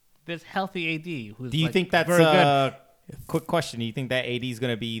healthy, this healthy AD, who's Do you like, think that's very good? quick question? Do you think that AD is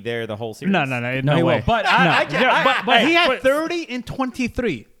going to be there the whole series? No, No, he way. won't. But No. But he had 30 and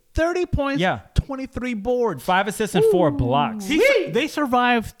 23. 30 points, Yeah. 23 boards. 5 assists and 4 blocks. They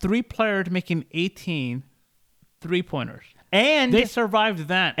survived 3 players making 18 3-pointers. And They survived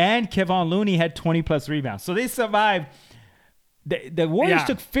that. and Kevon Looney had 20-plus rebounds. So they survived. The Warriors Yeah.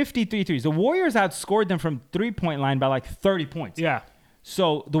 took 53 threes. The Warriors outscored them from three-point line by like 30 points. Yeah.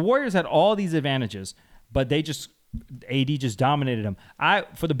 So the Warriors had all these advantages, but AD just dominated them.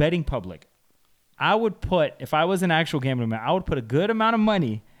 For the betting public, I would put, if I was an actual gambling man, I would put a good amount of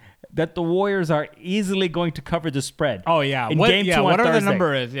money that the Warriors are easily going to cover the spread. Oh, yeah. In game 2 on whatever the Thursday.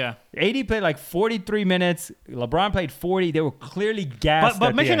 number is, yeah. AD played like 43 minutes. LeBron played 40. They were clearly gassed. But at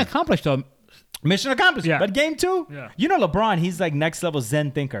the mission end. accomplished, though. Mission accomplished. Yeah. But game 2, Yeah. you know LeBron, he's like next level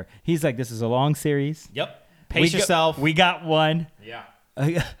Zen thinker. He's like, this is a long series. Yep. Pace We yourself. we got one. yeah.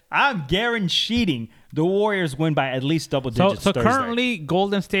 I'm guaranteeing the Warriors win by at least double digits So Thursday. currently,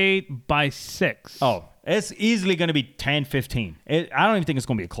 Golden State by 6. Oh, it's easily going to be 10-15. I don't even think it's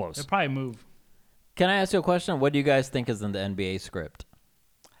going to be close. They'll probably move. Can I ask you a question? What do you guys think is in the NBA script?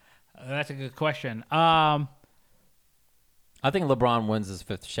 That's a good question. I think LeBron wins his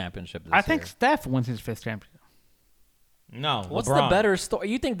 5th championship this I think year. Steph wins his 5th championship. No. What's LeBron. the better story?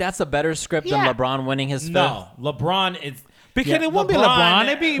 You think that's a better script Yeah. than LeBron winning his 5th? No. LeBron is. Because Yeah, it won't be LeBron- LeBron.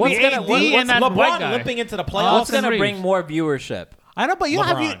 It'd be What's AD gonna- what's and that LeBron white guy. limping into the What's playoffs? Austin going to Reeves. bring more viewership? I know, but you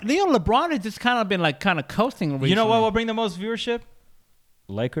LeBron. know, LeBron has just kind of been like kind of coasting recently. You know what will bring the most viewership?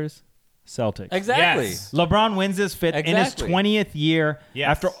 Lakers, Celtics. Exactly. Yes. LeBron wins his 5th in his Exactly. 20th year.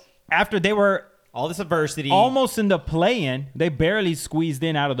 Yes. After they were All this adversity. almost in the play-in, they barely squeezed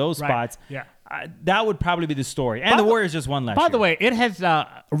in out of those Right. spots. Yeah. That would probably be the story. And By the the- Warriors just won last year. By the way, it has,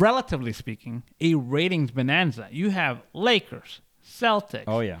 relatively speaking, a ratings bonanza. You have Lakers, Celtics.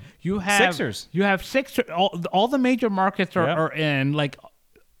 Oh, yeah. You have Sixers. You have Sixers. All the major markets Yep. are in. Like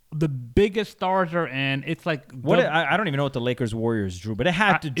the biggest stars are in. It's like I don't even know what the Lakers Warriors drew, but it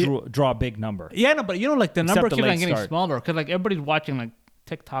had to draw a big number. yeah, no, but you know, like the Except number the keeps on late getting start. smaller because like everybody's watching like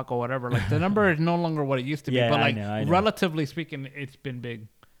TikTok or whatever. Like the number is no longer what it used to be. Yeah, But I like know. relatively speaking, it's been big.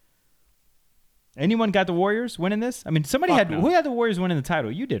 Anyone got the Warriors winning this? I mean, somebody Fuck had. no. Who had the Warriors winning the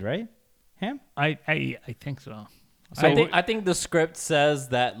title? You did, right? Ham? I think so. I think the script says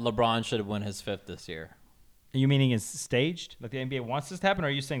that LeBron should win his 5th this year. Are you meaning it's staged? Like the NBA wants this to happen, or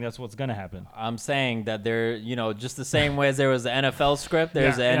are you saying that's what's going to happen? I'm saying that there, just the same way as there was the NFL script,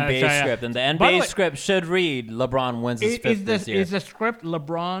 there's Yeah, the yeah, NBA sorry, yeah. script, and the By the NBA way- script should read LeBron wins his 5th this year. Is the script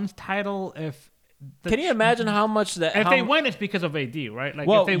LeBron's title if? Can you imagine how much that? If how, they win, it's because of AD, right? Like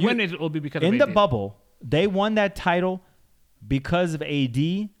Well, if they win, it will be because In of the AD. bubble, they won that title because of AD,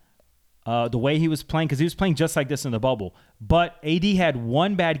 the way he was playing, because he was playing just like this in the bubble. But AD had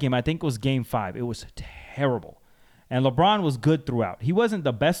one bad game. I think it was Game 5. It was terrible. And LeBron was good throughout. He wasn't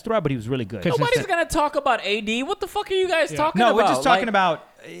the best throughout, but he was really good. Nobody's gonna talk about AD. What the fuck are you guys talking No, about? we're just talking Like, about.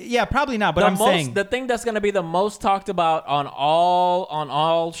 Yeah, probably not. But the I'm saying the thing that's gonna be the most talked about on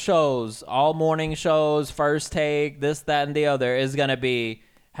all shows, all morning shows, First Take, this, that, and the other is gonna be,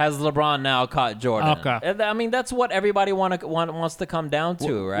 has LeBron now caught Jordan? Okay. I mean, that's what everybody wants to come down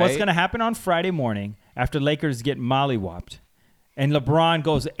to, right? what's going to happen on Friday morning after Lakers get mollywopped and LeBron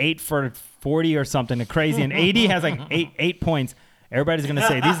goes 8 for 40 or something crazy, and AD has like eight points, everybody's going to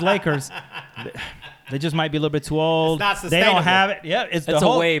say, these Lakers, they just might be a little bit too old. It's not They don't sustainable. have it. Yeah, it's the It's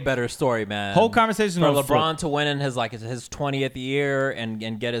whole a way better story, man. whole conversation for will flip. LeBron to win in his 20th year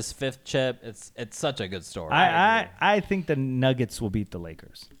and get his 5th chip. It's such a good story. I think the Nuggets will beat the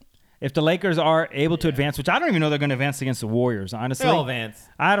Lakers. If the Lakers are able to advance, which I don't even know they're going to advance against the Warriors, honestly. They'll advance.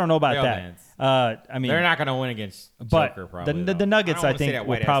 I don't know about They'll that. advance. I mean, They're not going to win against but Joker, probably. the though. Nuggets, I, don't I wanna say think, that will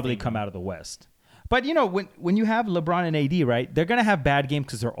white-ass probably thing, come though. out of the West. But, when you have LeBron and AD, right, they're going to have bad games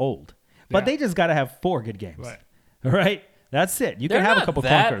because they're old. But Yeah. they just got to have 4 good games. Right. Right? That's it. You They're can have not a couple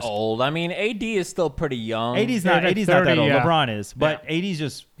that clunkers. old. I mean, AD is still pretty young. AD's Yeah, not. like AD's not that 30, old. yeah. LeBron is, but AD's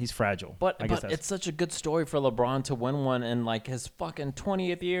just he's fragile. But I guess that's it's such a good story for LeBron to win one in like his fucking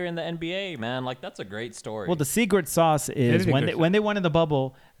 20th year in the NBA, man. Like that's a great story. well. The secret sauce is is a good when they won in the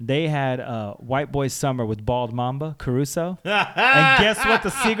bubble, they had White Boy Summer with bald Mamba Caruso, and guess what?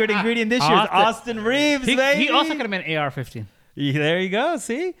 The secret ingredient this year is Austin Reeves, baby. He also could have been AR-15. Yeah, there you go.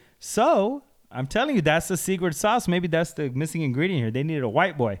 See, so I'm telling you, that's the secret sauce. Maybe that's the missing ingredient here. They needed a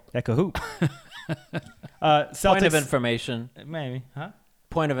white boy that could hoop. Celtics, point of information. maybe, huh?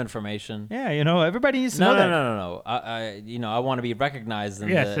 Point of information. Yeah, everybody needs to No, know no, that. no, no, no. I want to be recognized in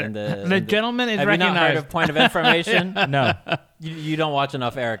Yes, the. In the, the in gentleman is have you not heard recognized. of point of information? No, You don't watch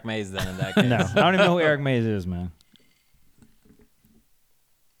enough Eric Mays then in that case. no. I don't even know who Eric Mays is, man.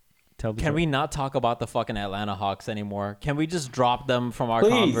 Tell the Can truth. we not talk about the fucking Atlanta Hawks anymore? Can we just drop them from our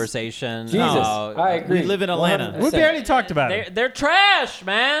Please. conversation? Jesus, No. I agree. We live in Atlanta. 100%. We barely talked about it. They're trash,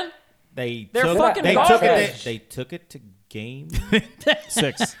 man. They They're took, fucking they garbage. took it. They took it to game 6.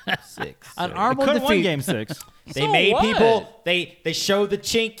 6. An They honorable could have won defeat. game 6. They So made what? people. They showed the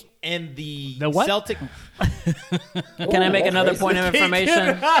chink in the what? Celtic. Can I make another point of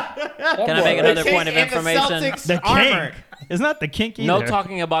information? Can I make another point of Chink in the information? Celtics The armor. king. It's not the kink either. No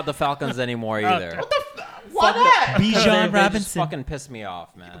talking about the Falcons anymore either. Why not? Because Bijan they just Robinson. fucking piss me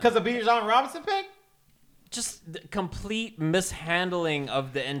off, man. Because of Bijan Robinson pick? Just the complete mishandling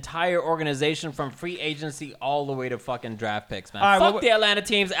of the entire organization from free agency all the way to fucking draft picks, man. All right, Fuck well, the Atlanta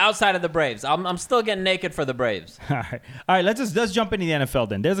teams outside of the Braves. I'm still getting naked for the Braves. All right. Let's jump into the NFL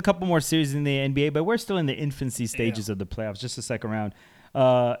then. There's a couple more series in the NBA, but we're still in the infancy stages of the playoffs. Just the second round.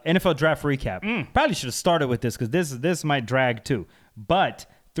 NFL draft recap. Probably should have started with this because this might drag too. But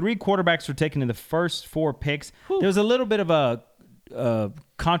 3 quarterbacks were taken in the first 4 picks. There was a little bit of a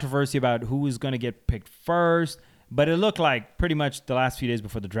controversy about who was going to get picked first, but it looked like pretty much the last few days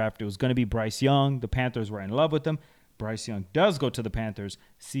before the draft, it was going to be Bryce Young. The Panthers were in love with him. Bryce Young does go to the Panthers.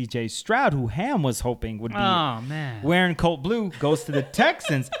 C.J. Stroud, who Ham was hoping would be man. wearing Colt blue, goes to the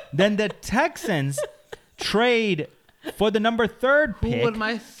Texans. Then the Texans trade for the number 3 Who pick. was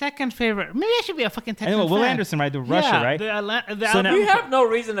my second favorite? Maybe I should be a fucking Texans Anyway, Will fan. Anderson, right? The rusher, Yeah, right? So now- You have no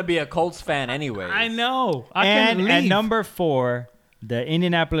reason to be a Colts fan anyway. I know. I And can at leave. number 4, the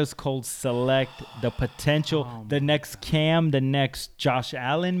Indianapolis Colts select the potential, the next Cam, the next Josh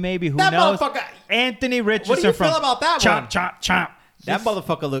Allen, maybe. Who That knows? motherfucker- Anthony Richardson What do you from feel about that chomp, one? chomp, chomp. That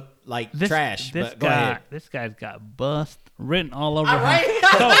motherfucker looked like trash. This But go guy, ahead. this guy's got bust written all over All him. right.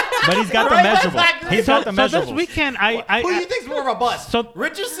 But he's got the Right, measurable. exactly. He's got the So this measurables. weekend, Who do you think's more of a bust? So-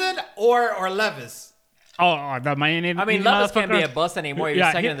 Richardson or Levis? the Miami. I mean, Levis can't be a bust anymore.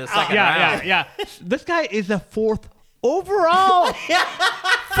 You're second in the second round. Yeah. This guy is the 4th overall.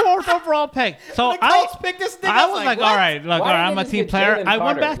 4th overall pick. So The Colts picked this nigga. I was like, what? all right, look, all Why right, didn't I'm they a just team get player. Jalen I went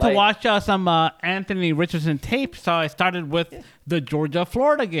Carter? back to Like- watch some Anthony Richardson tape, so I started with the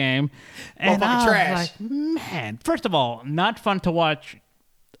Georgia-Florida game. And Motherfucker I was trash. like, man, first of all, not fun to watch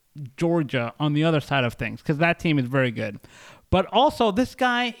Georgia on the other side of things because that team is very good. But also, this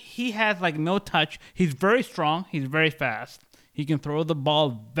guy, he has like no touch. He's very strong. He's very fast. He can throw the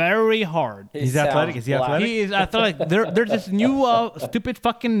ball very hard. He's athletic. Is he athletic? He is athletic. There's this new stupid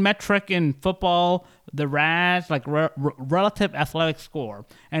fucking metric in football, the RAS, like relative athletic score,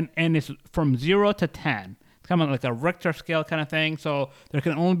 and it's from 0 to 10. It's kind of like a Richter scale kind of thing. So there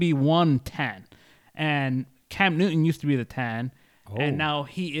can only be one 10, and Cam Newton used to be the 10, and now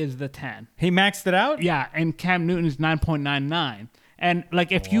he is the 10. He maxed it out? Yeah, and Cam Newton is 9.99, and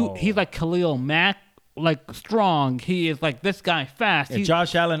like if he's like Khalil Mack, like strong. He is like this guy fast. Yeah, He's-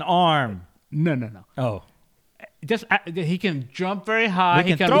 Josh Allen arm. no. Oh. Just he can jump very high. He He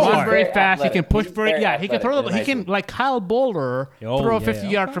can can throw run hard. very Very fast. He athletic. can push He's very. very Yeah, he can throw the. athletic. He can like Kyle Boulder Oh, throw yeah. 50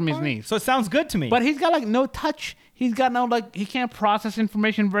 yards from his knees. So it sounds good to me. But he's got like no touch. He's got no like. He can't process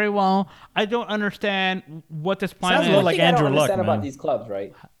information very well. I don't understand what this plan Sounds a is. little like I don't Andrew Luck, understand about man. these clubs,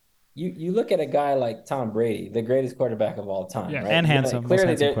 right? You look at a guy like Tom Brady, the greatest quarterback of all time, Yeah. right? And handsome, most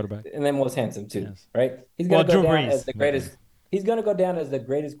handsome they're- quarterback. and then most handsome too, Yes. right? He's Well, gonna go Drew down Brees. as the greatest. He's gonna go down as the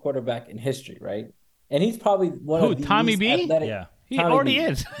greatest quarterback in history, right? And he's probably one Who, of the Tommy least B? athletic. Yeah. He Tommy already B.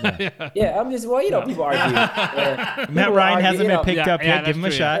 is. Yeah, I'm just people argue. Matt Ryan hasn't been picked up yeah, yet. Give him a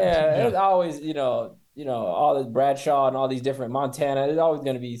that's true, shot. Yeah, it's always all this Bradshaw and all these different Montana. There's always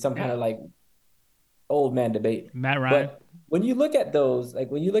going to be some kind of like old man debate. Matt Ryan. But when you look at those,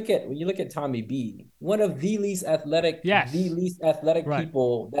 like when you look at Tommy B, one of the least athletic, Yes. Right.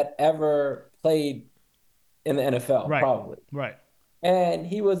 people that ever played in the NFL, Right. probably, Right. and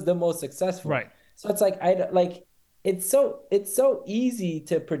he was the most successful. Right. So it's like it's so easy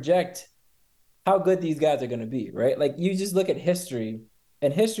to project how good these guys are going to be, right? Like you just look at history,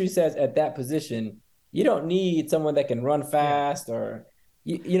 and history says at that position, you don't need someone that can run fast or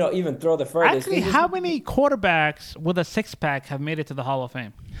even throw the furthest. Actually, how many quarterbacks with a six-pack have made it to the Hall of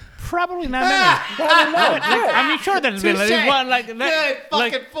Fame? Probably not many. I mean, sure, there's been Touche. one like Good that.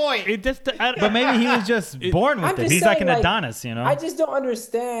 fucking point. It just, But maybe he was just born with I'm it. just He's like saying, an Adonis, you know. I just don't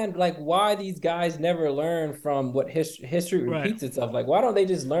understand like why these guys never learn from what history Right. repeats itself. Like, why don't they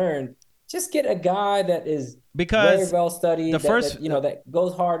just learn? Just get a guy that is Because very well studied, the first- that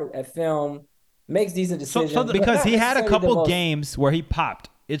goes hard at film, makes decent decisions. but Because not he had a necessarily the couple most- games where he popped.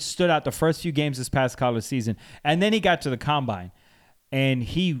 It stood out the first few games this past college season. And then he got to the combine. And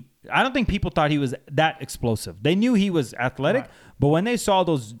I don't think people thought he was that explosive. They knew he was athletic, but when they saw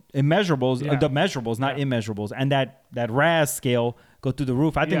those immeasurables, the measurables, not immeasurables, and that RAS scale go through the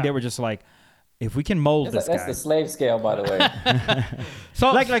roof, I think they were just like, if we can mold this That's guy. the slave scale, by the way.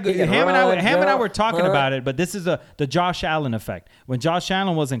 so Like He can Ham and I run, were talking jump. about it, but this is the Josh Allen effect. When Josh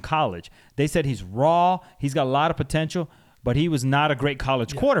Allen was in college, they said he's raw, he's got a lot of potential, but he was not a great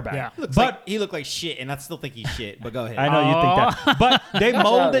college quarterback. Yeah. He looked like shit, and I still think he's shit. But go ahead. I know you think that. But they Allen's a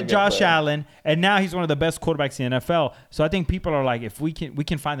molded good Josh player. Allen, and now he's one of the best quarterbacks in the NFL. So I think people are like, if we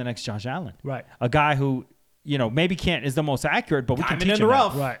can find the next Josh Allen. Right. A guy who, maybe is the most accurate, but we can Diamond teach in him the that.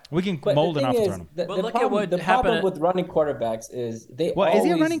 rough. Right. We can But mold the an thing offense is, around him. the But look at problem, what the problem happened- with running quarterbacks is they Well, is he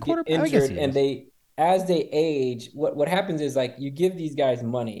a always running get quarterback? I guess injured, he and is. as they age, what happens is like you give these guys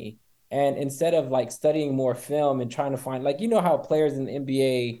money, and instead of like studying more film and trying to find like how players in the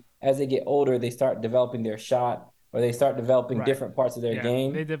NBA as they get older they start developing their shot or they start developing different parts of their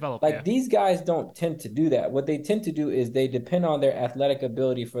game. They develop. Like these guys don't tend to do that. What they tend to do is they depend on their athletic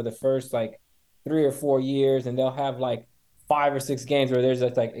ability for the first like 3 or 4 years, and they'll have like 5 or 6 games where there's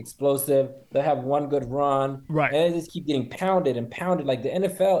just like explosive. They'll have one good run, Right. and they just keep getting pounded and pounded. Like the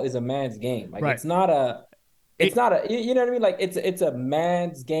NFL is a man's game. Like Right. it's not a, you know what I mean? Like it's a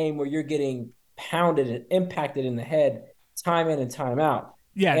man's game where you're getting pounded and impacted in the head time in and time out.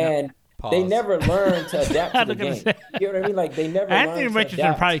 Yeah, and Pause. they never learn to adapt to the was gonna game. say. You know what I mean? Like they never. Anthony learn to Richardson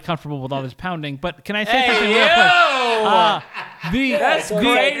adapt. probably comfortable with all this pounding, but can I say Hey, something yo! real quick? That's So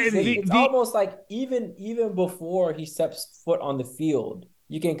crazy. It's almost like even before he steps foot on the field,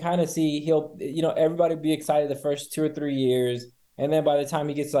 you can kind of see everybody be excited the first 2 or 3 years, and then by the time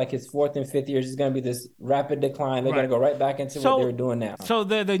he gets like his 4th and 5th years, it's going to be this rapid decline. They're going to go right back into what they're doing now. So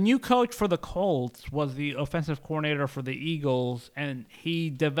the new coach for the Colts was the offensive coordinator for the Eagles, and he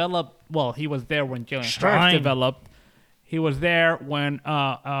developed. Well, he was there when Jalen Hurts developed. He was there when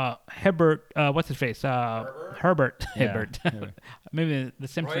Herbert, what's his face? Herbert. Maybe the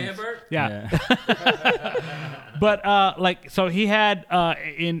Simpsons. Hibbert? Yeah. But so he had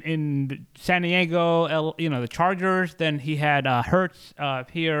in San Diego, the Chargers. Then he had Hurts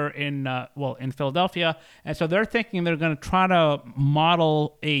here in Philadelphia, and so they're thinking they're going to try to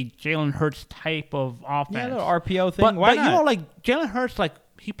model a Jalen Hurts type of offense. Yeah, a little RPO thing. But, Why but not? like Jalen Hurts, like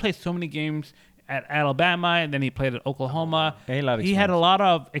he plays so many games at Alabama, and then he played at Oklahoma. Yeah, he had a lot of He had a experience. lot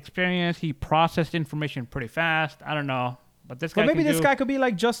of experience. He processed information pretty fast. I don't know, but this guy. But maybe can this do- guy could be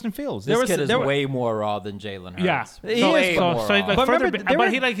like Justin Fields. This kid is way more raw than Jalen Hurts. Yeah, He so, is so, more so he's raw. like But further, remember, there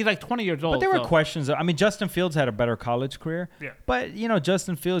were- he's like 20 years old. But there were so- questions. I mean, Justin Fields had a better college career. Yeah. But,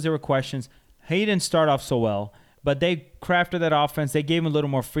 Justin Fields, there were questions. He didn't start off so well, but they crafted that offense. They gave him a little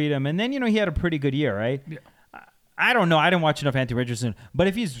more freedom. And then, he had a pretty good year, right? Yeah. I don't know. I didn't watch enough Anthony Richardson. But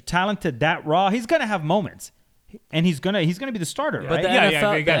if he's talented that raw, he's going to have moments. And he's gonna be the starter, But right? the Yeah,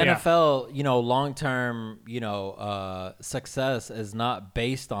 NFL, yeah. NFL, long-term, success is not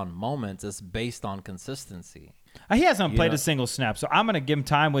based on moments. It's based on consistency. He hasn't played know. a single snap, so I'm gonna give him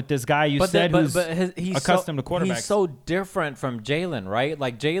time with this guy who's accustomed to quarterbacks. He's so different from Jalen, right?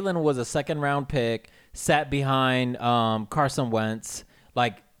 Like Jalen was a second-round pick, sat behind Carson Wentz,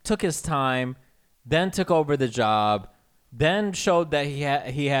 like took his time, then took over the job, then showed that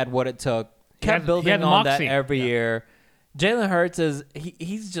he had what it took. Kept building on that every year. Jalen Hurts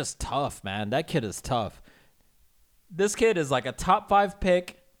he's just tough, man. That kid is tough. This kid is like a top 5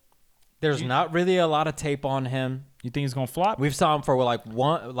 pick. There's not really a lot of tape on him. You think he's gonna flop? We've saw him for like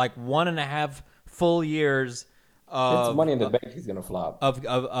 1.5 full years It's of money in the bank. He's gonna flop.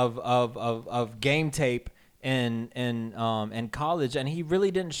 of game tape in college, and he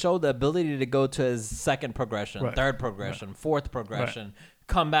really didn't show the ability to go to his second progression, third progression, fourth progression,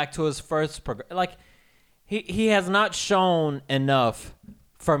 come back to his first progression. Like he has not shown enough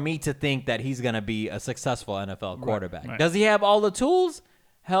for me to think that he's gonna be a successful NFL quarterback. Right. Does he have all the tools?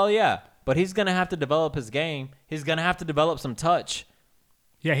 Hell yeah. But he's gonna have to develop his game. He's gonna have to develop some touch.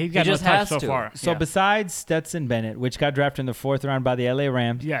 Yeah, he's got He just no touch has so to. far. So Yeah. besides Stetson Bennett, which got drafted in the 4th round by the LA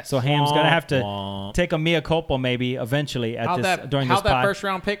Rams, Yes. so Ham's gonna have to Womp. take a mea culpa maybe eventually at How'd this that, during how'd this that pod. first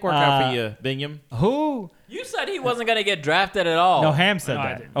round pick work out for you, Bingham? Who? You said he wasn't going to get drafted at all. No, Ham said No, I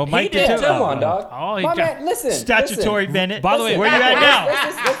that. didn't. Oh, Mike did did too. too. Come on, dog. Oh, he My got- man, listen. Statutory Bennett. By the way, where you at now?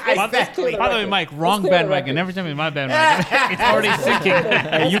 Let's clear the By the way, record. Mike, Let's wrong clear the bandwagon. record. Every time it's my bandwagon, it's already sinking.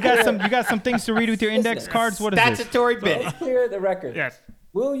 Hey, you got some things to read with your index cards. What is this? Statutory Bennett. Let's clear the record. Yes.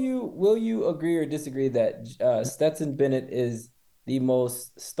 Will you agree or disagree that Stetson Bennett is the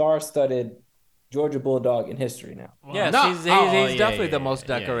most star-studded Georgia Bulldog in history now? Yes, No. he's Yeah, definitely yeah, the most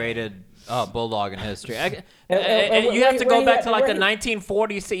yeah. decorated Bulldog in history. and You have to go where back he to like at- the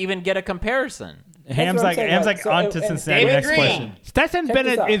 1940s to even get a comparison. Ham's what I'm like saying, Ham's like, like so- on to and Cincinnati. David Next Green. question. Stetson Check this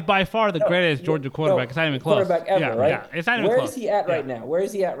Bennett out. is by far the greatest Georgia quarterback. It's not even close. Quarterback ever, yeah, right? Yeah, it's not even Where close. is he at right Yeah. now? Where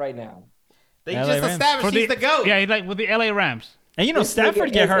is he at right now? They LA just Rams. established he's the GOAT. Yeah, he's like with the LA Rams. And you know This Stafford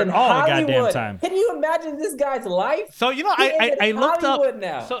nigga get is hurt in all the goddamn Hollywood. time. Can you imagine this guy's life? So you know, He is I in looked up. Hollywood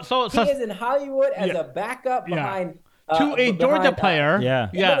now. So he is in Hollywood as Yeah. a backup Yeah. behind to a Georgia player. Yeah.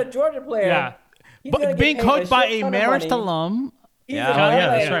 yeah, a Georgia player. yeah. He's gonna But get being paid coached by shit a ton of Marist money. alum. He's Yeah. in Oh, yeah,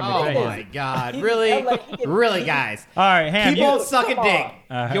 LA. that's right, Oh Hey. my God! He's Really, in LA. He can- really, guys. All right, Ham. Keep You, on sucking come dick.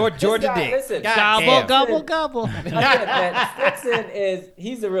 on. Uh-huh. Your This Georgia guy- dick. listen, God Gobble, damn. gobble, gobble. Again, man, Stetson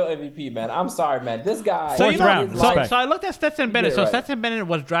he's the real MVP, man. I'm sorry, man. This guy. So Fourth you know, round, his so, respect. so I looked at Stetson Bennett. it So right. Stetson Bennett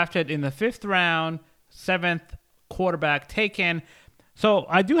was drafted in the 5th round, 7th quarterback taken. So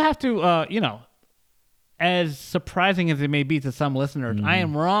I do have to, as surprising as it may be to some listeners, I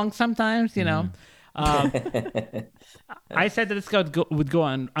am wrong sometimes. I said that this guy would go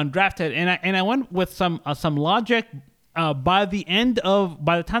undrafted, and I went with some logic. By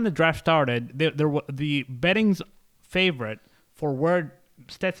the time the draft started, the betting's favorite for where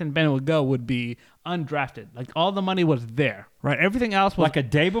Stetson Bennett would go would be undrafted. Like all the money was there, right? Everything else was like a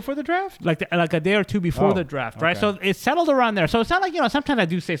day before the draft? like a day or two before Oh, the draft, right? okay. So it settled around there. So it's not like sometimes I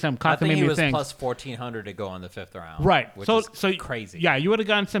do say some I think he cockamamie was things. plus 1,400 to go in the 5th round. Right. Which so is crazy. Yeah, you would have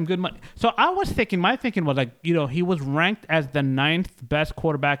gotten some good money. So I was thinking, my thinking was like, he was ranked as the 9th best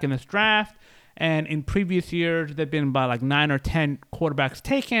quarterback in this draft. And in previous years, there've been about like 9 or 10 quarterbacks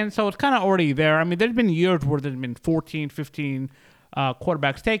taken. So it's kind of already there. I mean, there's been years where there's been 14, 15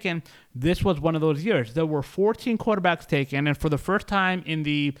 quarterbacks taken. This was one of those years. There were 14 quarterbacks taken. And for the first time in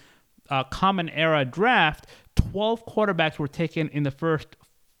the Common Era draft, 12 quarterbacks were taken in the first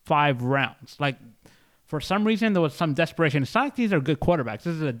 5 rounds. Like, for some reason, there was some desperation. It's not like these are good quarterbacks.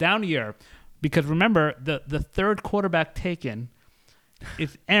 This is a down year. Because remember, the third quarterback taken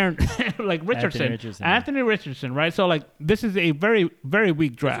is Aaron, like Richardson. Anthony Richardson, right? So, like, this is a very, very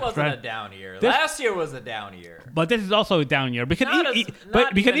weak draft, This wasn't right? a down year. This- Last year was a down year. But this is also a down year because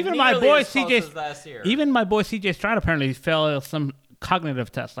Not because even even my nearly boy as close CJ as last year. even my boy CJ Stroud apparently failed some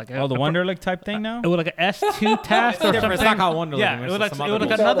cognitive test, like Oh, the Wonderlic type thing now? It was like an S2 test or different. something. It's not called Wonderlic. Yeah, It's it was like some it other was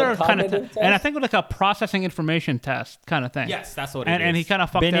like bullshit. another Is that a kind of cognitive and I test? think it was like a processing information test kind of thing. Yes, that's what it and is. he kind of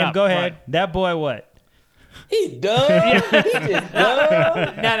fucked it Biniam, up. go ahead. Right. That boy what? He dumb. He just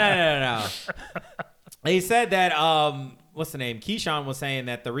dumb. No. He said that what's the name? Keyshawn was saying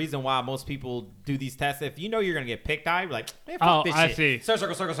that the reason why most people do these tests, if you know you're gonna get picked, you're like, man, fuck Oh, this I shit. see.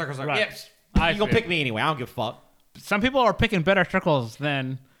 Circle. Right. Yep. I You gonna see. pick me anyway? I don't give a fuck. Some people are picking better circles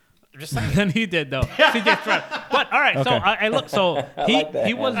than Just saying. than he did though. CJ Stroud. But all right, so Okay. I look. So he like that.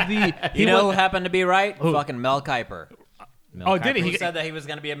 he was the he You know who was, happened to be right? Fucking Mel Kiper. oh did he? Who said that he was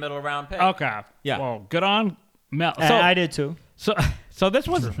going to be a middle round pick? Okay. Yeah. Well, good on Mel. And So I did too. so this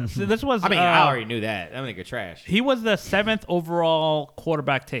was this was. I mean, I already knew that. That nigga trash. He was the 7th overall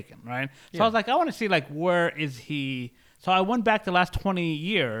quarterback taken, right? So I was like, I want to see like where is he? So I went back the last 20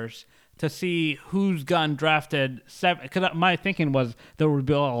 years to see who's gotten drafted 7. Because my thinking was there would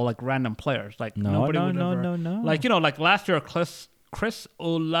be all like random players, like nobody would ever, no. Like like last year, Chris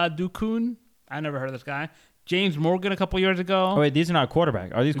Oladokun. I never heard of this guy. James Morgan a couple years ago. Oh, wait, these are not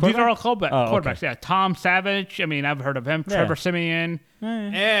quarterback. Are these quarterbacks? These are all quarterbacks. okay. Yeah, Tom Savage. I mean, I've heard of him. Yeah. Trevor Simeon.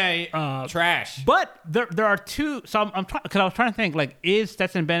 Hey, trash. But there are two. So I'm trying because I was trying to think like, is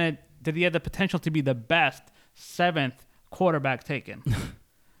Stetson Bennett? Did he have the potential to be the best 7th quarterback taken?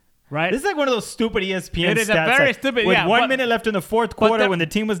 Right. This is like one of those stupid ESPN It is a stats. very like, stupid- With yeah, 1 but- minute left in the fourth but quarter, there- when the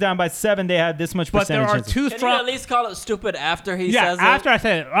team was down by 7, they had this much but there percentage. are two Can you strong. at least call it stupid after he Yeah. says it? After I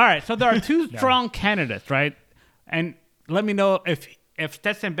said it. All right. So there are two strong candidates, right? And let me know if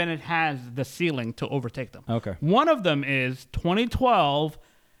Stetson Bennett has the ceiling to overtake them. Okay. One of them is 2012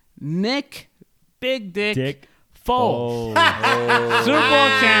 Nick Big Dick Foles, Super Bowl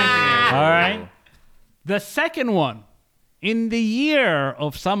champion. All right. The second one, in the year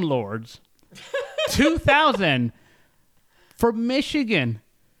of some lords, 2000, for Michigan,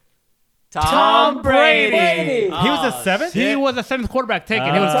 Tom Brady. He was a seventh. He was a seventh quarterback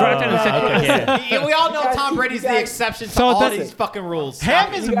taken. He was drafted in the sixth. Okay. We all know You guys- Tom you Brady's guys- the exception to So all that's- these fucking rules.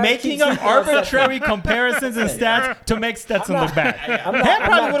 Ham is You guys making keep up saying that. arbitrary comparisons and stats to make Stetson look bad. I'm not- Ham I'm probably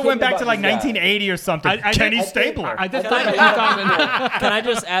not would have went kidding back to about like these guys. 1980 or something. I Kenny think- Stabler. I just I thought think that a lot of people- Can I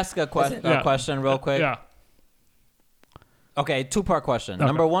just ask a Yeah. question real quick? Yeah. Okay, two-part question. Okay.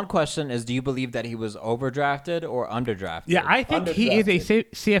 Number one question is, do you believe that he was overdrafted or underdrafted? Yeah, I think he is a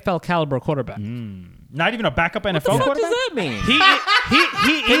CFL caliber quarterback. Not even a backup NFL What the fuck quarterback. does that mean? He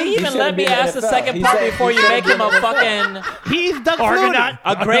Can you even shouldn't let be me in the ask the NFL. second He part said before he you make shouldn't him be a in the fucking he's Doug Argonaut.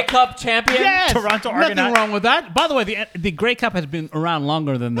 Flutie. a Grey Cup champion? Yes, Toronto nothing Argonaut. wrong with that. By the way, the Grey Cup has been around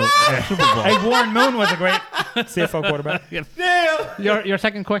longer than the Super Bowl. Hey, Warren Moon was a great CFL quarterback. Your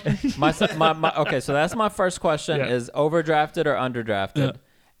second question? Okay, so that's my first question: Yeah. is overdrafted or underdrafted? Yeah.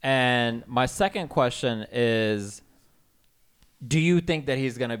 And my second question is, do you think that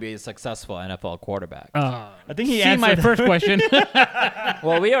he's going to be a successful NFL quarterback? I think he See answered my first question.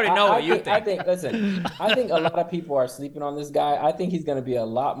 Well, we already know what you think. I think. Listen, I think a lot of people are sleeping on this guy. I think he's going to be a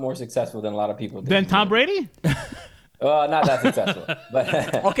lot more successful than a lot of people think. Then he's Tom gonna Brady? be. Not that successful. But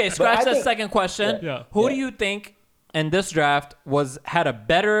Okay, but scratch I that think- second question. Yeah. Who Yeah. do you think in this draft had a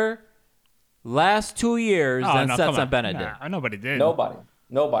better last 2 years than come Stetson on. Bennett did? Nah, nobody did. Nobody.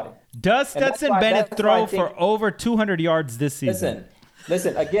 Does And that's Stetson why- Bennett that's why I throw think- for over 200 yards this season?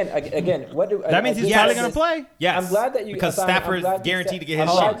 Listen. Again. What do That means he's just- probably going to play. Yes. I'm glad that you because Simon, I'm Stafford's glad you guaranteed said- to get his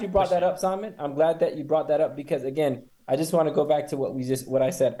I'm shit. glad you brought that up, Simon. I'm glad that you brought that up because again, I just want to go back to what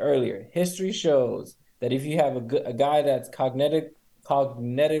I said earlier. History shows that if you have a guy that's cognitively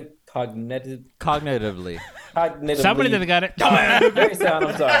Cognitively. Somebody that got it. very sound.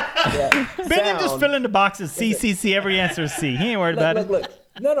 I'm sorry. Yeah, Binion just sound. fill in the boxes. C, C, C. Every answer is C. He ain't worried about it. Look.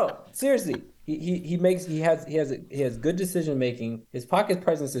 No. Seriously, he has good decision making. His pocket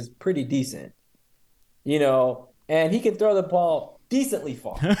presence is pretty decent, and he can throw the ball decently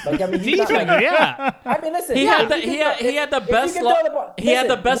far. Like I mean, he's not like, Yeah. I mean, listen. He had the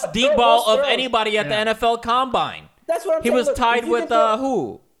best deep ball of anybody at the NFL Combine. That's what I'm He saying. was Look, tied if you with can throw-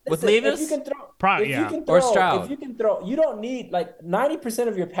 who? With Listen, Levis? If you can throw, Probably, if you yeah. can Or throw, Stroud. if you can throw, you don't need like 90%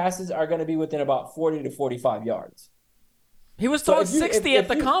 of your passes are going to be within about 40 to 45 yards. He was So throwing if you- 60 if at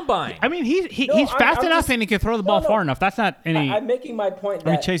the you- Combine. I mean, he's No, fast I'm enough just- and he can throw the ball No. far enough. That's not any. I'm making my point that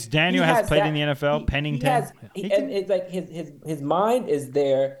I mean, Chase Daniel he has played in that- the NFL. he Pennington. has, He and can- it's like his mind is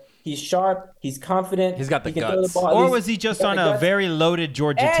there. He's sharp. He's confident. He's got the he can throw guts. ball. Or He's- was he just he's got on the a guts. very loaded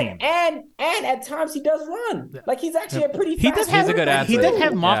Georgia team? And at times he does run. Like he's actually a pretty. he fast does have He's a good quarterback. He athlete. does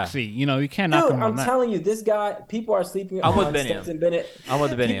have Yeah. moxie. You can't knock Dude, him on I'm that. telling you, this guy. People are sleeping I'm with on Benny. Stetson Bennett. I'm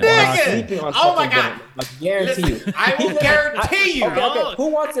with Benny. People are Nigga! sleeping on Oh my Stetson God. Bennett. I guarantee Listen, you. I will He's- guarantee you. Okay. Who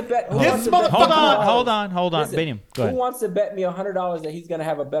wants to bet? Who This wants to bet motherfucker- Hold on. Listen, Biniam, go ahead. Who wants to bet me $100 that he's going to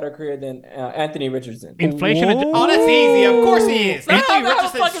have a better career than Anthony Richardson? Inflation. Oh, that's easy. Of course he is. How Anthony the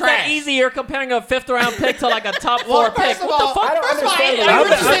Richardson's fuck is that trash. easy? You're comparing a 5th round pick to like a top 4 Well, pick. first of What all, the fuck? I don't first of all, understand Anthony that.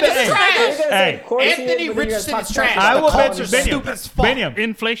 Richardson is Hey. trash. Hey. Anthony Richardson is trash. I will The bet Colts you, are Biniam, stupid as fuck. Biniam,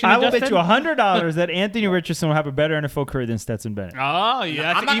 Inflation I will bet adjusted? you $100 that Anthony Richardson will have a better NFL career than Stetson Bennett. Oh, yeah.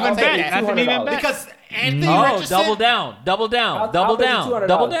 That's I'm an not even gonna bet. take that. That's an even $200. bet. Because Anthony Oh, Richardson. double down. Double down. I'll Double bet you down. $200.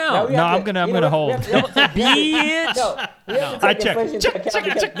 Double Now down. we No, have I'm to- gonna you know what? hold. We have to- Bitch. No, we have to I take check. inflation into account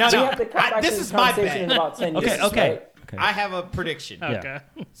because No, we no. have to come back This to is this my conversation bet. in about 10 Okay, years. okay. Right? I have a prediction. Okay.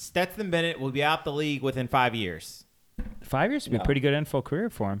 Stetson Bennett will be out the league within 5 years. 5 years would be a No. pretty good NFL career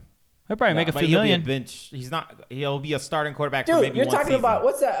for him. He'll probably make a But few he'll be a million. bench. He'll be a starting quarterback for Dude, maybe you're one talking season. about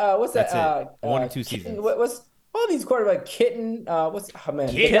what's that? That's it. 1 or 2 Kitten- seasons. What's all these quarterback? Kitten. What's man?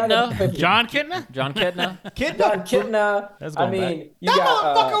 the guy Kitna? that played- John Kittner? John Kitna. John Kitna. That's I going mean, you That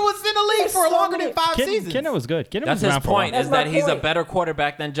got motherfucker was in the league there's for so longer many- than 5 seasons. Kinner was good. Kinner That's was his around for a while. point, That's is my that he's a point. better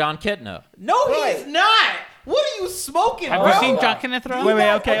quarterback than John Kitna. No, Right. he's not. What are you smoking, Have bro? you seen John Kittner throw?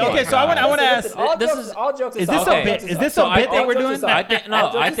 Wait, okay. So I want to ask. Listen, all this jokes- is- all jokes is aside, this all a bit- jokes is this aside. a bit All that we're jokes doing? aside. I think- no, All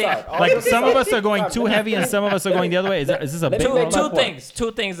jokes I think- aside. All Like jokes some of aside. us are going too heavy and some of us are going the other way. Is this a Let me bit? make my Two point. things.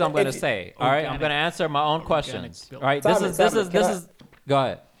 Two things I'm going to If- say. All right, I'm going to answer my own questions. Bill. All right, Simon, this Simon, can I- is. Go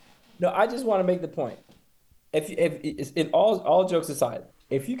ahead. No, I just want to make the point. If in all jokes aside,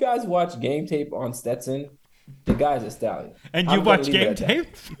 if you guys watch game tape on Stetson, the guy's a stallion. And I'm you gonna watch leave it game at that.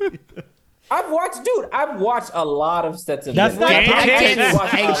 tape? I've watched a lot of Stetson. That's Bennett. not I've game actually tape.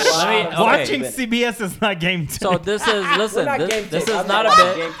 watched a lot of Stetson Watching Bennett. CBS is not game tape. So this is We're listen. not game This tape. is I'm not a watching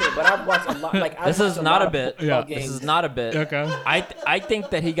bit. game tape, but I've watched a lot. Like This is not a bit. Yeah. This is not a bit. Okay. I think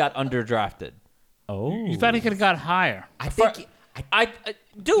that he got underdrafted. Oh. You thought he could have got higher. I think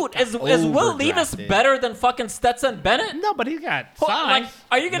Dude, is Will Levis overdrafted. better than fucking Stetson Bennett? No, but he's got Like, size.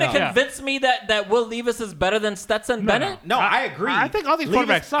 are you gonna No. convince me that Will Levis is better than Stetson Bennett? No, I agree. I think all these Levis-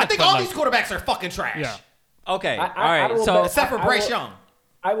 quarterbacks suck. I think but, all like, these quarterbacks are fucking trash. Yeah. Okay, I all right. will So bet- Except for I Bryce will- Young.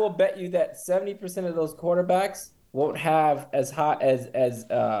 I will bet you that 70% of those quarterbacks won't have as hot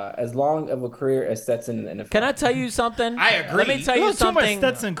as long of a career as Stetson in the NFL. can I tell you something? I agree. Let me tell A you little too much something.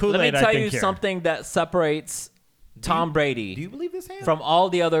 Stetson Let me Kool-Aid, I tell think, you here. something that separates Tom Brady Do you believe this, Ham? from all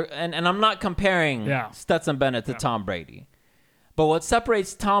the other, and I'm not comparing Yeah. Stetson Bennett to Tom Brady, but what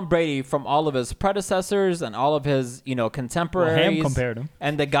separates Tom Brady from all of his predecessors and all of his contemporaries, compared him.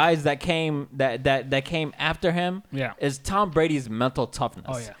 and the guys that came that came after him, Yeah. is Tom Brady's mental toughness.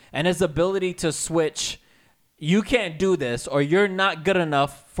 Oh, yeah. And his ability to switch. You can't do this, or you're not good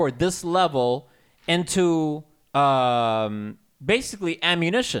enough for this level, into basically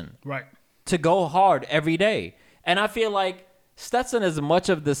ammunition Right. to go hard every day. And I feel like Stetson is much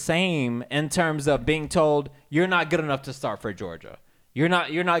of the same in terms of being told you're not good enough to start for Georgia. You're not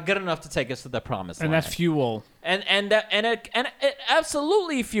good enough to take us to the promised And land. that's fuel. And it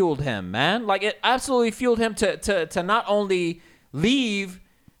absolutely fueled him, man. Like it absolutely fueled him to not only leave,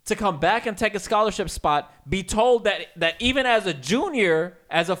 to come back and take a scholarship spot, be told that even as a junior,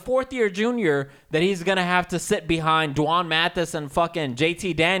 as a fourth-year junior, that he's gonna have to sit behind Dwan Mathis and fucking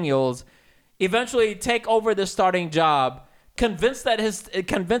JT Daniels, eventually take over the starting job, convince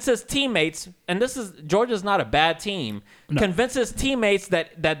his teammates, and Georgia's not a bad team, convince his teammates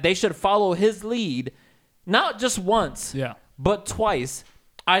that they should follow his lead, not just once, Yeah. but twice.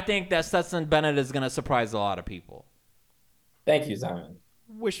 I think that Stetson Bennett is gonna surprise a lot of people. Thank you, Simon.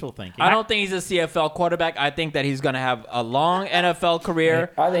 Wishful thinking. I don't think he's a CFL quarterback. I think that he's going to have a long NFL career.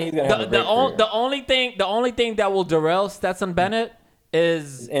 I think he's gonna have a great career. The only thing that will derail Stetson Bennett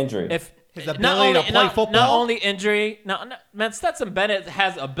is injury. If His not ability only, to play not, football? Not only injury. No, man, Stetson Bennett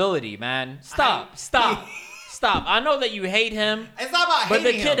has ability, man. Stop. I know that you hate him, It's not about but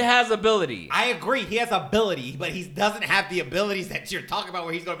the hating kid him. has ability. I agree. He has ability, but he doesn't have the abilities that you're talking about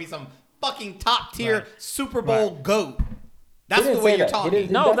where he's going to be some fucking top tier Super Bowl GOAT. That's He didn't the way say you're that. He talking.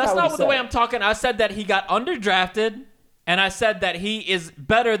 didn't- No, that's how he not the way said. I'm talking. I said that he got underdrafted, and I said that he is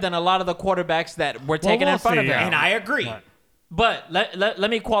better than a lot of the quarterbacks that were taken we'll in front of see, him. yeah. And I agree. But let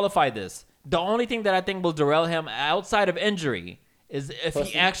me qualify this. The only thing that I think will derail him outside of injury is if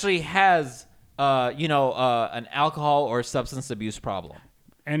he actually has, an alcohol or substance abuse problem.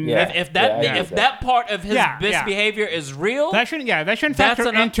 And Yeah. If Yeah, that part of his Yeah, yeah. misbehavior is real, that shouldn't that's factor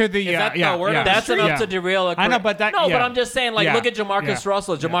enough- into the is that the yeah, word yeah. on the that's street? enough Yeah. to derail a career. I know, but that no, yeah. but I'm just saying, like, Yeah. look at Jamarcus Yeah.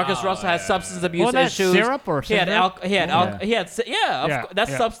 Russell. Jamarcus Russell has substance abuse Well, that's issues. syrup or he had syrup? Yeah.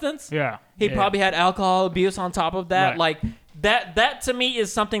 that's Yeah. substance. Yeah. He Yeah. probably had alcohol abuse on top of that. Right. Like that to me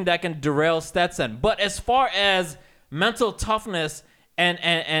is something that can derail Stetson. But as far as mental toughness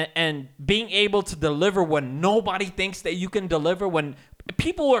and being able to deliver when nobody thinks that you can deliver, when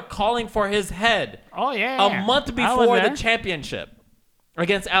people were calling for his head Oh yeah. a month I was before the there. championship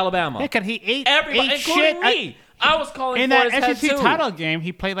against Alabama. Yeah, 'cause he ate Everybody, ate including shit. me. I was calling In for that his head SEC too. title game,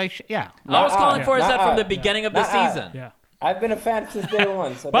 he played like shit. Yeah. I was calling for his head from the Nuh-uh. beginning of the Nuh-uh. season. Yeah. I've been a fan since day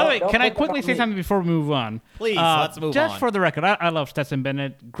one. So By the way, don't can I put that quickly on say me. something before we move on? Please, let's move just on. for the record, I love Stetson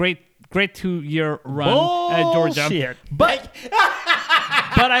Bennett. Great 2-year run at Georgia. Bullshit.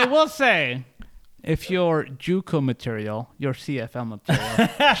 But I will say, if you're JUCO material, your CFL material,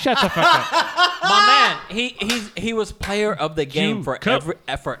 shut the fuck up. My man, he was player of the game for Come-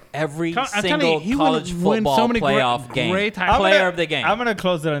 every I'm telling single you, he college would win football so many playoff game. great titles. Player of the game. I'm gonna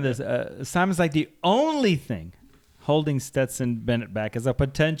close it on this. Simon's like the only thing holding Stetson Bennett back is a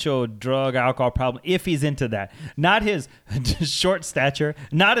potential drug alcohol problem if he's into that. Not his short stature,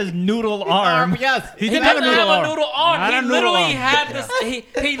 not his noodle arm. Yes. He He didn't have a doesn't noodle have arm. a noodle arm. Not He a noodle literally arm. had this.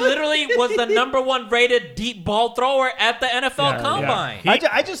 He literally was the number 1 rated deep ball thrower at the NFL Combine. Yeah.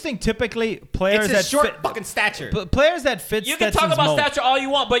 I just think typically players It's that his short fit, fucking stature. players that fit You can Stetson's talk about mold. stature all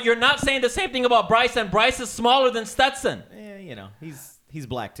you want, but you're not saying the same thing about Bryce, and Bryce is smaller than Stetson. He's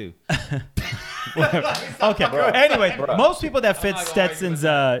black too. Okay. Anyway, most people that fit Stetson's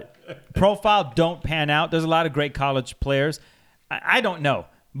profile don't pan out. There's a lot of great college players. I don't know,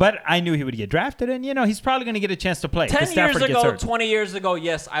 but I knew he would get drafted, and he's probably going to get a chance to play. 10 because years Stafford gets ago, hurt. 20 years ago,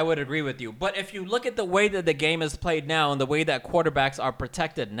 yes, I would agree with you. But if you look at the way that the game is played now and the way that quarterbacks are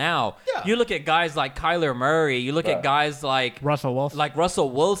protected now, you look at guys like Kyler Murray, you look at guys like Russell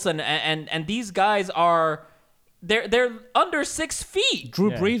Wilson. and these guys are they're under 6 feet.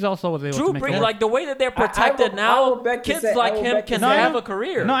 Drew Brees also was able Drew to make it Brees, work. like the way that they're protected I will now, beg to kids say- like I will him beg to can say- have a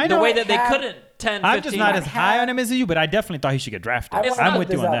career. No, I the know. way that they Have- couldn't 10, 15. I'm just not as high on him as you, but I definitely thought he should get drafted. I wanna I'm put with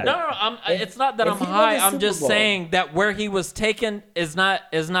you this on out that. there. It's not that if I'm he won high. the I'm Super just Bowl- saying that where he was taken is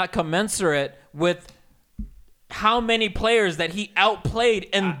not commensurate with how many players that he outplayed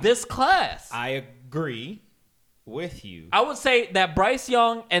in this class. I agree with you. I would say that Bryce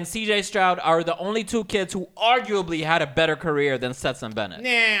Young and C.J. Stroud are the only 2 kids who arguably had a better career than Stetson Bennett.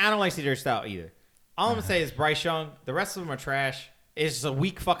 Nah, I don't like CJ Stroud either. All I'm gonna say is Bryce Young. The rest of them are trash. It's just a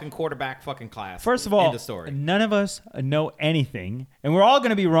weak fucking quarterback fucking class. First of all, end of story. none of us know anything, and we're all going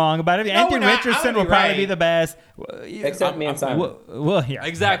to be wrong about it. No, Anthony we're not. Richardson I'm will gonna be probably right. be the best. Except me and Simon. Well, yeah,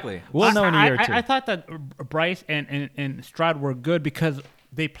 Exactly. We'll know in a year or two. I thought that Bryce and Stroud were good because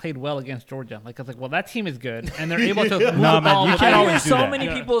they played well against Georgia. Like I was like, well, that team is good, and they're able to move No, the man, ball. you with can't it. I hear always do so that. many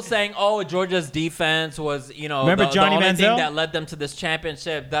people saying, "Oh, Georgia's defense was, Remember the Johnny only Manziel? thing that led them to this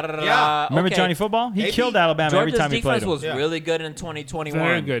championship." Da, da, da, Yeah. da. Remember Okay. Johnny Football? He Maybe. killed Alabama every Georgia's time he played defense him. was Yeah. really good in 2021.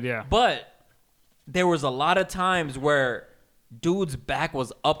 Very good, yeah. But there was a lot of times where dude's back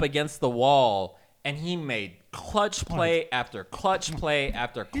was up against the wall, and he made clutch play after clutch play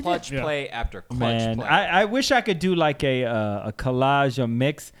after clutch Yeah. play after clutch Man, play. I wish I could do like a collage, a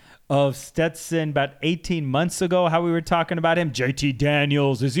mix of Stetson about 18 months ago, how we were talking about him. JT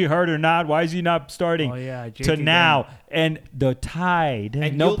Daniels, is he hurt or not? Why is he not starting? Oh, yeah, to JT now. And the tide,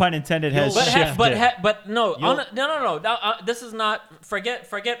 And no you'll- pun intended, has you'll- shifted. But no, You'll- no. This is not. Forget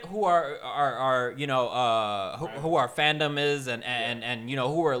who our who our fandom is and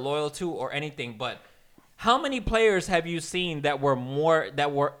who we're loyal to or anything. But how many players have you seen that were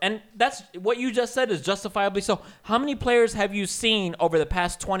and that's what you just said is justifiably so. How many players have you seen over the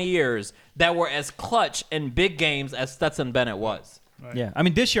past 20 years that were as clutch in big games as Stetson Bennett was? Yeah, I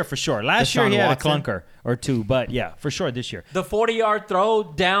mean, this year for sure. Last year Deshaun he had Watson. a clunker or two, but yeah, for sure this year. The 40-yard throw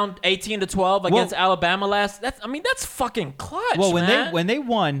down 18-12 against Alabama that's fucking clutch. Well, man. when they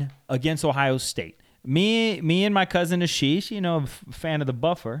won against Ohio State, me and my cousin Ashish, fan of the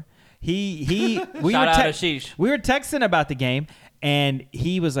buffer, we Shout were out Ashish. we were texting about the game, and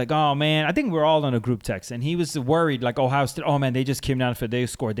he was like, "Oh man," I think we were all on a group text, and he was worried like Ohio State. Oh man, they just came down for they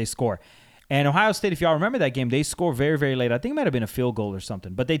score. And Ohio State, if y'all remember that game, they score very, very late. I think it might have been a field goal or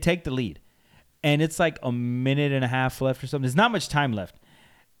something, but they take the lead. And it's like a minute and a half left or something. There's not much time left.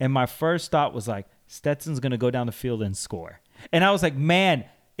 And my first thought was like, Stetson's going to go down the field and score. And I was like, man,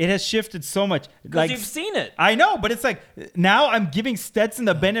 it has shifted so much. Because you've seen it. I know, but it's like now I'm giving Stetson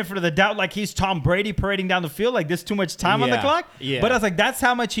the benefit of the doubt like he's Tom Brady parading down the field like there's too much time on the Yeah, clock. yeah. But I was like, that's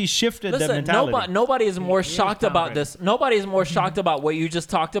how much he shifted the Listen, mentality. nobody is more shocked Tom about Brady. this. Nobody is more shocked about what you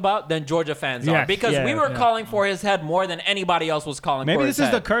just talked about than Georgia fans are. Yes. Because Yeah, we were yeah. calling for his head more than anybody else was calling Maybe for this his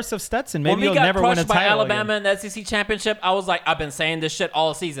is head. the curse of Stetson. When Maybe we he'll got never win a crushed by title Alabama again. in the SEC championship, I was like, I've been saying this shit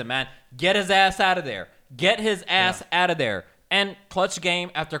all season, man. Get his ass out of there. Get his ass out of there. And clutch game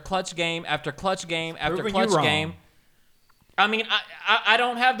after clutch game after clutch game after Proving you clutch wrong. game. I mean, I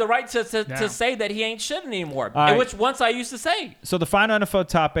don't have the right to Yeah. say that he ain't shit anymore, All right. which once I used to say. So the final NFL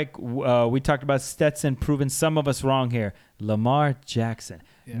topic, we talked about Stetson proving some of us wrong here. Lamar Jackson.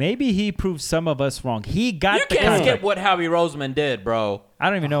 Maybe he proved some of us wrong. He got You the can't contract. skip what Howie Roseman did, bro. I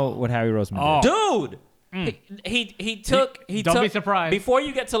don't even know what Howie Roseman did. Dude, he took Don't be surprised. Before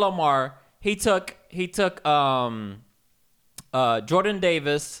you get to Lamar, he took Jordan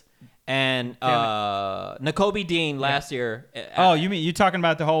Davis and N'Kobe Dean last year. Oh, you talking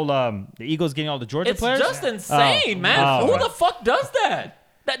about the whole the Eagles getting all the Georgia It's players? just insane, Oh. man. Oh. Who the fuck does that?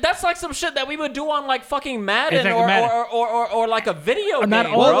 That's like some shit that we would do on like fucking Madden, It's like or, Madden. Or like a video not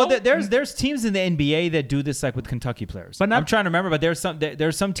game, all- bro. Well, there's teams in the NBA that do this like with Kentucky players. But not- I'm trying to remember, but there's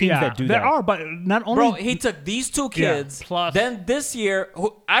some teams that do there that. are, but not only. Bro, he took these two kids. plus- Then this year,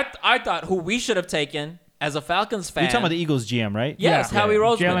 who I thought who we should have taken as a Falcons fan. You're talking about the Eagles GM, right? Yes, Yeah. Howie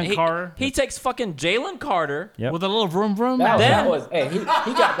Roseman. Jalen Carter. He takes fucking Jalen Carter. Yep. with a little vroom vroom. That Then- was hey, he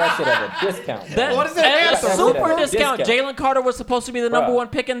got that shit at a discount. bro. Then, What is that at a answer? super Discount. discount. Jalen Carter was supposed to be the number Bruh. one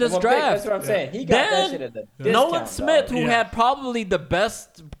pick in this Number one pick, draft. That's what I'm saying. He got that shit Then at the discount. Nolan Smith, dog. who Yeah. had probably the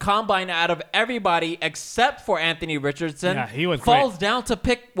best combine out of everybody except for Anthony Richardson, Yeah, he was falls great. down to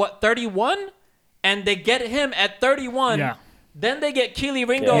pick 31, and they get him at 31. Yeah. Then they get Keely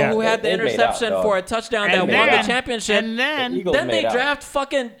Ringo, Yeah. who had the They made out, interception dog. for a touchdown that And won the then- championship. And then The Eagles Then they made out. draft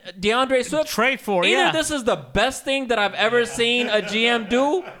fucking DeAndre Swift. Trade for, Either yeah. this is the best thing that I've ever seen a GM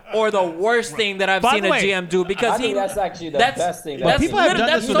do, or the worst thing that I've By seen the a way, GM do. Because I think that's actually the best thing. But That's people have done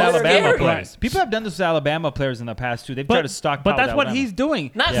that's this with so Alabama scary. players. People have done this with Alabama players in the past too. They've tried to stockpile. But that's what Alabama. he's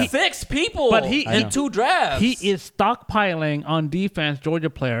doing. Not Yeah. 6 people But he- in 2 drafts. He is stockpiling on defense Georgia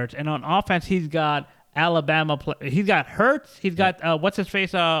players, and on offense he's got Alabama he's got Hurts. He's got what's his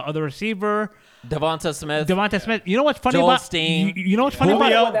face? The receiver. Devonta Smith. You know what's funny Joel about Steen. you know what's funny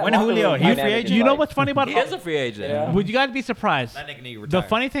about When Julio, he's free agent. you know what's funny about He is a free agent. Yeah. Would you guys be surprised? That nigga need to The retire.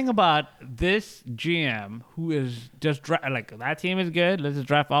 funny thing about this GM, who is just like that team is good. Let's just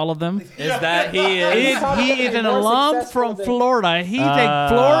draft all of them. Is that he is? He is an More alum successful from than- Florida. He's a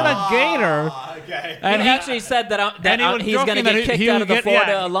Florida Gator. Okay. And He actually said that, and he was he's going to joking that get kicked he out would of the get-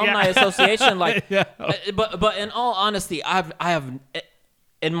 Florida yeah, Alumni yeah. Association. Like, Yeah. but in all honesty, I have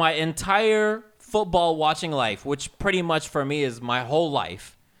in my entire football watching life, which pretty much for me is my whole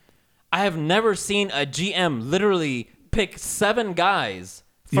life, I have never seen a GM literally pick 7 guys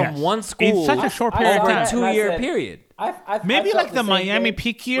from Yes. one In school such a short period of over a time. 2-year period. Maybe felt like the same Miami thing.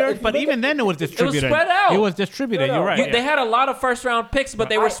 peak years, if but you look even at- then it was distributed. spread out. It was distributed. No, no. You're right. They had a lot of first-round picks, but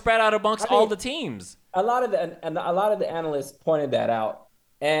they were spread out amongst all the teams. A lot of the analysts pointed that out,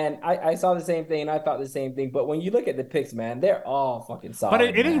 and I saw the same thing, and I thought the same thing. But when you look at the picks, man, they're all fucking solid. But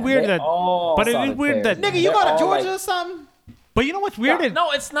it is man. weird They're that- all but it is solid weird players, that- man. Nigga, you They're go to all, Georgia like- or something? But you know what's weird? is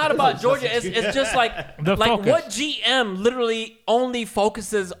No, it's not about Georgia. It's just like The focus. what GM literally only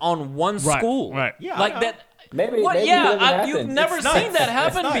focuses on one Right, school. right. Yeah, like I know. that. Maybe What? he Yeah, lives in you've Athens. never It's seen nuts. that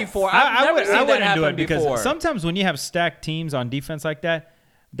happen It's nuts. before. I've never seen that wouldn't happen do it because before. sometimes when you have stacked teams on defense like that,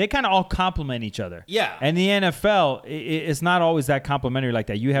 they kind of all complement each other. Yeah. And the NFL, it's not always that complementary like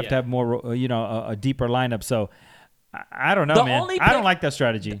that. You have to Yeah. have more, a deeper lineup. So I don't know, The man. only I don't pick- like that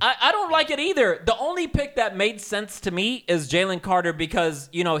strategy. I don't like it either. The only pick that made sense to me is Jalen Carter because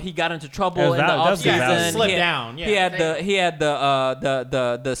he got into trouble It was in the valid. That was offseason. valid. Slipped He had- down. Yeah. He had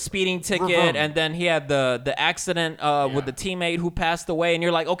the speeding ticket, and then he had the accident with the teammate who passed away. And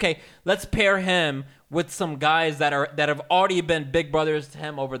you're like, okay, let's pair him with some guys that have already been big brothers to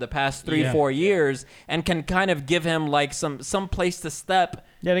him over the past 3-4 years, and can kind of give him like some place to step.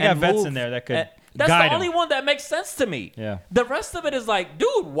 Yeah, they got and vets move. in there that could And that's guide the him. only one that makes sense to me. Yeah. The rest of it is like,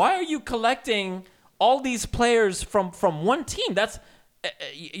 dude, why are you collecting all these players from one team? That's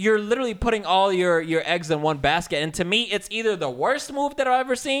you're literally putting all your eggs in one basket. And to me, it's either the worst move that I've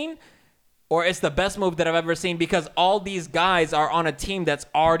ever seen, or it's the best move that I've ever seen, because all these guys are on a team that's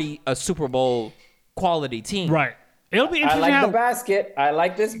already a Super Bowl quality team. right. It'll be I interesting like how the basket. I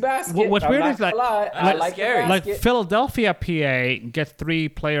like this basket. What's I'm weird not is like- gonna lie. I like like scary. the like basket. Philadelphia, PA gets 3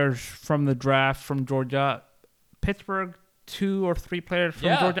 players from the draft from Georgia. Pittsburgh, 2 or 3 players from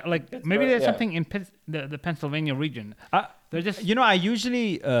Yeah. Georgia. Like maybe there's yeah. something in the Pennsylvania region. They're just I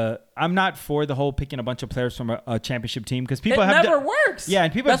usually I'm not for the whole picking a bunch of players from a championship team because It people have never works. Yeah,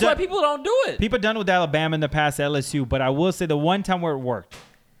 and people That's have why done- people don't do it. People done it with Alabama in the past, LSU, but I will say the one time where it worked,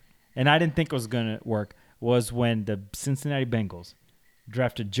 and I didn't think it was gonna work, was when the Cincinnati Bengals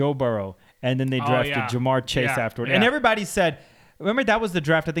drafted Joe Burrow, and then they drafted yeah. Jamar Chase Yeah, afterward. yeah. And everybody said, remember that was the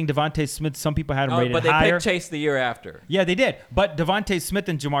draft, I think Devontae Smith, some people had him rated but they higher. picked Chase the year after. Yeah, they did. But Devontae Smith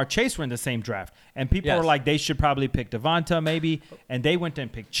and Jamar Chase were in the same draft. And people Yes. were like, they should probably pick Devonta maybe. And they went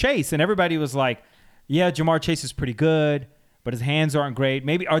and picked Chase. And everybody was like, yeah, Jamar Chase is pretty good, but his hands aren't great.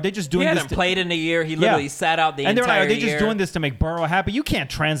 Maybe are they just He doing this hadn't to, played in a year. He literally sat out the and they were entire like, are they year. just doing this to make Burrow happy? You can't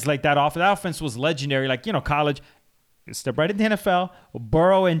translate that offense. That offense was legendary. Like, college. Step right into the NFL.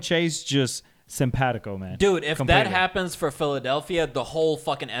 Burrow and Chase just simpatico, man. Dude, if Completely. that happens for Philadelphia, the whole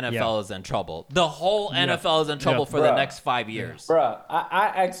fucking NFL Yeah. is in trouble. The whole NFL is in trouble for the Bruh. next 5 years. Bruh,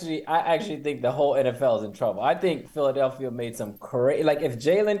 I actually think the whole NFL is in trouble. I think Philadelphia made some crazy. Like, if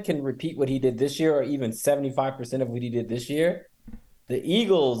Jalen can repeat what he did this year, or even 75% of what he did this year, the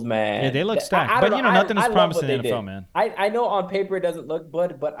Eagles, man. Yeah, they look stacked. I But, don't nothing is I love promised what in the they NFL, did. man. I know on paper it doesn't look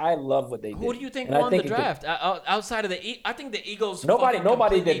good, but I love what they did. Who do you think And I won the it could- draft? Outside of the I think the Eagles Nobody fucking did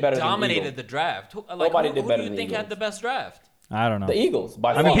completely better than the dominated Eagles. the draft. Who Nobody did who better do you than the think had Eagles. the best draft? I don't know. The Eagles,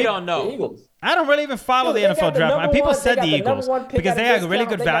 by I mean, far. we don't know. The Eagles. I don't really even follow Dude, the they got NFL the draft. number People one- said they the got the number Eagles one pick because at they a got really discount.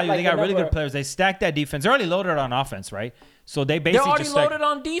 good They got, value. like, They the got really number- good players. They stacked that defense. They're already loaded on offense, right? So they They're basically already just loaded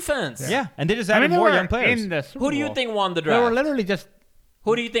on defense. yeah, and they just I added mean, they more were young players. in the Super Who do you Bowl. think won the They were draft? literally just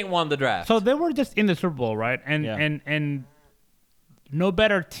Who do you think won the draft? so they were just in the Super Bowl, right? And Yeah. and no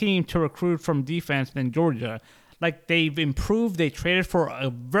better team to recruit from defense than Georgia. Like, they've improved. They traded for a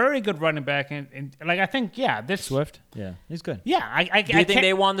very good running back, and like, I think this Swift, yeah, he's good. Yeah, I Do you think can't-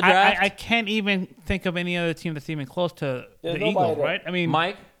 they won the draft? I can't even think of any other team that's even close to There's the nobody Eagles, that- right? I mean,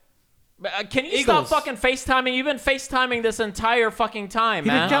 Mike? Can you Eagles. stop fucking FaceTiming? You've been FaceTiming this entire fucking time,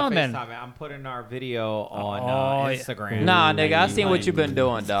 He's a man. gentleman. FaceTime, I'm putting our video on Oh, yeah. Instagram. Nah, nigga, I seen what you've been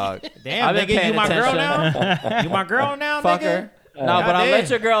doing, dog. Damn, I've been nigga, paying you my girl attention. now? You my girl now, Fucker. nigga? No, but I'll let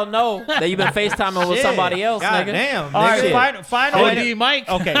your girl know that you've been FaceTiming with somebody else, God nigga. damn. All nigga. right, final. OD Mike.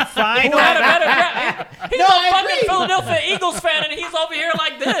 Okay, Who final. had a better draft? He's No, a I fucking agree. Philadelphia Eagles fan, and he's over here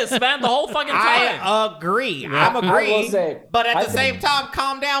like this, man, the whole fucking time. I agree. I'm I agreeing. will say, But at I the same time,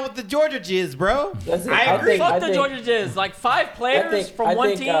 calm down with the Georgia jizz, bro. Listen, I agree. Fuck I the think- Georgia Jizz. Like 5 players from I one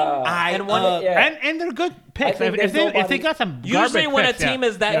think, team. I, and one. yeah. And they're good picks. think If there's they nobody- got some Usually, garbage when picks, a team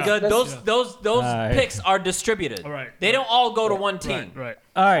is that yeah. good, those Alright. picks are distributed. Right. They don't all go to one team. Right.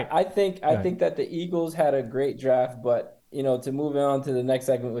 All right. I think that the Eagles had a great draft, but to move on to the next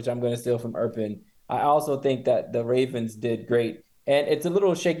segment, which I'm going to steal from Erpin, I also think that the Ravens did great, and it's a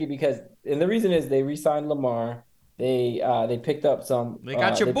little shaky because, and the reason is they re-signed Lamar. They picked up some. They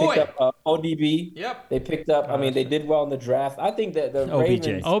got your they boy. Picked up, ODB. Yep. They picked up. I mean, they did well in the draft. I think that the OBJ.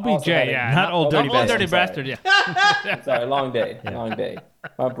 Ravens. OBJ, also had a- yeah. Not old dirty Old dirty bastard. bastard, yeah. Sorry, long day. Long day.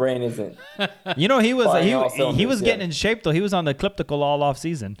 My brain isn't. You know he was Firing all he cylinders, was yeah. getting in shape though. He was on the elliptical all off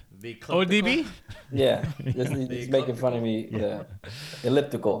season. ODB? Yeah, he's making fun of me. The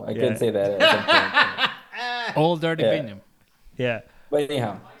elliptical. I Yeah. couldn't say that at some point. Old dirty Yeah. Binion. Yeah. But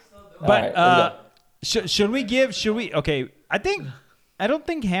anyhow. But All right, let's go. should we okay, I don't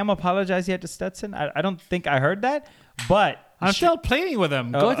think Ham apologized yet to Stetson. I don't think I heard that. But I'm still pleading with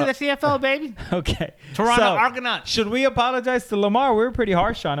him. Go to the CFL, baby. okay. Toronto So, Argonauts. Should we apologize to Lamar? We were pretty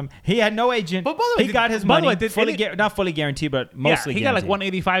harsh on him. He had no agent. But by the way, he got his by the money way, did fully any- not fully guaranteed, but mostly Yeah, he got like guaranteed.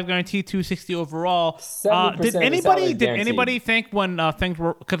 185 guaranteed, 260 overall. 70% of Did the anybody salary is did guaranteed. anybody think when things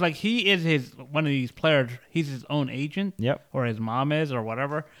were because like he is his one of these players, he's his own agent. Yep. Or his mom is or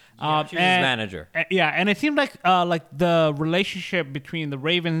whatever. she's his manager. Yeah, and it seemed like the relationship between the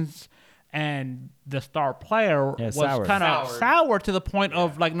Ravens and the star player Yeah, was soured. kind of sour to the point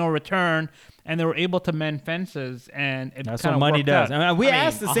of like no return, and they were able to mend fences, and it That's kind what of money worked does. out. I mean, we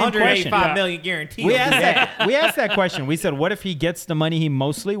asked the same question. 185 million guaranteed. We asked that question. We said, what if he gets the money he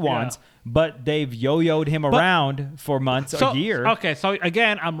mostly wants, but they've yo-yoed him around for months, a year? Okay, so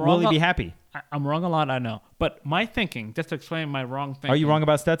again, I'm wrong. Will he be happy? I'm wrong a lot, I know. But my thinking, just to explain my wrong thinking. Are you wrong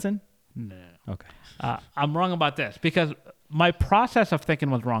about Stetson? No. Okay. I'm wrong about this because my process of thinking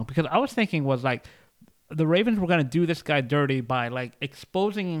was wrong because I was thinking was like the Ravens were going to do this guy dirty by like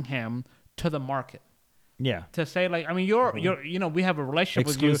exposing him to the market. Yeah. To say like, I mean, you're we have a relationship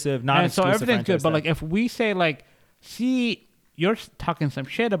Exclusive, with you, non-exclusive and so everything's good. franchise But tag. like, if we say like, see, you're talking some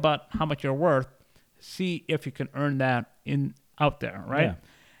shit about how much you're worth, see if you can earn that out there, right? Yeah.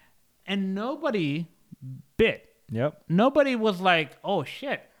 And nobody bit. Yep. Nobody was like, oh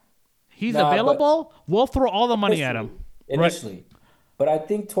shit, he's Nah, but- available. We'll throw all the money at him. Initially. But I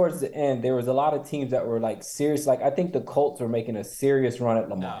think towards the end, there was a lot of teams that were like serious. Like I think the Colts were making a serious run at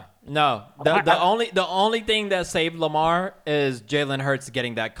Lamar. No, the only thing that saved Lamar is Jalen Hurts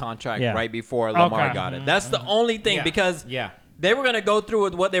getting that contract Yeah. right before Lamar Okay. got it. That's the only thing Yeah. because Yeah. they were gonna go through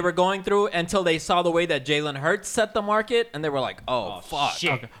with what they were going through until they saw the way that Jalen Hurts set the market, and they were like, "Oh, fuck."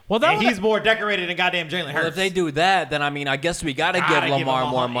 Shit. Well, that And was- he's more decorated than goddamn Jalen Well, Hurts. if they do that, then I mean, I guess we gotta Gotta give give Lamar him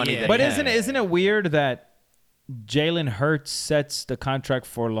more money, money. yeah. Than But he isn't it weird that Jalen Hurts sets the contract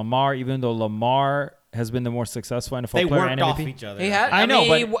for Lamar, even though Lamar has been the more successful NFL they player worked and off MVP? each other. He had. I know,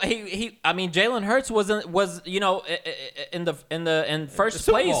 mean, he. I mean, Jalen Hurts was in first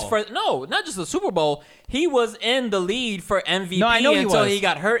Super place Bowl. for not just the Super Bowl. He was in the lead for MVP No, I know he until was. he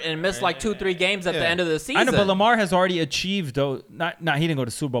got hurt and missed like 2-3 games at the end of the season. I know, but Lamar has already achieved though. Not he didn't go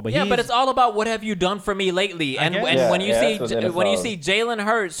to Super Bowl, but Yeah, he's, but it's all about what have you done for me lately. And guess. Yeah, when you that's what see the when you NFL see is. Jalen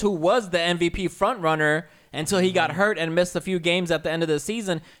Hurts, who was the MVP front runner until he got hurt and missed a few games at the end of the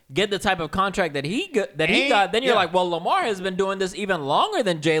season, get the type of contract that he got, then you're yeah. like, well, Lamar has been doing this even longer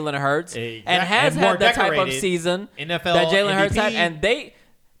than Jalen Hurts and has And more had the type of decorated season NFL that Jalen Hurts had, MVP. and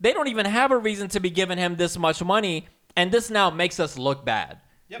they don't even have a reason to be giving him this much money, and this now makes us look bad.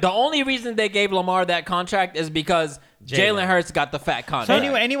 The only reason they gave Lamar that contract is because Jalen Hurts got the fat so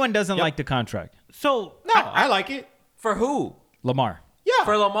contract. anyone doesn't like the contract. So No, I like it. For who? Lamar. Yeah.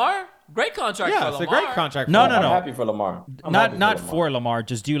 For Lamar? Great contract yeah, for it's Lamar. a great contract. No, for no, him. no. I'm happy for Lamar. I'm Not happy for Lamar.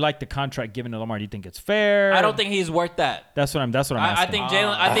 Just do you like the contract given to Lamar? Do you think it's fair? I don't think he's worth that. That's what I'm asking. I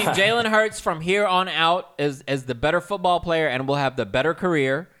think Jalen Hurts from here on out is the better football player and will have the better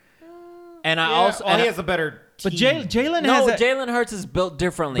career. And I Yeah, also he has a better But team. Jalen no, has. Jalen Hurts is built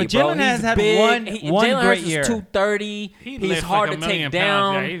differently, But bro. Jalen has He's had big. one Jalen great Hurts year. is 230. He He's lifts hard like to a take million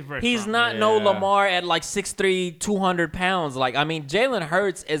down. pounds. Yeah, he's very He's strong. not no Lamar at like 6'3", 200 pounds. Like, I mean, Jalen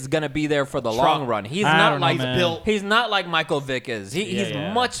Hurts is gonna be there for the long run. He's I not don't know, like man. built. he's not like Michael Vick is. He's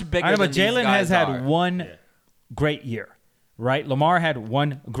yeah. much bigger. I know, than but these Jalen guys has had are. one great year, right? Lamar had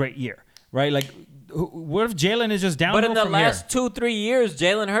one great year, right? Like, what if Jalen is just downhill But in the from last here? 2-3 years,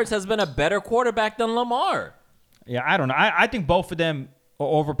 Jalen Hurts has been a better quarterback than Lamar. Yeah, I don't know. I think both of them are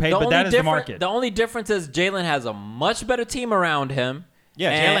overpaid, The but only that is the different- market. The only difference is Jalen has a much better team around him.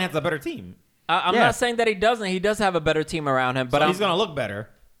 Yeah, And Jalen has a better team. I'm Yeah. not saying that he doesn't. He does have a better team around him, but But he's going to look better.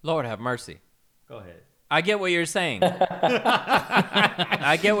 Lord have mercy. Go ahead. I get what you're saying.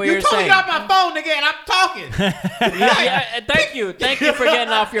 I get what You you're told me saying. to get off my phone, nigga, and I'm talking. Yeah, thank you. Thank you for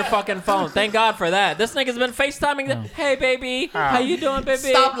getting off your fucking phone. Thank God for that. This nigga's been FaceTiming. Hey, baby. How you doing, baby?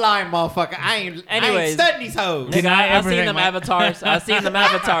 Stop lying, motherfucker. I ain't Anyways. studying these hoes. Did Nigga, I I ever seen think them my- avatars. I seen them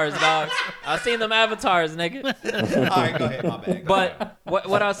avatars, dog. I seen them avatars, nigga. All right, go ahead. My bad. Go ahead. But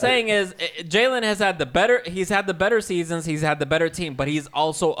what I was saying is, Jalen has had the better. He's had the better seasons. He's had the better team, but he's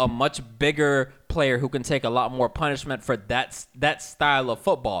also a much bigger player who can take a lot more punishment for that style of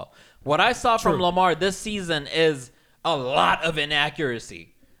football. What I saw from Lamar this season is a lot of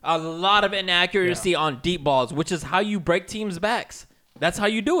inaccuracy. A lot of inaccuracy on deep balls, which is how you break teams' backs. That's how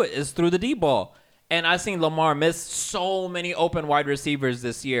you do it, is through the deep ball. And I've seen Lamar miss so many open wide receivers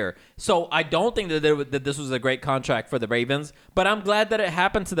this year. So I don't think that this was a great contract for the Ravens, but I'm glad that it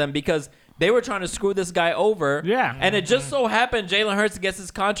happened to them because they were trying to screw this guy over. Yeah. And it just so happened Jalen Hurts gets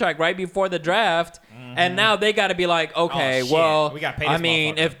his contract right before the draft. And now they got to be like, okay, Oh, shit. well, We gotta pay I this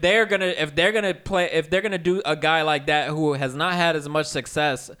mean, motherfucker. if they're gonna do a guy like that who has not had as much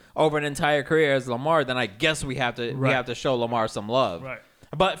success over an entire career as Lamar, then I guess we have to show Lamar some love. Right.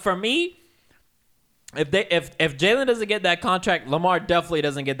 But for me, if Jalen doesn't get that contract, Lamar definitely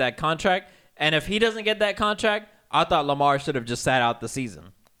doesn't get that contract. And if he doesn't get that contract, I thought Lamar should have just sat out the season.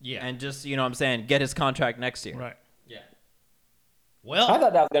 Yeah. And just, you know what I'm saying, get his contract next year. Right. Yeah. I Well,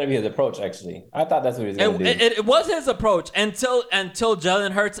 thought that was going to be his approach, actually. I thought that's what he was going to do. It was his approach until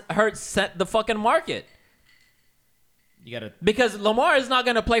Jalen Hurts set the fucking market. you got to. Because Lamar is not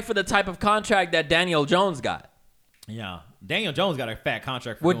going to play for the type of contract that Daniel Jones got. Yeah. Daniel Jones got a fat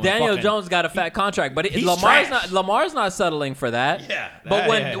contract for Well, doing Daniel fucking- Jones got a fat contract, but he's Lamar's trash. not settling for that. Yeah, But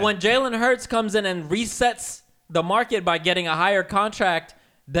yeah. when Jalen Hurts comes in and resets the market by getting a higher contract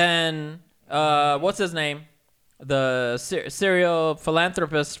than what's his name, the serial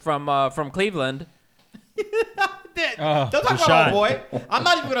philanthropist from Cleveland. Don't talk Rashawn. about my boy. I'm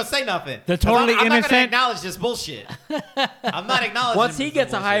not even gonna say nothing. The 'Cause totally I'm not gonna innocent- acknowledge this bullshit. I'm not acknowledging. Once he this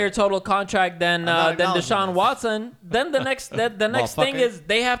gets a bullshit. higher total contract than not acknowledging Deshaun this. Watson, then the next thing Motherfucker. is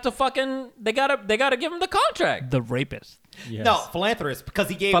they have to they gotta give him the contract. The rapist. Yes. No, philanthropist, because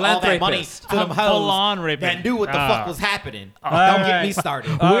he gave all that money Philanthropist. to them hoes Full-on rapist. that knew what the fuck was happening. Don't right. get me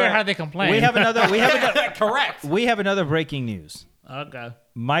started. Where have they complained? We have another. Correct. We have another breaking news. Okay.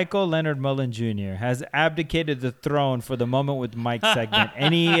 Michael Leonard Mullen Jr. has abdicated the throne for the Moment with Mike segment,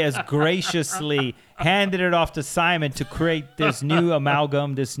 and he has graciously handed it off to Simon to create this new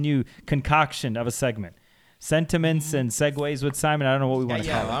amalgam, this new concoction of a segment. Sentiments and segues with Simon. I don't know what we want to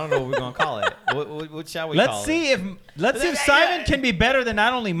Yeah, call it. I don't know what we're gonna call it. What shall we Let's call see it? if Simon can be better than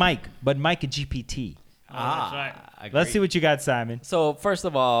not only Mike, but Mike GPT. That's right. Let's see what you got, Simon. So first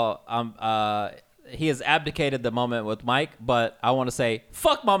of all, he has abdicated the Moment with Mike, but I want to say,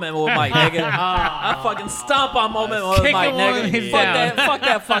 fuck Moment with Mike, nigga. I fucking stomp on Moment with Kick Mike, him when nigga. he's Fuck down.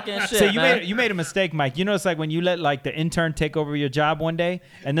 that fucking shit, So man. you made a mistake, Mike. You know, it's like when you let like the intern take over your job one day,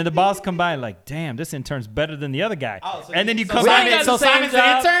 and then the boss come by and like, damn, this intern's better than the other guy. And then you come We back. ain't got the same Simon's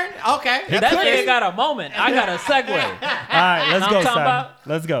job. the intern? Okay. That nigga got a moment. I got a segue. All right, let's I'm go, talking Simon. about-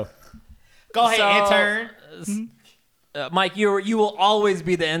 Let's go. Go ahead, So- intern. Mike, you will always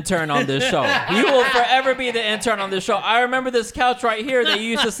be the intern on this show. You will forever be the intern on this show. I remember this couch right here that you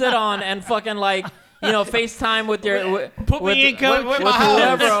used to sit on and fucking like, you know, FaceTime with your Put me in, coach. with with my hoes.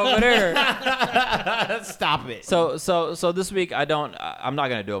 whoever over there. Stop it. So this week I'm not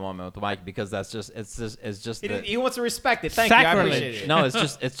gonna do a moment with Mike because it's just He wants to respect it. Thank you. I Sacrilege. appreciate it. no,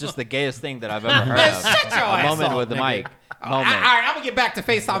 it's just the gayest thing that I've ever heard Man, of. shut your A ass moment up, with nigga. Mike. All Moment. right, I'm gonna get back to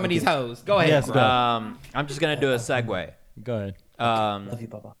FaceTime these hoes. Go ahead. Yes, bro. go. I'm just gonna do a segue. Go ahead. Love you,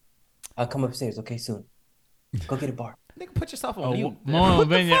 Papa. I'll come upstairs, okay, soon. Go get a bar. Nigga, put yourself on mute. Mo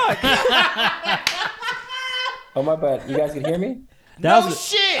Benya. Oh, my bad. You guys can hear me? That No was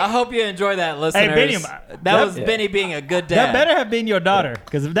shit. I hope you enjoy that, listeners. Benny, that was yeah. Benny being a good that dad. better have been your daughter,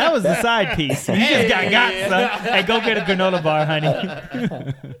 because if that was the side piece, you just got son. Hey, go get a granola bar, honey.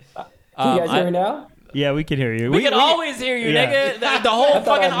 Can you guys hear me now? Yeah, we can hear you. We can always hear you, yeah. nigga. The whole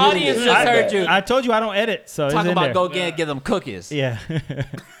thought I fucking muted audience it. just I- heard you. I told you I don't edit, so it's Talk in about there. go get them cookies. Yeah. She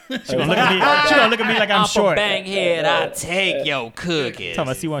gonna look at me. She gonna look at me like I'm I'm short. from Banghead. I take your cookies. Talking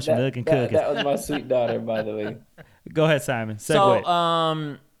about she wants some milk and cookies. That was my sweet daughter, by the way. Go ahead, Simon. So,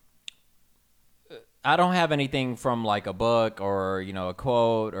 Segue. I don't have anything from like a book or a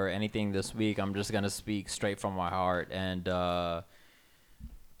quote or anything this week. I'm just gonna speak straight from my heart, and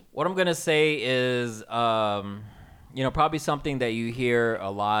What I'm gonna say is, probably something that you hear a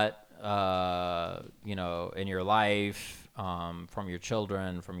lot, in your life, from your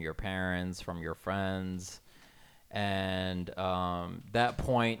children, from your parents, from your friends, and that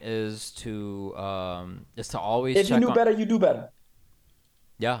point is to always If you check knew on. better, you do better.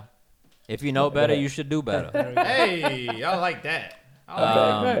 Yeah, if you know better, ahead. you should do better. Hey, I like that. I like Okay,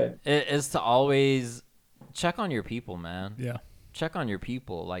 that. go ahead. It is to always check on your people, man. Yeah. Check on your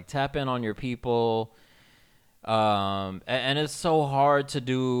people. Like, tap in on your people. And it's so hard to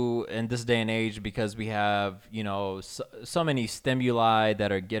do in this day and age because we have, so many stimuli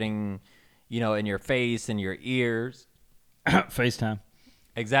that are getting, in your face, in your ears. FaceTime.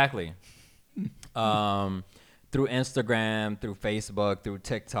 Exactly. Through Instagram, through Facebook, through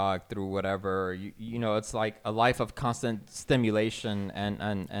TikTok, through whatever, it's like a life of constant stimulation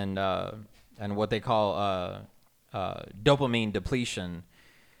and what they call dopamine depletion.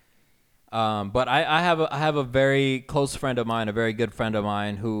 But I have a very close friend of mine, a very good friend of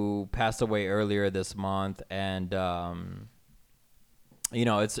mine who passed away earlier this month, and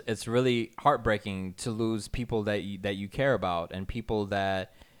it's really heartbreaking to lose people that you care about and people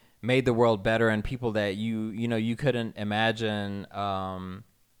that made the world better and people that you couldn't imagine a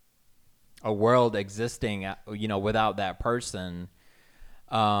world existing without that person.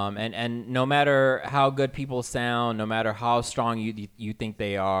 And no matter how good people sound, no matter how strong you think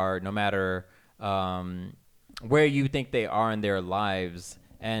they are, no matter where you think they are in their lives,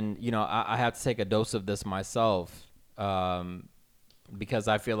 and I have to take a dose of this myself because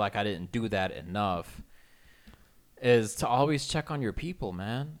I feel like I didn't do that enough. Is to always check on your people,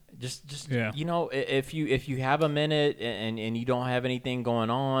 man. Just Yeah. If you have a minute and you don't have anything going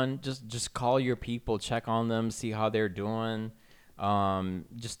on, just call your people, check on them, see how they're doing.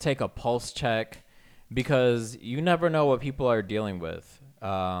 Just take a pulse check because you never know what people are dealing with.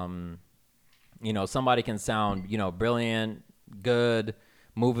 Somebody can sound, brilliant, good,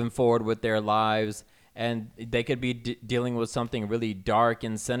 moving forward with their lives, and they could be dealing with something really dark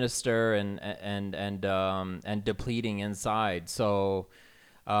and sinister and depleting inside. So,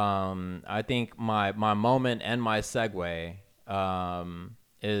 I think my moment and my segue,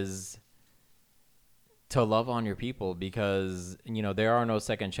 is to love on your people because, there are no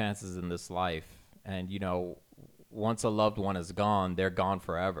second chances in this life. And, once a loved one is gone, they're gone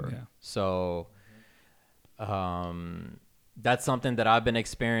forever. Yeah. So that's something that I've been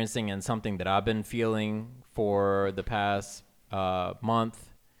experiencing and something that I've been feeling for the past month.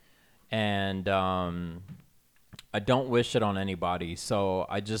 And I don't wish it on anybody. So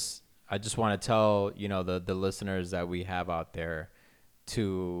I just want to tell, the listeners that we have out there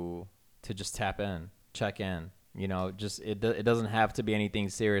to just tap in. Check in, it doesn't have to be anything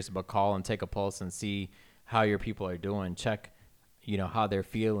serious, but call and take a pulse and see how your people are doing. Check, how they're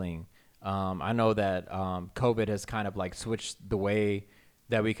feeling. I know that COVID has kind of like switched the way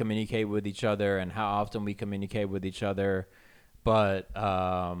that we communicate with each other and how often we communicate with each other. But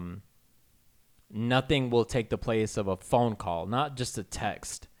nothing will take the place of a phone call, not just a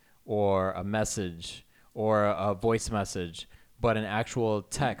text or a message or a voice message, but an actual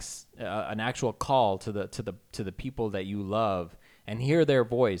text, an actual call to the people that you love and hear their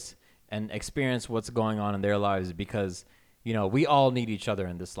voice and experience what's going on in their lives because, we all need each other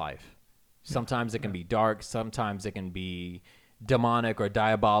in this life. Sometimes it can be dark. Sometimes it can be demonic or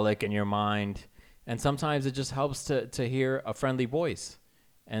diabolic in your mind. And sometimes it just helps to hear a friendly voice.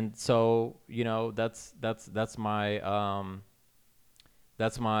 And so, that's my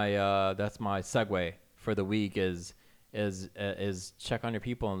segue for the week is check on your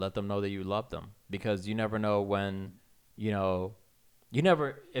people and let them know that you love them because you never know when,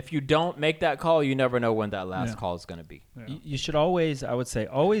 if you don't make that call, you never know when that last call is going to be. Yeah. You should always, I would say,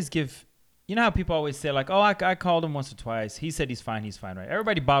 always give. You know how people always say like, oh, I called him once or twice. He said he's fine, right?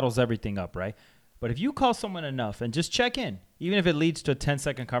 Everybody bottles everything up, right? But if you call someone enough and just check in, even if it leads to a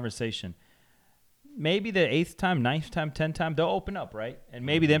 10-second conversation, maybe the 8th time, 9th time, 10th time, they'll open up, right? And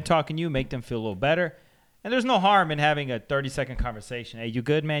maybe them talking to you make them feel a little better. And there's no harm in having a 30-second conversation. Hey, you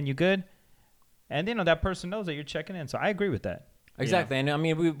good, man? You good? And, that person knows that you're checking in. So I agree with that. Exactly. And I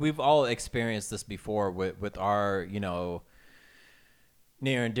mean, we've all experienced this before with our,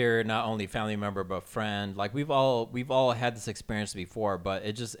 near and dear, not only family member, but friend. Like we've all had this experience before, but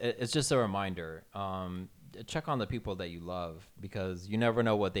it's just a reminder. Check on the people that you love because you never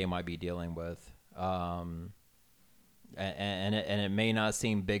know what they might be dealing with. And it may not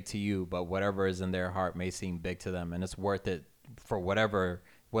seem big to you, but whatever is in their heart may seem big to them, and it's worth it for whether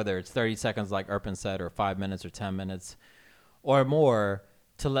it's 30 seconds like Erpin said, or 5 minutes or 10 minutes or more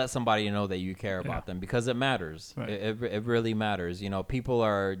to let somebody know that you care about them, because it matters. Right. It really matters. You know, people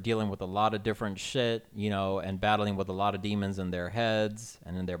are dealing with a lot of different shit, you know, and battling with a lot of demons in their heads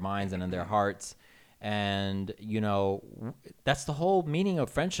and in their minds and in their hearts. And, you know, that's the whole meaning of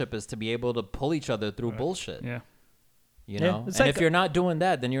friendship, is to be able to pull each other through bullshit. Yeah. You Yeah, know, it's and like if you're not doing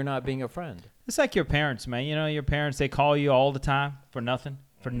that, then you're not being a friend. It's like your parents, man. You know, your parents, they call you all the time for nothing.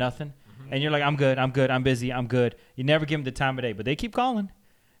 And you're like, I'm good, I'm busy, I'm good. You never give them the time of day, but they keep calling.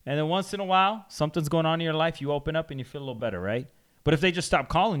 And then once in a while, something's going on in your life, you open up and you feel a little better, right? But if they just stop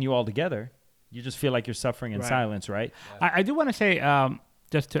calling you altogether, you just feel like you're suffering in silence, right? I do want to say,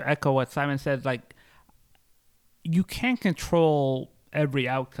 just to echo what Simon said, like, you can't control every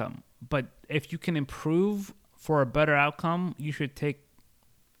outcome, but if you can improve for a better outcome, you should take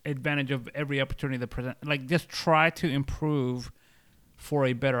advantage of every opportunity that present. Like, just try to improve for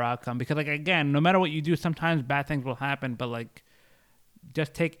a better outcome, because, like, again, no matter what you do, sometimes bad things will happen, but, like,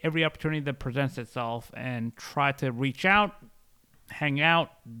 just take every opportunity that presents itself and try to reach out, hang out,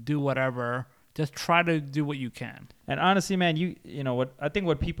 do whatever. Just try to do what you can. And honestly, man, you know what I think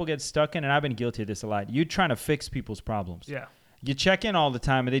what people get stuck in, and I've been guilty of this a lot. You're trying to fix people's problems. Yeah. You check in all the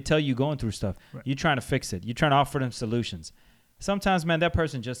time, and they tell you you're going through stuff. Right. You're trying to fix it. You're trying to offer them solutions. Sometimes, man, that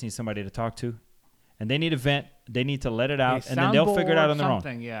person just needs somebody to talk to, and they need a vent. They need to let it out, and then they'll figure it out on their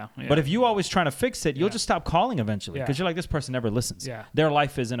own. Yeah. But if you always trying to fix it, you'll just stop calling eventually, because you're like, this person never listens. Yeah. Their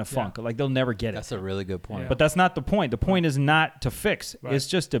life is in a funk. Like, they'll never get it. That's a really good point. Yeah. But that's not the point. The point is not to fix. Right. It's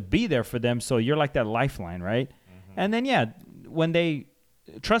just to be there for them. So you're like that lifeline, right? And then, when they,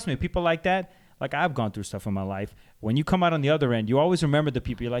 trust me, people like that, like I've gone through stuff in my life. When you come out on the other end, you always remember the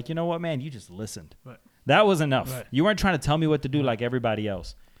people. You're like, you know what, man? You just listened. Right. That was enough. Right. You weren't trying to tell me what to do like everybody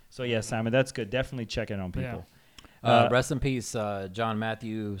else. So, yeah, Simon, that's good. Definitely check in on people. Rest in peace, John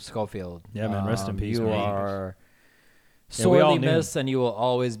Matthew Schofield. Yeah, man, rest in peace, You man. are Yeah, we all sorely knew. missed, and you will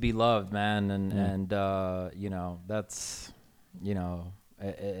always be loved, man. And you know, that's, you know,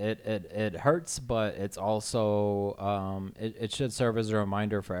 it hurts, but it's also it should serve as a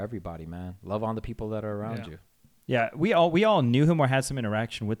reminder for everybody, man. Love on the people that are around you. Yeah, we all knew him or had some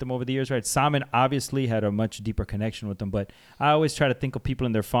interaction with him over the years, right? Simon obviously had a much deeper connection with him, but I always try to think of people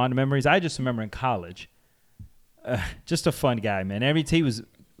in their fond memories. I just remember in college, just a fun guy, man. He was a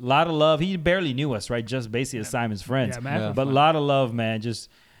lot of love. He barely knew us, right? Just basically as Simon's friends. Yeah, man. But a lot of love, man. Just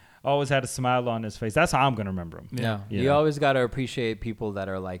always had a smile on his face. That's how I'm going to remember him. Yeah. You You know? always got to appreciate people that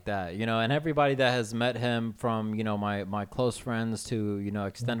are like that, you know, and everybody that has met him, from, you know, my close friends to, you know,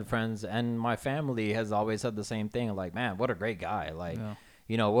 extended friends, and my family has always said the same thing. Like, man, what a great guy. Like,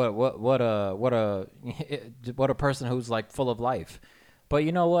 you know, what a person who's like full of life. But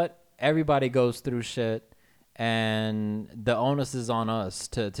you know what? Everybody goes through shit, and the onus is on us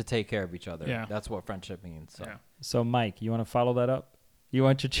to take care of each other. Yeah. That's what friendship means. So. Yeah. So, Mike, you want to follow that up? You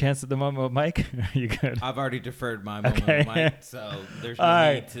want your chance at the moment with Mike? Are you good? I've already deferred my moment, Okay. Mike, so there's no All need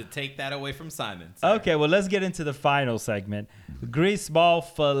right. to take that away from Simon. Sorry. Okay, well, let's get into the final segment. Greaseball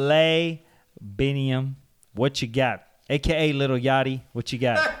filet binium. What you got? AKA Little Yachty. What you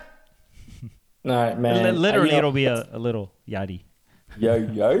got? All right, man. Literally, it'll be a little Yachty. Yo.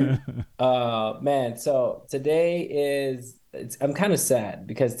 Man, so I'm kind of sad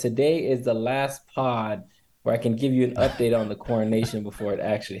because today is the last pod where I can give you an update on the coronation before it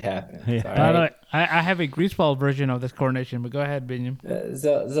actually happens. Yeah. All By the right? way, I have a greaseball version of this coronation, but go ahead, Binyam.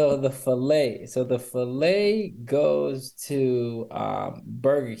 So the filet goes to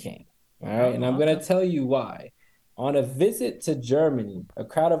Burger King. All right, and I'm gonna tell you why. On a visit to Germany, a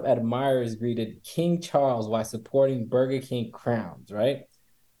crowd of admirers greeted King Charles while supporting Burger King crowns. Right,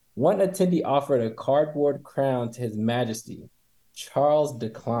 one attendee offered a cardboard crown to His Majesty. Charles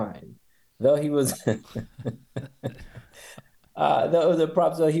declined, though he was that was a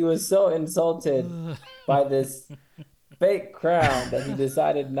prop. So he was so insulted by this fake crown that he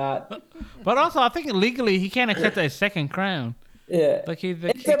decided not. But also, I think legally he can't accept a second crown. Yeah, Like he's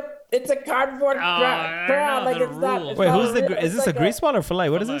it's a cardboard I crown. know Like the it's not. rules. It's Wait, not who's the? real. Is It's this a like greaseball or filet?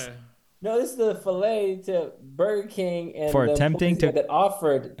 What is this? No, this is the filet to Burger King and For the attempting employees to- that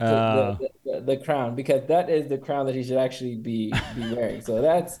offered the crown, because that is the crown that he should actually be wearing. So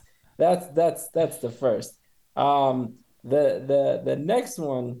that's the first. The next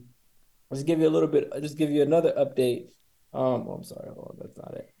one. Just give you another update. I'm sorry, hold on, that's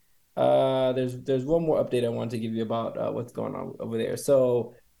not it. There's one more update I wanted to give you about what's going on over there.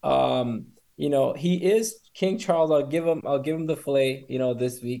 So you know, he is King Charles. I'll give him the filet, you know,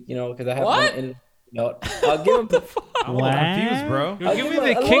 this week, you know, because I have What? one in, you know, I'll give him the I'm a little confused, bro. You're I'll giving give me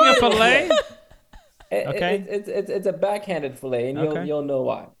him the a king of little- filet? Okay. It's a backhanded filet, and Okay. you'll know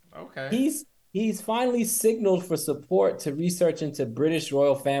why. Okay. He's finally signaled for support to research into British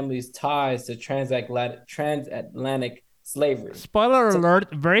royal family's ties to transatlantic slavery. Spoiler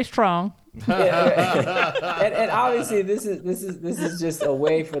alert, very strong. And obviously this is just a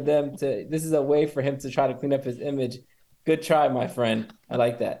way for them to him to try to clean up his image. Good try, my friend. I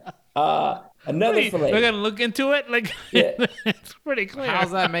like that. Another fillet. We're gonna look into it. Like, Yeah. it's pretty clear.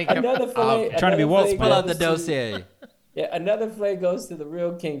 How's that make him? Another fillet. trying to be woke. Pull out the dossier. Yeah, another fillet goes to the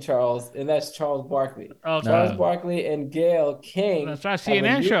real King Charles, and that's Charles Barkley. Okay. Charles Barkley and Gail King. That's our have a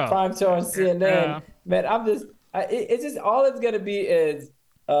CNN new show. Prime show on CNN. Yeah. Man, it's just all it's gonna be is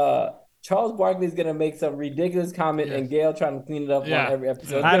Charles Barkley's gonna make some ridiculous comment and Gail trying to clean it up Yeah. on every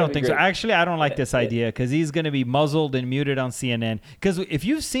episode. It's I gonna don't be think so. great. Actually, I don't like this idea because he's going to be muzzled and muted on CNN. Because if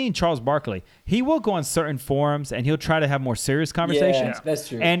you've seen Charles Barkley, he will go on certain forums and he'll try to have more serious conversations. Yeah, that's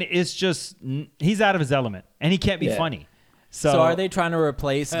true. And it's just, he's out of his element and he can't be Yeah. funny. So are they trying to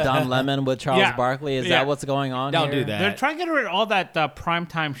replace Don Lemon with Charles Yeah. Barkley? Is Yeah. that what's going on Don't here? do that. They're trying to get rid of all that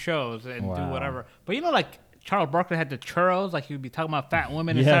primetime shows and do Wow. whatever. But like Charles Barkley had the churros, like he would be talking about fat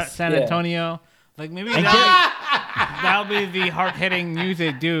women in Yes. San Yeah. Antonio. Like maybe And that'll be the hard-hitting news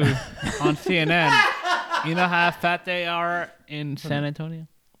they do on CNN. You know how fat they are in San Antonio?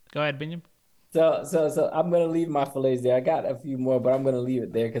 Go ahead, Benjamin. So I'm gonna leave my fillets there. I got a few more, but I'm gonna leave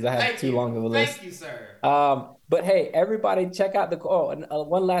it there because I have too long of a list. Thank you, sir. But hey, everybody, check out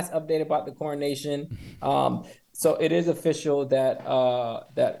one last update about the coronation. So it is official that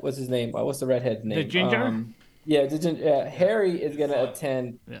what's his name? What's the redhead's name? The ginger? Harry is gonna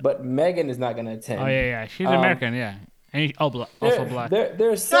attend, but Meghan is not gonna attend. Oh yeah. She's American, yeah. And also black.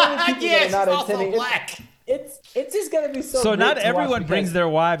 There's so many people Yeah, that are not she's also attending. black. It's just gonna be so. So great not to watch everyone because- brings their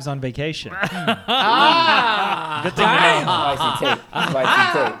wives on vacation. Good thing to know.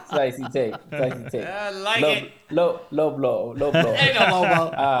 Spicy take. I like Low, it. low blow. Ain't no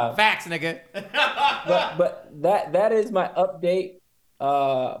Lobo. Facts, nigga. But that is my update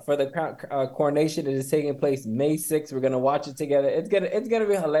for the coronation. It is taking place May 6th. We're gonna watch it together. It's gonna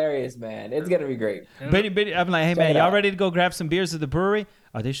be hilarious, man. It's gonna be great. But I'm like, hey, man, it y'all out. ready to go grab some beers at the brewery?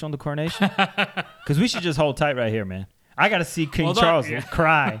 Are they showing the coronation? Because we should just hold tight right here, man. I got to see King Hold on. Charles Yeah.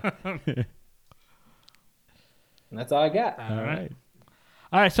 cry. And that's all I got. All right.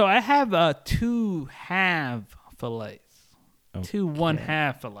 All right, so I have 2 half fillets. 2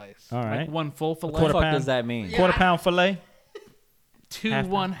 1/2 fillets. All right. Like 1 full fillet. What the Quarter fuck pound. does that mean? Quarter pound filet. 2 half-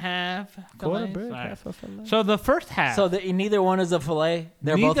 1/2 Quarter fillets. bird, All right. half a filet. So the first half. So neither one is a fillet?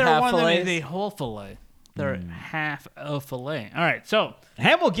 They're both neither half one of them fillets? is a whole fillet. They're half a fillet. All right, so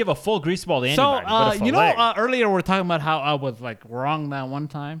Ham will give a full grease ball to anybody. but a fillet. earlier we were talking about how I was like wrong that one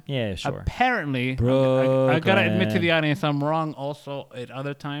time. Yeah, sure. Apparently, I gotta admit to the audience, I'm wrong also at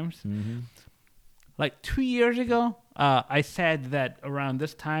other times. Mm-hmm. Like 2 years ago, I said that around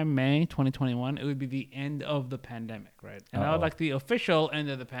this time, May 2021, it would be the end of the pandemic, right? And that was like the official end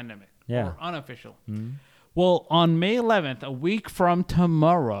of the pandemic, Yeah. or unofficial. Well, on May 11th, a week from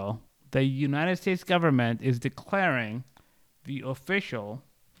tomorrow, the United States government is declaring the official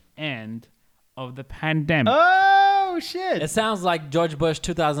end of the pandemic. Oh, shit. It sounds like George Bush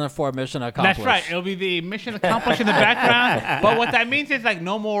 2004 mission accomplished. That's right. It'll be the mission accomplished in the background. But what that means is like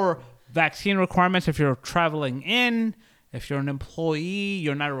no more vaccine requirements if you're traveling in. If you're an employee,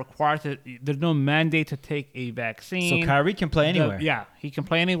 you're not required to. There's no mandate to take a vaccine. So Kyrie can play anywhere. Yeah, he can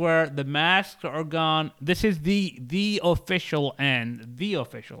play anywhere. The masks are gone. This is the official end. The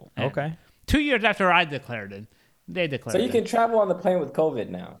official end. Okay. 2 years after I declared it, they declared So it. you can travel on the plane with COVID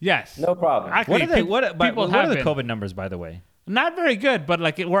now. Yes. No problem. Actually, What are they? pe- What people are have the been. COVID numbers, by the way? Not very good, but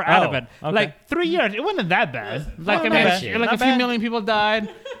like we're out of Oh, it. okay. Like 3 years, it wasn't that bad. Like not I mean, bad. like Not a few bad. million people died.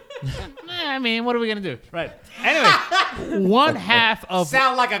 I mean, what are we gonna do? Right. Anyway, 1/2 of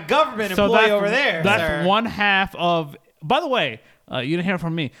Sound like a government so employee that's, over there. That's sir. 1/2 of. By the way, you didn't hear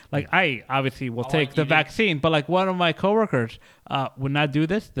from me. Like I obviously will take you the did. vaccine, but like one of my coworkers would not do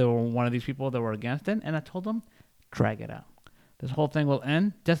this. They were one of these people that were against it, and I told them, drag it out. This whole thing will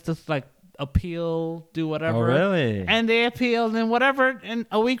end. Just like appeal, do whatever. Oh, really? And they appealed, and whatever. And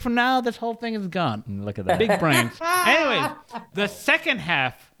a week from now, this whole thing is gone. Look at that. Big brains. Anyways, the second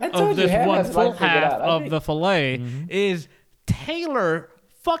half I told of you, this Hannah one has full life figured half out. I of think- the fillet is Taylor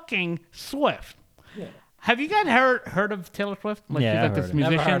fucking Swift. Have you guys heard of Taylor Swift? Like Yeah, she's I've like this heard of her.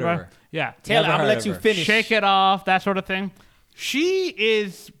 musician, Never heard of right? her. Yeah. Taylor, Never I'm gonna heard let of you her. finish. Shake It Off, that sort of thing. She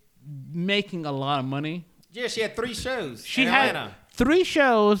is making a lot of money. Yeah, she had 3 shows. She in had Atlanta. 3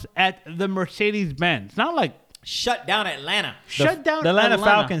 shows at the Mercedes-Benz. Not like Shut down Atlanta. shut down the Atlanta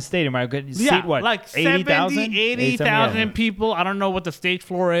Atlanta. Falcons Stadium, right? Good. Yeah, Seat what? like 80,000? 80,000 people. I don't know what the stage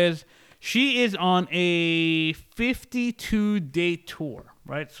floor is. She is on a 52-day tour,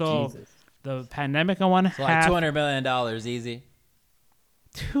 right? So Jesus. The pandemic, I want So like half. $200 million easy.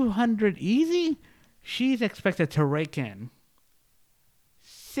 200 easy. She's expected to rake in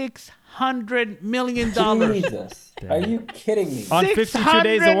 $600 million. Jesus. Are you kidding me? On 52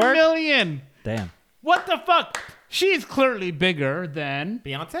 days of work? $600 million. Damn. What the fuck? She's clearly bigger than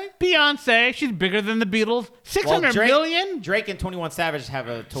Beyonce? Beyonce. She's bigger than the Beatles. $600 million? Drake and 21 Savage have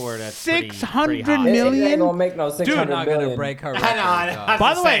a tour that's pretty 600 hot. million? It ain't gonna make no 600 Not going to million. break her I record. know, I know. dog.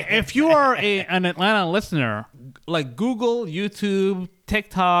 By the way, saying. if you are an Atlanta listener, like Google, YouTube,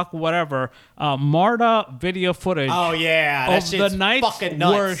 TikTok, whatever, Marta video footage Oh, yeah. That of the shit's nights fucking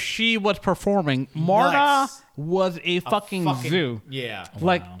nuts. where she was performing. Marta Nuts. was a fucking zoo. Yeah.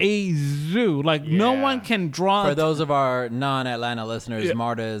 Like a zoo. Like no Yeah. one can draw. For those of our non-Atlanta listeners, Yeah.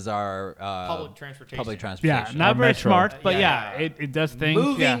 MARTA is our Public transportation. Public yeah, transportation. not very metro. smart, but Yeah. it does things.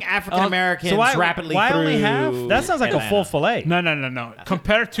 Moving yeah. African Americans So why rapidly why through only half? That sounds like Atlanta. a full fillet. No.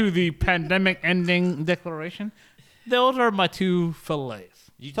 Compared to the pandemic ending declaration, those are my two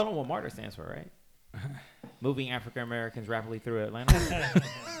fillets. You told them what MARTA stands for, right? Moving African Americans rapidly through Atlanta.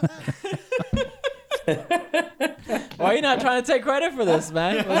 Why are you not trying to take credit for this,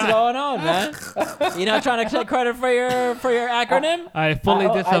 man? What's going on, man? You not trying to take credit for your acronym? I fully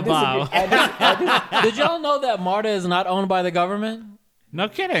disavow. Did y'all know that MARTA is not owned by the government? No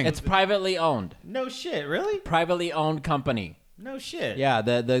kidding. It's privately owned. No shit, really? Privately owned company. No shit. Yeah,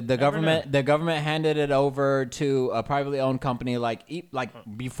 the government handed it over to a privately owned company like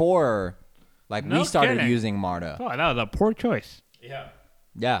before No we started kidding. using MARTA. Oh, that was a poor choice. Yeah.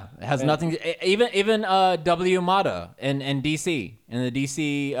 Yeah, it has nothing. Even W MATA in DC, in the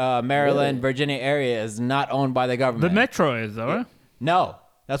DC, Maryland, Virginia area is not owned by the The government. metro is, though. Right? No,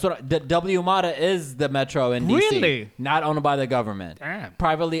 that's what the W MATA is. The metro in DC, Really? not owned by the government. Damn.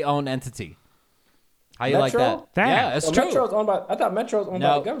 Privately owned entity. How you like Metro? that? Damn. Yeah, it's So true. Metro's owned by, I thought Metro's owned by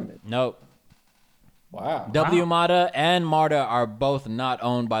No, the government. no. Wow. W MATA and MARTA are both not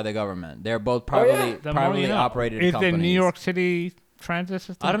owned by the government. They're both privately The more you know. operated Is companies. the New York City transit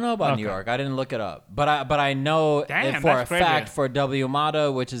system? I don't know about New Okay. York. I didn't look it up, but I know Damn, for a that's crazy. fact for W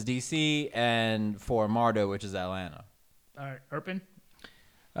MATA, which is DC, and for MARTA, which is Atlanta. All right, Urban.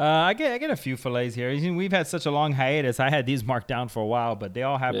 I get a few fillets here. We've had such a long hiatus. I had these marked down for a while, but they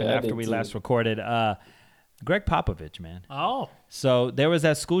all happened Yeah, I after did we too. last recorded. Greg Popovich, man. Oh. So there was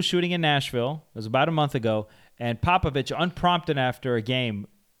that school shooting in Nashville. It was about a month ago, and Popovich, unprompted after a game,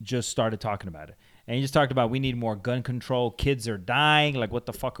 just started talking about it. And he just talked about we need more gun control. Kids are dying. Like, what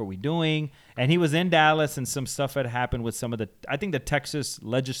the fuck are we doing? And he was in Dallas, and some stuff had happened with some of the. I think the Texas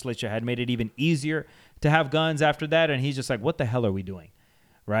legislature had made it even easier to have guns after that. And he's just like, what the hell are we doing?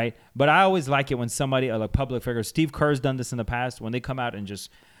 Right? But I always like it when somebody, a public figure, Steve Kerr's done this in the past, when they come out and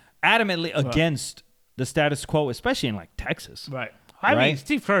just adamantly against the status quo, especially in like Texas. Right. I mean, Right?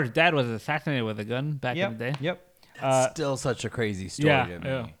 Steve Kerr's dad was assassinated with a gun back in the day. Yep. Still such a crazy story yeah, to me.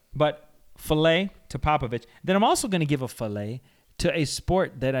 yeah. But fillet to Popovich. Then I'm also going to give a fillet to a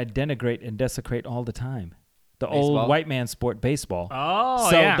sport that I denigrate and desecrate all the time. The Baseball? old white man sport, baseball. Oh,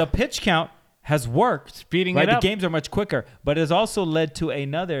 so yeah. the pitch count has worked. Speeding right? it up. The games are much quicker, but it has also led to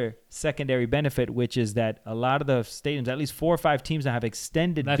another secondary benefit, which is that a lot of the stadiums, at least 4 or 5 teams now have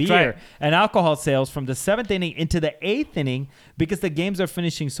extended That's beer right. and alcohol sales from the 7th inning into the 8th inning because the games are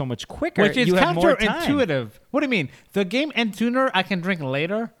finishing so much quicker. Which is you have more time. counterintuitive. What do you mean? The game ends sooner, I can drink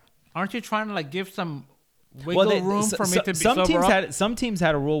later? Aren't you trying to like give some wiggle room for me to be some sober teams up? some teams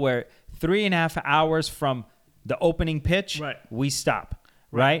had a rule where 3.5 hours from the opening pitch, Right. we stop,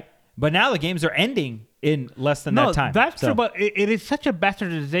 right? But now the games are ending in less than No, that time. that's So- true, but it is such a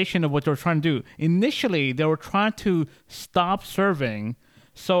bastardization of what they were trying to do. Initially, they were trying to stop serving,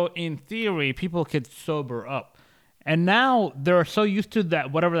 so in theory, people could sober up. And now they're so used to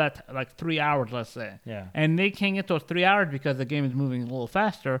that, whatever that, like 3 hours, let's say. Yeah. And they can't get those 3 hours because the game is moving a little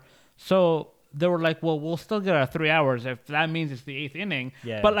faster. So they were like, well, we'll still get our 3 hours if that means it's the 8th inning.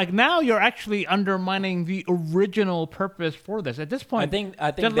 Yeah. But like now you're actually undermining the original purpose for this. At this point, I think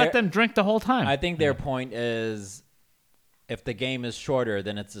just they're- let them drink the whole time. I think their point is, if the game is shorter,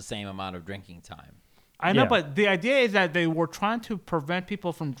 then it's the same amount of drinking time. I know, Yeah. but the idea is that they were trying to prevent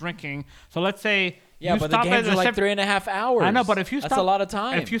people from drinking. So let's say Yeah, you but the stop games at are like 7 3.5 hours. I know, but if you that's stop, a lot of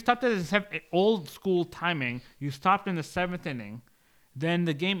time. If you stopped at the old school timing, you stopped in the 7th inning, then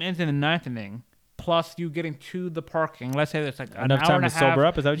the game ends in the 9th inning. Plus, you getting to the parking. Let's say there's like an Enough hour time and a to half. sober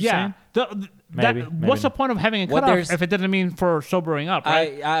up? Is that what you're saying? Maybe. What's the point of having a What cutoff there's- if it doesn't mean for sobering up,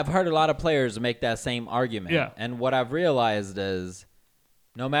 right? I've heard a lot of players make that same argument. Yeah. And what I've realized is,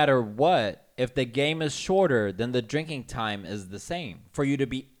 no matter what, if the game is shorter, then the drinking time is the same. For you to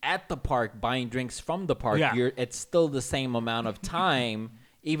be at the park buying drinks from the park, Yeah. it's still the same amount of time,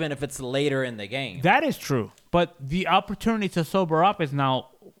 even if it's later in the game. That is true, but the opportunity to sober up is now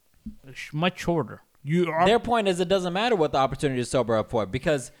much shorter. Their point is it doesn't matter what the opportunity to sober up for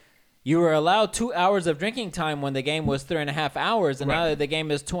because you were allowed 2 hours of drinking time when the game was 3.5 hours, and now that the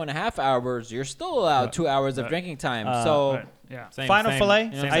game is 2.5 hours, you're still allowed 2 hours of drinking time. Yeah. Final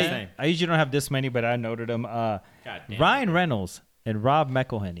fillet. Same. I usually don't have this many, but I noted them. Ryan Reynolds and Rob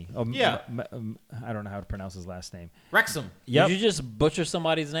McElhenney. I don't know how to pronounce his last name. Wrexham. Yep. Did you just butcher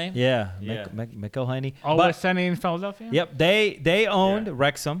somebody's name? Yeah. Yeah. McElhenney. Always Sunny in Philadelphia. Yep. They owned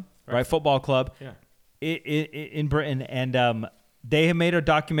Wrexham, right? Football club. Yeah. In Britain, and they have made a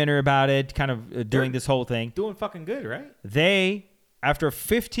documentary about it, kind of doing this whole thing. Doing fucking good, right? They, after a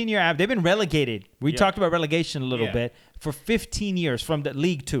 15-year, they've been relegated. We talked about relegation a little bit for 15 years from the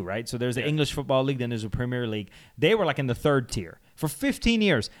League Two, right? So there's the English Football League, then there's a Premier League. They were like in the third tier for 15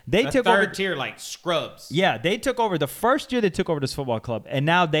 years. They took over third tier like scrubs. Yeah, they took over the first year they took over this football club, and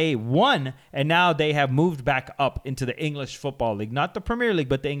now they won, and now they have moved back up into the English Football League, not the Premier League,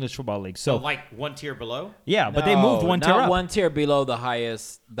 but the English Football League. So like one tier below. Yeah, but they moved one tier not up. one tier below the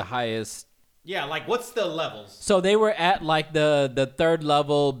highest. Yeah, like what's the levels? So they were at like the third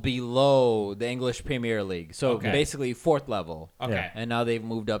level below the English Premier League. So basically fourth level. Okay. Yeah. And now they've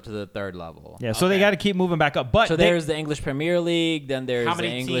moved up to the third level. Yeah, so they got to keep moving back up. But So there's the English Premier League, then there's How the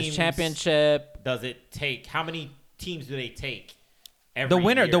many English teams Championship. Does it take? How many teams do they take? the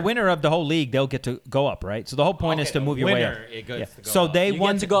winner of the whole league, they'll get to go up, right? So the whole point is to move your way up. It goes to go So up. they You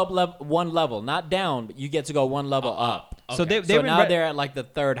won get to go up one level, not down, but you get to go one level up. So they So were now they're at like the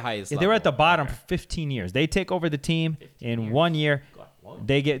third highest level. they were at the bottom for 15 years. They take over the team in 1 year.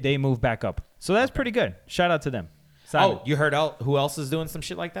 They move back up. So that's pretty good. Shout out to them. Simon. Oh, you heard who else is doing some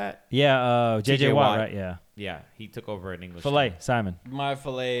shit like that? Yeah, JJ Watt, right? Yeah. Yeah, he took over an English. Filet, team. Simon. My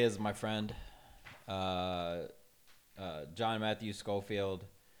filet is my friend, John Matthew Schofield.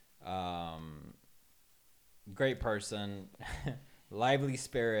 Great person, lively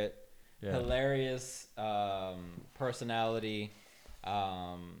spirit, hilarious personality.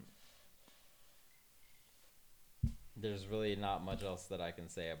 There's really not much else that I can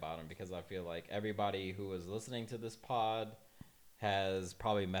say about him because I feel like everybody who is listening to this pod has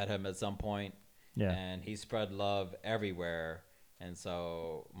probably met him at some point. Yeah. And he spread love everywhere. And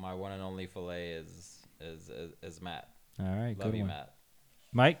so my one and only filet is Matt. All right, Love good you, one. Matt.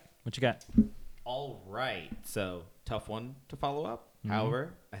 Mike, what you got? All right, so tough one to follow up.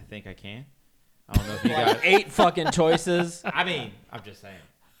 However, I think I can. I don't know if you guys. 8 fucking choices. I mean, I'm just saying.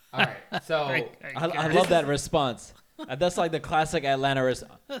 All right, so I love that response. That's like the classic Atlanta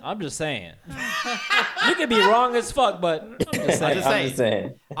response. I'm just saying. You could be wrong as fuck, but I'm just saying. I'm just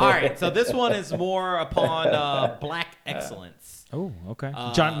saying. All right, so this one is more upon black excellence. Oh, okay.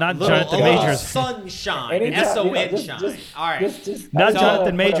 Not Jonathan Majors. Sunshine. Anytime, S-O-N just- shine. just- All right. Not I Jonathan wanna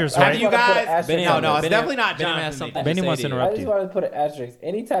put Majors, a- right? Have you guys? Benny- No, it's Benny- definitely not Benny has Jonathan something Majors. Benny to wants say to to you. I interrupt just you. wanted to put an asterisk.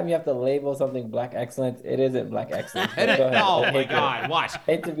 Anytime you have to label something black excellence, it isn't black excellence. And Go ahead. oh I my hate to- God! Watch.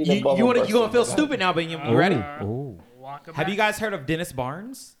 hate to be the You bubble want to? You person, gonna feel but- stupid now, Benny? You ready? Oh, Have you guys heard of Dennis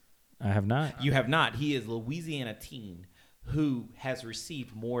Barnes? I have not. You have not. He is a Louisiana teen who has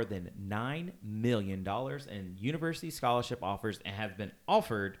received more than $9 million in university scholarship offers and has been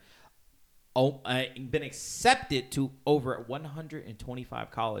been accepted to over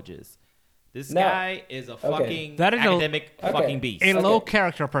 125 colleges. This Now- guy is a fucking That is a- academic fucking beast. A low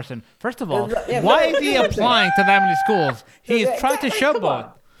character person. First of all, Yeah, why no, is he listen. applying to that many schools? He is trying to Come on.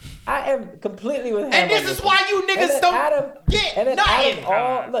 showboat. I am completely with him. And this on is why you And niggas then don't out of- get and then out of nothing.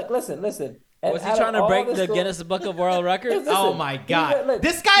 all- Look, listen. And Was he out of trying to all break the schools- Guinness Book of World Records? Listen, Oh my God! look,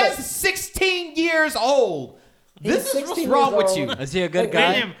 This guy look. is 16 years old. This is what's 16 wrong years with you. old. Is he a good Look,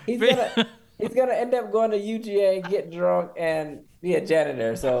 guy? He's gonna end up going to UGA, get drunk, and be a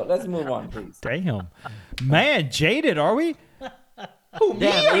janitor. So let's move on, please. Damn. Man, jaded, are we? Who, me?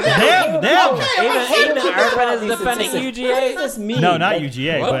 Damn, even Urban is defending What does UGA? this mean? No, not Like,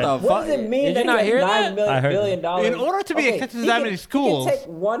 UGA, What but the What fuck? does it mean Did that you not he hear has that? $9 I heard billion dollars? In order to be accepted to that many schools- he can take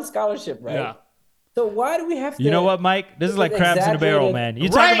one scholarship, right? Yeah. So why do we have to? you know what, Mike? This is like crabs in a barrel, exaggerated- man. You're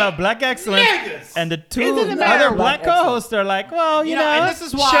Right. talking about black excellence, Niggas. and the It two doesn't other matter. black Black excellence. co-hosts are like, well, you know, and this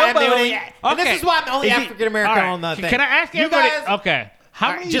is why I'm the only. showboating. And this is why I'm the only If you- African American All right, on the thing. Can I ask you everybody? guys? Okay.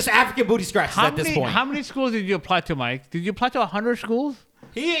 How many? Just African booty scratches how at this many? point. How many schools did you apply to, Mike? Did you apply to 100 schools?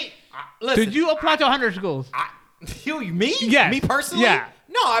 He listen. Did you apply to 100 schools? You me? Yes. Me personally? Yeah.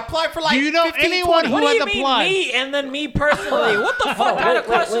 No, I applied for like. Do you know 15, anyone 20. who What do has you mean applied? me and then me personally? What the fuck kind of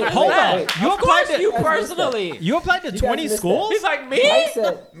question is Hold that? on. You Of applied course to- you You guys missed personally. You applied to You guys 20 missed that. schools? He's like me.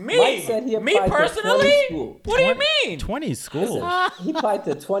 Mike said he Me applied to 20 personally. schools. What do you mean? 20 schools. Listen, he applied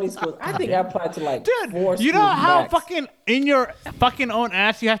to 20 schools. I think I applied to like 4 Dude, you know schools how max. fucking in your fucking own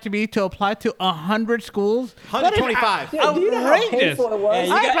ass you have to be to apply to 100 schools? 125. Yeah, do you know how outrageous. painful it was? Yeah,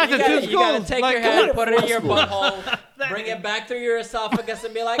 you, I got, applied you, to gotta, two you gotta schools. take Like, your come hand, on. put it in your butthole, bring it back through your esophagus,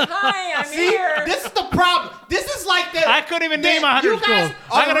 and be like, "Hi, I'm See, here." this is the problem. This is like the. I couldn't even name 100 You guys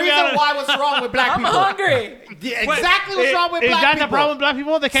schools. I are the gotta be reason honest. why what's wrong with black I'm people. hungry. Yeah, exactly what's wrong with Is black that people. the problem with black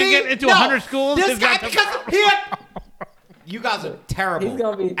people? They can't See, get into no, 100 schools? This Is guy, that the- because he had, you guys are terrible He's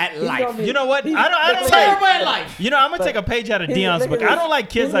gonna be at he's life. gonna be- You know what? he's- I don't look, terrible like. at life. You know, I'm gonna take a page out of He's- Dion's look book. at I this. don't like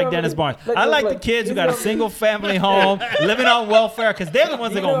kids He's like gonna Dennis be- Barnes. look, I look, like look. the kids who He's got a gonna be- single family home, living on welfare, because they're the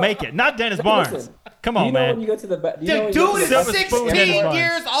ones that You gonna know- make it. Not Dennis Listen, Barnes. Come do on, you know when man. you go to the The you dude is Silver spoon, Dennis 16 Barnes.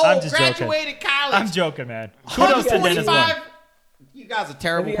 years I'm old, just joking. graduated college. I'm joking, man. Kudos to Dennis 125. Barnes. You guys are Have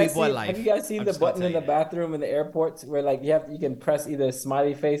terrible you guys people at seen, life. have you guys seen I'm the just gonna button in tell the you that. bathroom in the airports where like you can press either a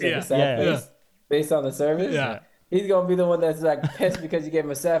smiley face or Yeah. the sad Yeah. face based on the service? Yeah. He's gonna be the one that's like pissed because you gave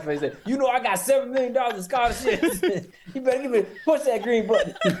him a sad face. Like, you know, I got $7 million in scholarships. You better give me push that green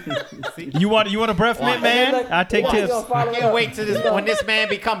button. You want a breath mint, man? Look, I take look, he's tips. gonna follow I it can't up. wait till He's this gonna- when this man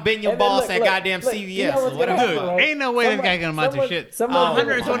become Binion And then boss look, at look, goddamn look, CVS you know or what's whatever. gonna the happen, fuck. right? Ain't no way this Someone- guy gonna amount to someone- shit. someone-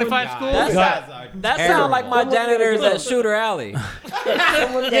 125 God. schools? These That's- guys are That terrible. sound like my Someone's gonna janitors get at Shooter Alley.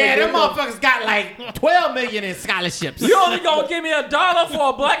 someone's gonna Yeah, get them motherfuckers got like 12 million in scholarships. You only gonna give me $1 for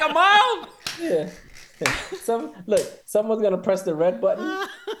a black a mile? Yeah. Someone's gonna press the red button,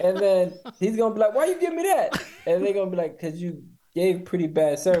 and then he's gonna be like, "Why you give me that?" And they're gonna be like, "Cause you gave pretty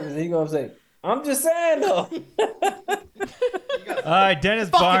bad service." And he's gonna say, "I'm just saying though." All right, Dennis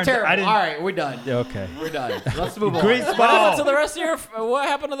Fucking Barnes. terrible. I didn't. All right, we're done. Okay. We're done. Let's move on. Grease What happened to ball. the rest of your? What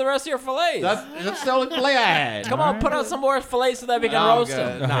happened to the rest of your fillets? That's the only play I had. Come on, put out some more fillets so that we can Oh, roast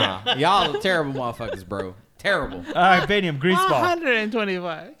good. them. Nah, y'all are terrible motherfuckers, bro. Terrible. All right, Banium, grease ball.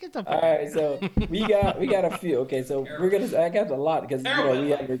 125. Get the fuck All right, so we got a few. Okay, so I got a lot because we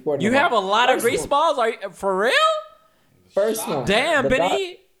haven't recorded. You have a lot of First grease one. balls? Are you for real? First one. Damn, the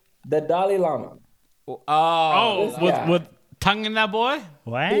Benny. the Dalai Lama. Oh, This guy. with tongue in that boy?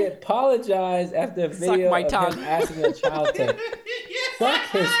 He What? apologized after a Suck video my of tongue. him asking a child to suck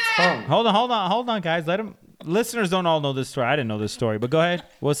his tongue. Hold on, guys. Let him. Listeners don't all know this story. I didn't know this story, but go ahead.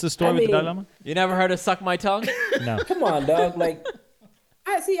 What's the story I with the mean- dilemma? You never heard of suck my tongue? No. Come on, dog. Like,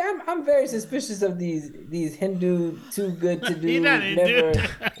 I'm very suspicious of these Hindu too good to do. He not Hindu. Never.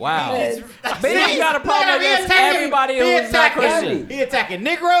 Wow. Man, Benny got a problem against everybody who's not Christian. He attacking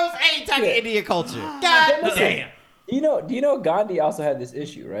Negroes, ain't attacking Yeah. Indian culture. God listen, damn. do you know Gandhi also had this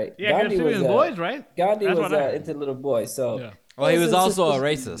issue, right? Yeah, Gandhi because his boys, right? Gandhi That's was what I heard. into little boys, so Yeah. Well, he was Listen, also a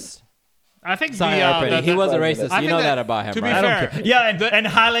suspicious- racist. I think Sorry, Arpity. He was a racist. I You think know that- that about him, to be right? I don't fair, care. Yeah, and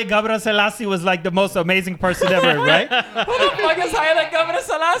Haile Gabriel Selassie was like the most amazing person ever, right? Who the fuck is Haile Governor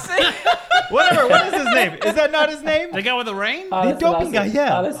Selassie? Whatever. What is his name? Is that not his name? The guy with the rain? Haile The doping guy, Selassie. yeah.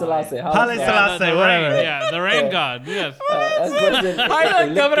 Haile Selassie. Haile Yeah, Selassie, the whatever. rain. Yeah, the rain god. Yes. That's worse than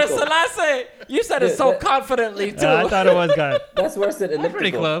Haile Governor elliptical. Selassie. You said it so That- confidently, too. I thought it was God. That's worse than elliptical.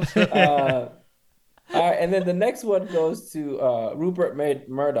 Pretty close. All right, and then the next one goes to Rupert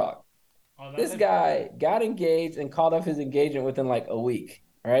Murdoch. This guy got engaged and called off his engagement within like a week,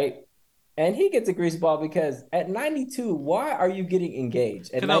 right? And he gets a grease ball because at 92, why are you getting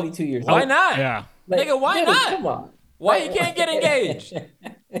engaged at 92 years old? Why not? Yeah. Like, Nigga, why dude, not? Come on. Why you can't get engaged?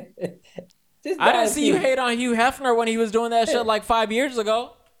 This I guy didn't see you seems- hate on Hugh Hefner when he was doing that shit like 5 years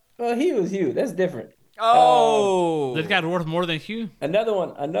ago. Well, he was Hugh. That's different. Oh. This guy's worth more than Hugh. Another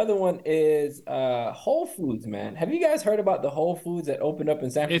one is Whole Foods, man. Have you guys heard about the Whole Foods that opened up in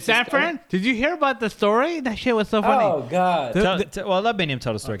San In Francisco? San Fran? Did you hear about the story? That shit was so funny. Oh God. Well, let Banium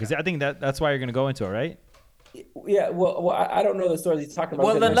tell the story because I think that's why you're going to go into it, right? Yeah. Well, I don't know the story he's talking about.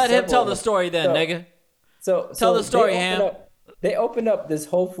 Well, because then there's let him several tell of the them. story then, So- nigga. So the story, they Ham. They opened up this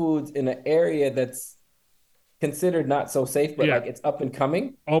Whole Foods in an area that's considered not so safe, but Yeah. like it's up and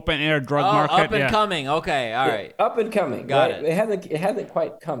coming. Open air drug Oh, market. up and yeah. coming. Okay, all right. Up and coming. Got right? it. It hasn't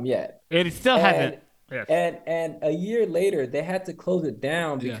quite come yet. It still hasn't. Yes. And a year later, they had to close it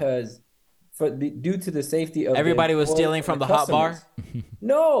down Yeah. because due to the safety of the Everybody was employees stealing and from the hot bar? customers.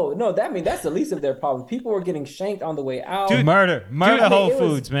 No, that's the least of their problems. People were getting shanked on the way out. Murder I mean, Whole it was-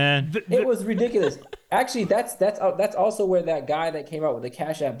 Foods, man. It was ridiculous. Actually, that's also where that guy that came out with the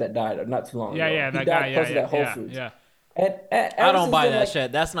Cash App that died not too long Yeah, ago. yeah, He that died guy. Yeah, close to yeah, that Whole yeah, Foods. yeah. And I ever don't since buy then, that like,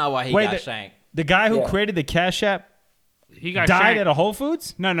 shit. That's not why he Wait, got the- shanked. The guy who Yeah. created the Cash App he got died shanked. at a Whole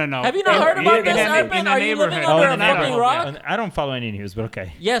Foods? No. Have you not heard about this, Urban? Are you living under a fucking rock? I don't follow any news, but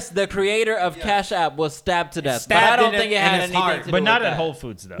okay. Yes, the creator of Cash App was stabbed to death. Stabbed but I don't in think it his had anything heart. to do But with not at that. Whole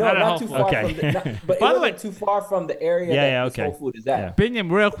Foods, though. No, Not at not Whole too Foods. far Okay. from the. But By it the way- wasn't too far from the area Yeah, that yeah, this okay. Whole Food is at. Yeah.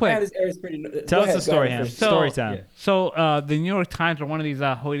 Binion, real quick. Yeah, this area is pretty. Tell Go us ahead, the story, go ahead, Ham. Chris. Story time. So the New York Times or one of these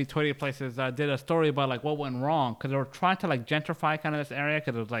hoity-toity places did a story about like what went wrong because they were trying to like gentrify kind of this area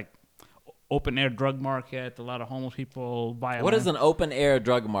because it was like open air drug market, a lot of homeless people, violence. What is an open air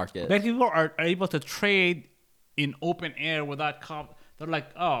drug market? Like people are able to trade in open air without cop. They're like,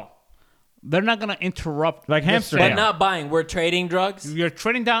 oh, they're not gonna interrupt. Like the Amsterdam. sale. But not buying. We're trading drugs. You're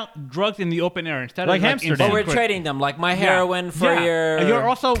trading down drugs in the open air instead Like of Amsterdam. in But we're secret. trading them, like my heroin for your We're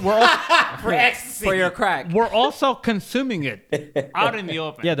also For ecstasy. for your crack. we're also consuming it out in the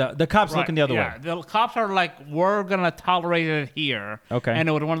open. Yeah, the cops Right, looking the other yeah. way. The cops are like, we're gonna tolerate it here. Okay. And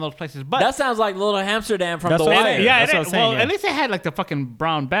it was one of those places. But That sounds like Little Amsterdam from That's The what I'm Wire. saying. yeah, That's it what is. I'm saying, Well, yeah. at least they had like the fucking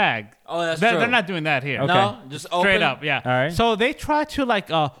brown bag. Oh, that's they're, true. They're not doing that here. Okay. No, just Straight open. up, yeah. All right. So they try to like,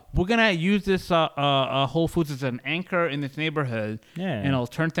 we're gonna use this Whole Foods as an anchor in this neighborhood. Yeah. And it'll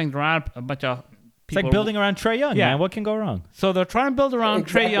turn things around. A bunch of It's people. like building around Trey Young, Yeah. man. What can go wrong? So they're trying to build around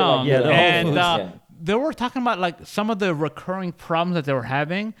Trey Exactly Young. like Yeah, the Whole and Foods, yeah. they were talking about like some of the recurring problems that they were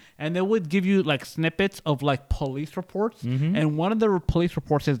having, and they would give you like snippets of like police reports. Mm-hmm. And one of the police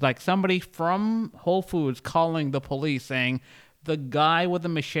reports is like somebody from Whole Foods calling the police saying, the guy with the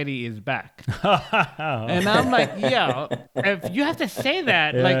machete is back. And I'm like, yeah, if you have to say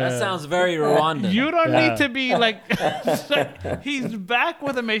that, like, That sounds very Rwandan. you don't need to be like, he's back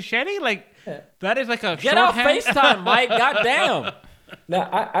with a machete? Like, that is like a Get out shorthand. FaceTime, Mike. Goddamn. Now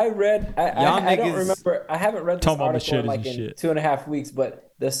I read. I don't remember. I haven't read this Talking about article in like machetes and in shit. 2.5 weeks,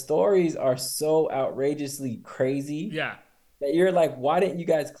 but the stories are so outrageously crazy Yeah. that you're like, why didn't you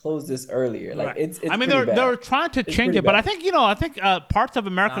guys close this earlier? Like Right. it's I mean, pretty bad. they're trying to change pretty it, but bad. I think parts of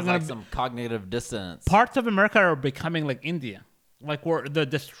America are Sounds gonna like some cognitive dissonance. parts of America are becoming like India, like where the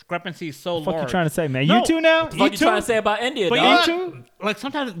discrepancy is so What the fuck large. you trying to say, man? No. You too now? What You you too? trying to say about India, But dog? you know, like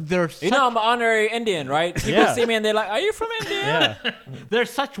sometimes there's You know I'm an honorary Indian, right? People Yeah. see me and they're like, "Are you from India?" Yeah. there's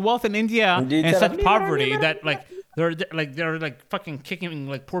such wealth in India Indeed, and tell such them, poverty that like they're like fucking kicking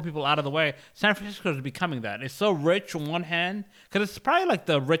like poor people out of the way. San Francisco is becoming that. It's so rich on one hand because it's probably like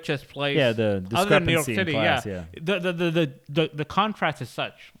the richest place. Yeah, the other than New York discrepancy in City. class, yeah. yeah. The contrast is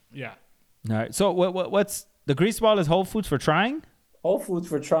such. Yeah. All right. So what's the grease ball is Whole Foods for trying? Whole Foods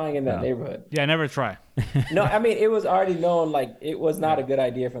for trying in that neighborhood. Yeah. Never try. No, I mean it was already known. Like it was not a good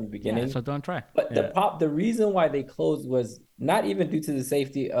idea from the beginning. So don't try. But the reason why they closed was not even due to the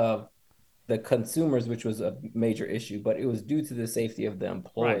safety of the consumers, which was a major issue, but it was due to the safety of the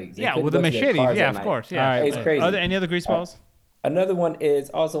employees. Right. They Yeah, couldn't with the go to their machete. cars Yeah, at of night. course. All Yeah. right. It's crazy. Are there any other grease balls? Another one is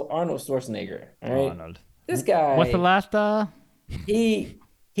also Arnold Schwarzenegger. All right, Arnold. this guy. What's the last? He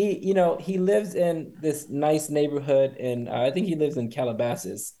he lives in this nice neighborhood, and I think he lives in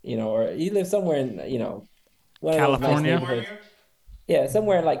Calabasas. Or he lives somewhere in one of those nice California? neighborhoods. Yeah,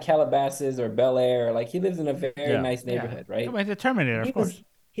 somewhere in like Calabasas or Bel Air. Or like he lives in a very Yeah. nice neighborhood, right? Come on, the Terminator, of He course.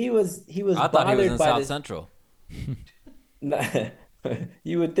 was he was I thought he was bothered in by South this. Central.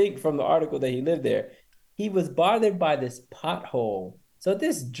 You would think from the article that he lived there. He was bothered by this pothole. So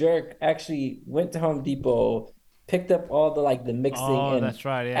this jerk actually went to Home Depot, picked up all the mixing, Oh, and that's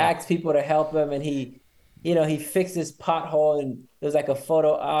right, yeah. asked people to help him. And he fixed this pothole, and there was like a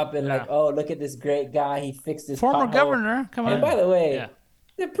photo op, and like, Yeah. oh, look at this great guy. He fixed this Former pothole. governor. Come on. And by the way, Yeah.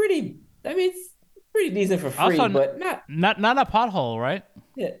 they're pretty. I mean, it's pretty decent for free, Also, but not a pothole, right?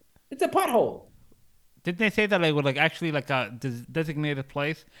 yeah, it's a pothole. Didn't they say that like with like actually like a designated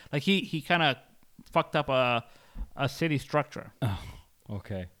place? Like he kind of fucked up a city structure.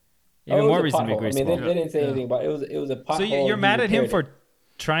 Okay. Oh, Even it was more a reason to be pothole. grease I mean, ball. they didn't say anything about it. It was a pothole. So you're he mad at him repaired for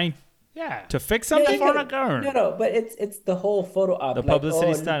trying Yeah. to fix it. something? for the governor. No, but it's the whole photo op. The like,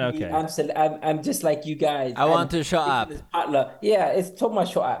 publicity oh, stunt? me, Okay. I'm just like you guys. I want to show up. this potluck. Yeah, it's too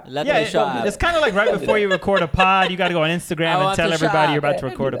much show up. Let Yeah, me show up. it's kind of like right before you record a pod, you got to go on I Instagram and want tell to everybody shop. you're about to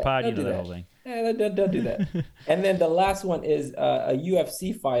Yeah, record a don't do pod. that. You know Don't do that that. whole thing. Yeah, don't do that. And then the last one is a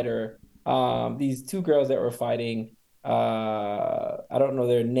UFC fighter. These two girls that were fighting. I don't know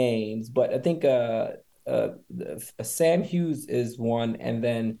their names, but I think Sam Hughes is one, and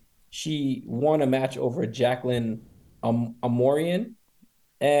then she won a match over Jacqueline Amorian.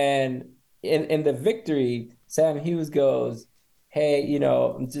 And in the victory, Sam Hughes goes, "Hey,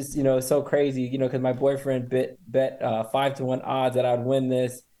 I'm just it's so crazy, because my boyfriend bet 5-1 odds that I'd win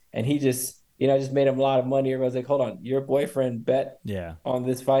this, and he just just made him a lot of money." Everyone's like, "Hold on, your boyfriend bet Yeah. on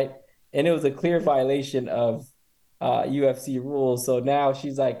this fight," and it was a clear violation of UFC rules. So now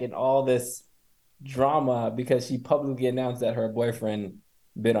she's like in all this drama because she publicly announced that her boyfriend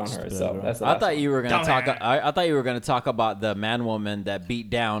bit on her. So that's the I last thought one. you were gonna talk. Dumbass. I thought you were gonna talk about the man woman that beat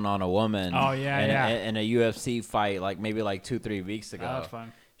down on a woman. Oh, yeah, in a UFC fight, like maybe like 2-3 weeks ago. Oh, that's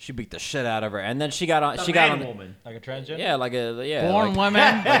fun. She beat the shit out of her, and then she got on. The She got man on. woman. Like a transgender? Yeah, like Born like,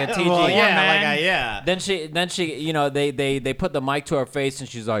 women. like a TG. Well, yeah, man. like yeah. Then she, you know, they put the mic to her face, and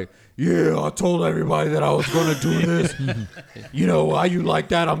she's like, "Yeah, I told everybody that I was gonna do this. You know, why you like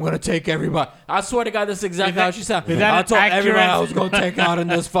that? I'm gonna take everybody. I swear to God, this is exactly how she sounded. is that I told accurate? everybody I was gonna take out in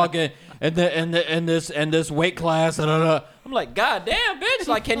this fucking in this weight class. And I'm like, God damn, bitch!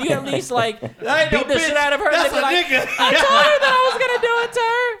 Like, can you at least like beat That ain't no the shit bitch. out of her? That's And then be a like, nigga. I told her that I was gonna do it to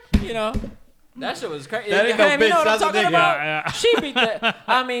her. You know. That shit was crazy. That ain't no You know bitch, what I'm that's a talking nigga. about? Yeah. She beat the.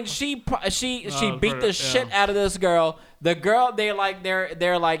 I mean, she beat the shit out of this girl. The girl, they're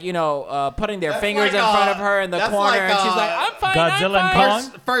like, you know, putting their That's fingers like, in front of her in the that's corner, like, and she's like, "I'm fine, Godzilla I'm and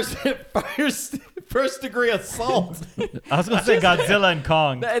fine." Kong? First degree assault. I was gonna say Godzilla and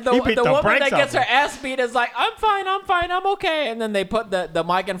Kong. The He beat woman brakes that gets off her ass beat is like, I'm fine, I'm okay. And then they put the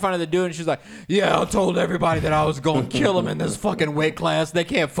mic in front of the dude, and she's like, "Yeah, I told everybody that I was going to kill him in this fucking weight class. They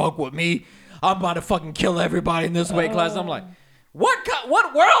can't fuck with me. I'm about to fucking kill everybody in this weight class." I'm like, what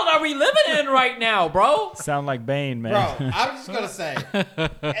world are we living in right now, bro? Sound like Bane, man. Bro, I'm just gonna say,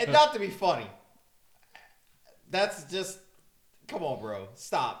 and not to be funny, that's just, come on, bro,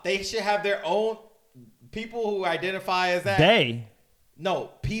 stop. They should have their own people who identify as that.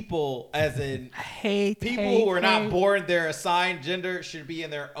 No, people as in people who are not born their assigned gender should be in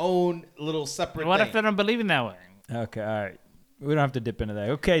their own little separate What thing. if they don't believe in that way? Okay, all right. We don't have to dip into that.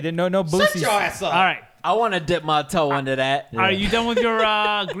 Okay, then no Shut boosies. your ass up. All right. I want to dip my toe into that. Are you done with your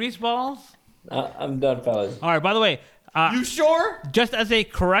grease balls? I'm done, fellas. All right. By the way, You sure? just as a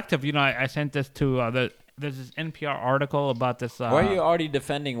corrective, you know, I sent this to there's this NPR article about this. Why are you already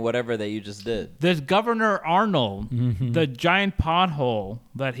defending whatever that you just did? This Governor Arnold, the giant pothole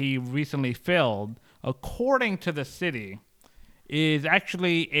that he recently filled, according to the city, is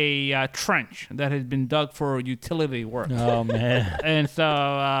actually a trench that has been dug for utility work. Oh man. And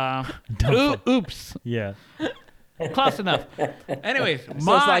so, oops, Yeah. close enough. Anyways, So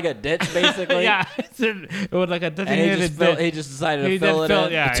it's like a ditch, basically. yeah, it was like a And designated he just decided He to fill did it fill-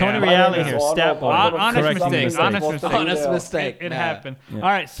 in. yeah, Tony yeah. Reality here. Stat Hon- boy. honest Correcting mistake, the honest mistake. Honest mistake. It Nah. happened. All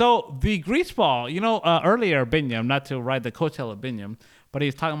right, so the grease ball, you know, earlier Binyam, not to ride the coattail of Binyam, but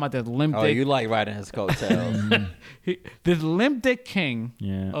he's talking about this limp Oh, dick. you like riding his coattails. This limp dick king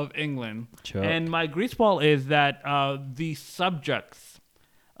Yeah. of England. Chuck. And my grease ball is that the subjects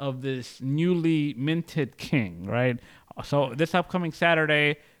of this newly minted king, right? So this upcoming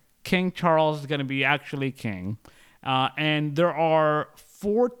Saturday, King Charles is going to be actually king. And there are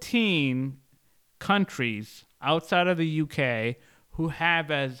 14 countries outside of the UK who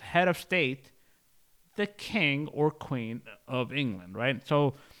have as head of state the king or queen of England, right?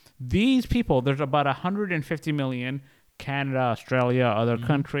 So these people, there's about 150 million, Canada, Australia, other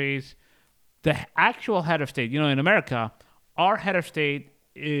countries. The actual head of state, you know, in America, our head of state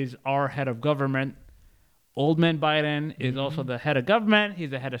is our head of government. Old man Biden is also the head of government.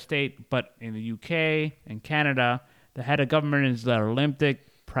 He's the head of state. But in the UK and Canada, the head of government is the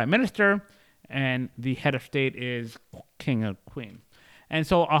Olympic prime minister, and the head of state is king or queen. And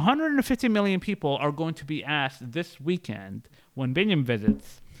so 150 million people are going to be asked this weekend when Binyam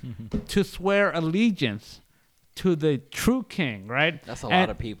visits to swear allegiance to the true king, right? That's a lot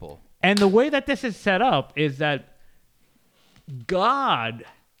of people. And the way that this is set up is that God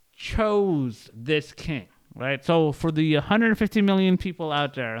chose this king, right? So for the 150 million people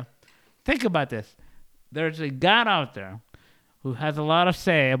out there, think about this. There's a God out there who has a lot of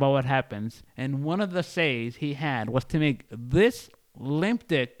say about what happens, and one of the says he had was to make this limp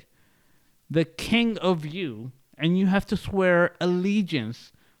dick the king of you, and you have to swear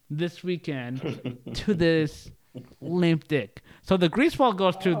allegiance this weekend to this limp dick. So the grease ball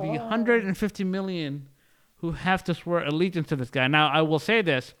goes to the 150 million who have to swear allegiance to this guy. Now, I will say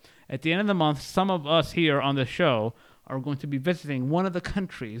this. At the end of the month, some of us here on the show are going to be visiting one of the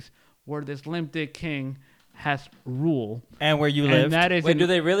countries where this limp dick king has rule. And where you And live. that is Wait, do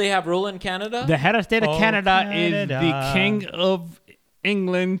they really have rule in Canada? the head of state of Oh, Canada is the Canada. king of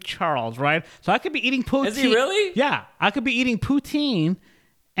England, Charles, right? So I could be eating poutine. Is he really? Yeah, I could be eating poutine,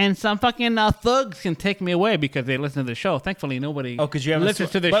 and some fucking thugs can take me away because they listen to the show. Thankfully, nobody because you haven't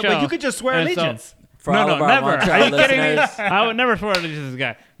listens to the but, show. But you could just swear And so- allegiance. For no, all no, of our never. Montreal Are you kidding me? listeners. I would never swear allegiance to this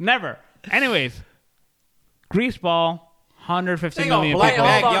guy. Never. Anyways, greaseball, 150 They gonna million black people.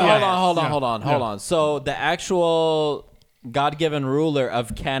 bag your ass. Hold on. So the actual God-given ruler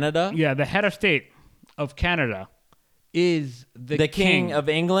of Canada. Yeah, the head of state of Canada is The king of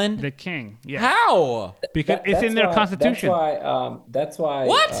England? The king. Yeah. How? Because it's in their constitution. That's why.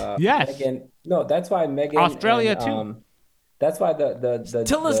 What? Yes. Meghan, no, that's why Meghan. Australia, and, too. That's why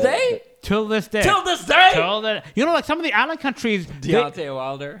Till this day? Till this day. Till this day? You know, like some of the island countries, Deontay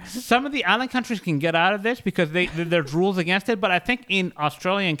Wilder. some of the island countries can get out of this because there's rules against it. But I think in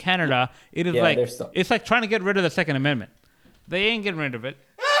Australia and Canada, it is it's like trying to get rid of the Second Amendment. They ain't getting rid of it.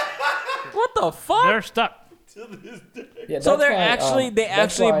 What the fuck? They're stuck. Yeah, So they're why, they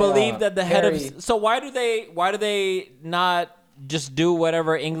actually believe that the head Harry, of. So why do they not just do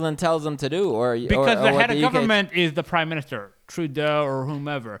whatever England tells them to do, Because the what head of UK government is the prime minister, Trudeau or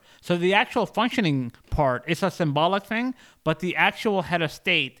whomever. So the actual functioning part is a symbolic thing, but the actual head of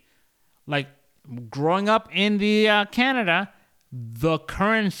state, like growing up in the Canada, the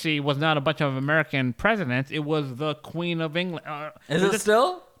currency was not a bunch of American presidents. It was the Queen of England. Is it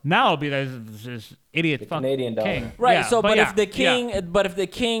still? Now it'll be this idiot fucking Canadian dollar. king. Right. Yeah, So, but yeah, if the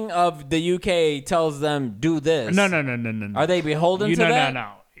king of the UK tells them do this, No. are they beholden to that?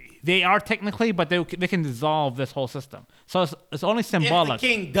 No. They are technically, but they can dissolve this whole system. So it's only symbolic. If the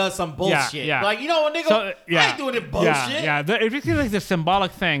king does some bullshit, Yeah. like, you know what, nigga, So, I ain't doing this bullshit. Yeah. It's basically like the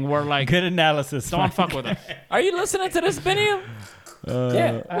symbolic thing where like Good analysis. don't fuck with us. Are you listening to this, Biniam?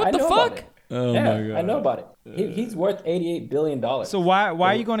 Yeah, What I the know fuck? about it. Yeah, I know about it. He's worth $88 billion. So why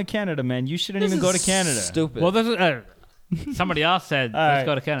are you going to Canada, man? You shouldn't even go to Canada. Stupid. Well, this is somebody else said All let's right.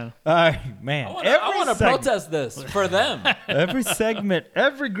 go to Canada. All right, man. I want to protest this for them. Every segment,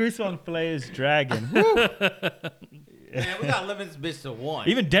 every Grease on Play is dragging. Woo. Man, we got to limit this bitch to one.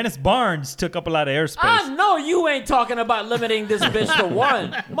 Even Dennis Barnes took up a lot of airspace. I know you ain't talking about limiting this bitch to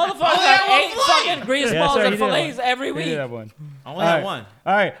one. Motherfucker Only got had 8 one flight. fucking grease Yeah, balls sorry, and he did fillets one. every He week. did have one. I only had one.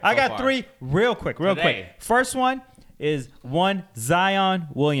 All right, I So got far. 3 real quick. Today. First one is one Zion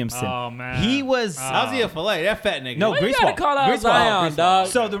Williamson. Oh, man. He was How's he a fillet? That fat nigga. no Why you grease gotta ball. call out Grease ball. Zion, Grease ball.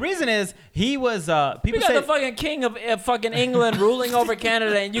 dog? So the reason is he was We people got say the fucking king of fucking England ruling over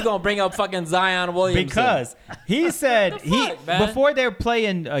Canada, and you gonna bring up fucking Zion Williamson? because he said fuck, man? before they were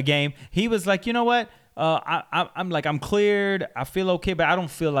playing a game, he was like, you know what? I'm cleared. I feel okay, but I don't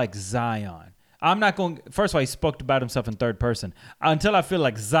feel like Zion. I'm not going. First of all, he spoke about himself in third person. Until I feel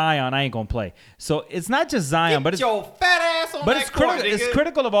like Zion, I ain't gonna play. So it's not just Zion, but Get it's your fat ass on but that it's court, critical. It's nigga.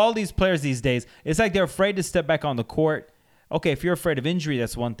 critical of all these players these days. It's like they're afraid to step back on the court. Okay, if you're afraid of injury,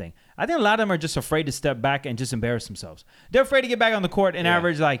 that's one thing. I think a lot of them are just afraid to step back and just embarrass themselves. They're afraid to get back on the court and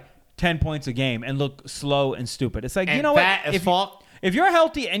average like 10 points a game and look slow and stupid. It's like, And you know fat what? as fuck. If you're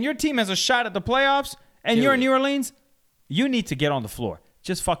healthy and your team has a shot at the playoffs and Do you're in it. New Orleans, you need to get on the floor.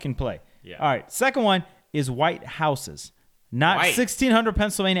 Just fucking play. Yeah. All right. Second one is white houses. Not White. 1600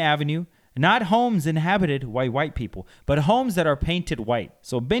 Pennsylvania Avenue. Not homes inhabited by white people, but homes that are painted white.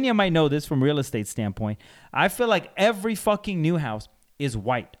 So Benya might know this from real estate standpoint. I feel like every fucking new house is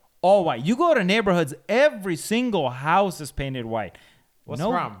white. All white. You go to neighborhoods, every single house is painted white. What's the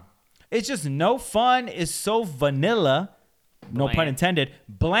problem? It's just no fun. It's so vanilla. No pun Bland. intended.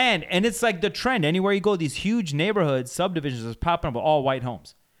 Bland. And it's like the trend. Anywhere you go, these huge neighborhoods, subdivisions is popping up with all white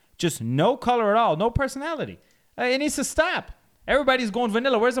homes. Just no color at all. No personality. It needs to stop. Everybody's going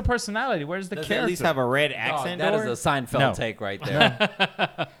vanilla. Where's the personality? Where's the Does it character? at least have a red Dog, accent? that door? is a Seinfeld No. take right there.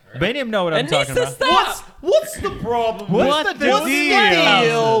 Baniam know what I'm It needs talking to about. stop. What's the problem? What's the What's deal? the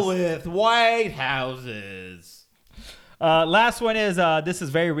deal with White Houses? Last one is this is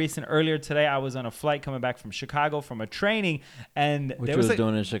very recent. Earlier today, I was on a flight coming back from Chicago from a training, and What there you was was a,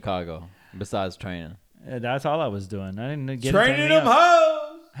 doing in Chicago besides training? that's all I was doing. I didn't get into Training anything them else.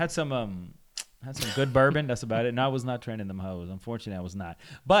 hoes. Had some good bourbon. That's about it. No, I was not training them hoes. Unfortunately, I was not.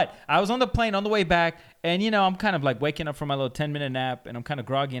 But I was on the plane on the way back, and I'm kind of like waking up from my little 10-minute nap, and I'm kind of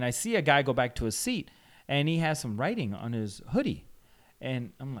groggy, and I see a guy go back to his seat, and he has some writing on his hoodie,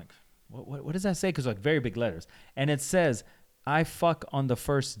 and I'm like, what does that say? Because like very big letters, and it says, "I fuck on the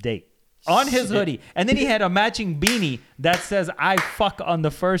first date." On his hoodie. And then he had a matching beanie that says, "I fuck on the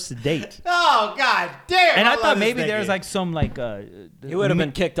first date." Oh, god damn. And I love thought this maybe nigga. there's like some like He would have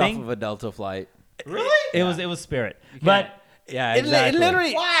been kicked thing. off of a Delta flight. Really? It was Spirit. But Yeah, it exactly.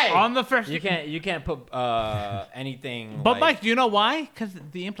 literally Why? on the first. You can't put anything. But like, Mike, do you know why? Because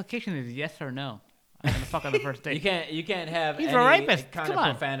the implication is yes or no. I'm gonna fuck on the first date. you can't have He's a any rapist. kind Come of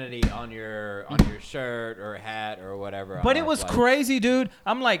on. profanity on your shirt or hat or whatever. But on it our was flight. crazy, dude.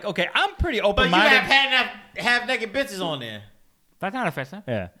 I'm like, okay, I'm pretty But you open-minded. have half naked bitches on there. That's not offensive.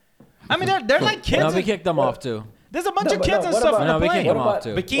 Yeah. I mean, they're like kids. No, we kicked them off too. There's a bunch No, of but kids no, and what stuff about- on the No, we plane. kicked them What off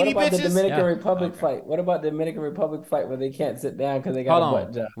about, too. Bikini what about the bitches? Dominican Yeah. Republic Okay. fight? What about the Dominican Republic fight where they can't sit down because they got Hold a butt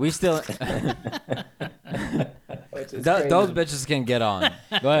on, job? we still Which is those crazy. bitches can get on.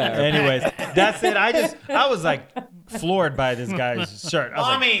 Go ahead. Anyways, that's it. I was like floored by this guy's shirt.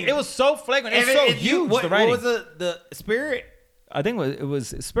 I mean, it was so flagrant. It was so huge. What the writing. was the Spirit? I think it was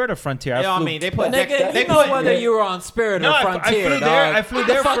Spirit of Frontier. Yeah, I mean, they put Nigga, they you know put whether you were on Spirit No, or I Frontier, flew dog. there. I flew Get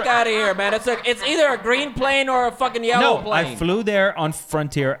there the fuck for- out of here, man. It's either a green plane or a fucking yellow No, plane. I flew there on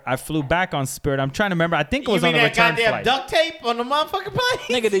Frontier. I flew back on Spirit. I'm trying to remember. I think it You was mean on the that return goddamn flight. duct tape on the motherfucking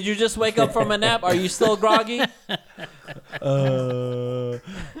plane? Nigga, did you just wake up from a nap? Are you still groggy?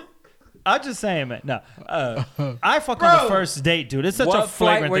 I'm just saying, man. No, I fuck on the first date, dude. It's such a What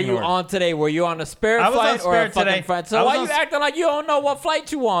flight flagrant were thing. you on today? Were you on a Spirit I was on flight or a Spirit fucking today. flight? I So was why on you s- acting like you don't know what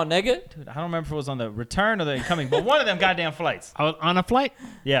flight you on, nigga? Dude, I don't remember if it was on the return or the incoming, but one of them goddamn flights. I was on a flight.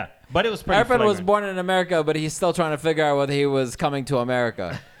 Yeah, but it was pretty Irvin was flagrant. born in America, but he's still trying to figure out whether he was coming to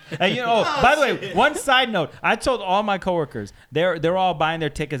America. And by the way, one side note, I told all my coworkers they're all buying their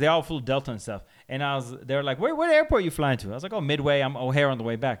tickets. They all flew Delta and stuff, and they're like, "What airport are you flying to?" I was like, "Oh, Midway. I'm O'Hare on the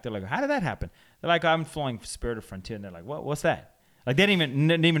way back." They're like, "How did that happen?" They're like, "I'm flying Spirit or Frontier," and they're like, "What's that?" Like they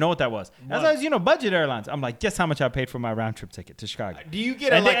didn't even know what that was. As budget airlines. I'm like, guess how much I paid for my round trip ticket to Chicago? Do you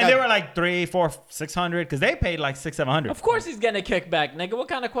get And they were like $300, $400, $600 because they paid like $600, $700. Of course he's getting a kickback, nigga. What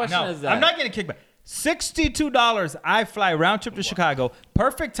kind of question No, is that? I'm not getting a kickback. $62. I fly round trip to Chicago.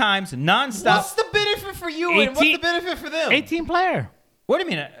 Perfect times, nonstop. What's the benefit for you and what's the 18 benefit for them? 18 player. What do you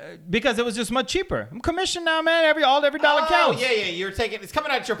mean? Because it was just much cheaper. I'm commissioned now, man. Every dollar Oh, counts. yeah. You're taking it's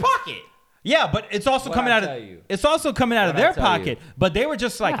coming out your pocket. Yeah, but it's also What'd coming I out tell of you? it's also coming out of What'd I their tell pocket. you? But they were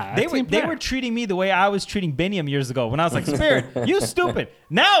just like Yeah, they team were player. treating me the way I was treating Beniam years ago when I was like, Spirit, you stupid.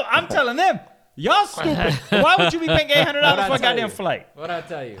 Now I'm telling them, y'all stupid. Why would you be paying $800 What'd I for a tell goddamn you? flight? What'd I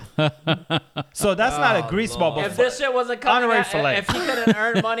tell you? So that's not a grease ball. If But this shit wasn't coming Honorary out, fillet. if he couldn't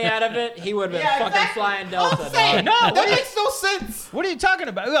earn money out of it, he would have been fucking flying Delta, I'm saying, No, that what do you- makes no sense. what are you talking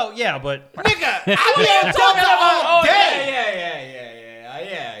about? Well, yeah, but Nigga, I be on Delta all day.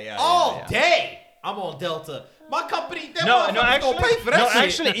 yeah. All day. I'm on Delta. My company, that no, motherfucker's gonna pay for that shit.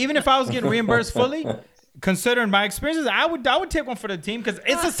 actually, even if I was getting reimbursed fully, considering my experiences, I would take one for the team because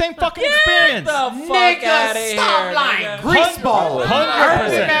it's the same fucking experience. Get the fuck Nigga, out of stop here, lying. nigga. Greaseball. 100%.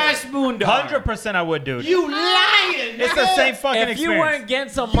 Smash Moondog. 100% I would, dude. You lying, It's the nigga. same fucking If you experience. weren't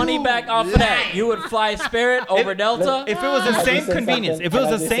getting some money back off of that, lying. you would fly Spirit over Delta? If it was the Can I same just say convenience, something? if it was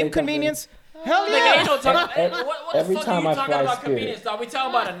Can I the just say same something? convenience, hell Nigga, ain't yeah. no talking. Every- What every the fuck time are I you talking fly about Spirit. convenience? Are we talking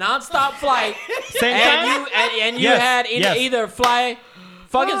about a nonstop flight? Same and time? you Yes, had yes. either fly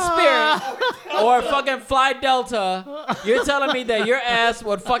fucking Spirit or fucking fly Delta. You're telling me that your ass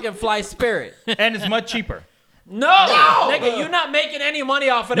would fucking fly Spirit? And it's much cheaper. No, nigga, you're not making any money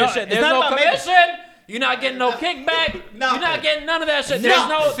off of this No, shit. it's There's not no about making- commission. You're not getting no kickback. You're Nothing. not getting none of that shit. There's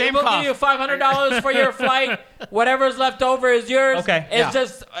no. Same We'll cost. give you $500 for your flight. Whatever's left over is yours. Okay. It's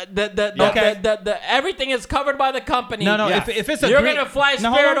just Okay. the everything is covered by the company. No, Yes. if it's You're egre- gonna fly No,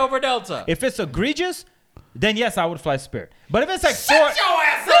 hold Spirit on. over Delta. If it's egregious, then yes, I would fly Spirit. But if it's like Shut four, your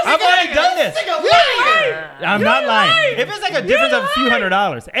ass up. I've already done this. Nigga, liar. I'm not lying. If it's like a difference of a few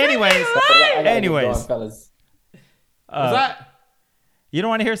 $100s. Anyways, I gotta get anyways, going, fellas. What's that? you don't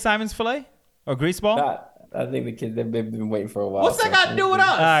want to hear Simon's fillet or greaseball? All I think the kids they've been waiting for a while. What's that so- got to do with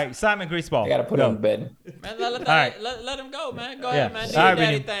us? right, Simon greaseball. I gotta put it Go. on bed. Man, right. let him go, man. Go Yeah. ahead, man. Do All your right,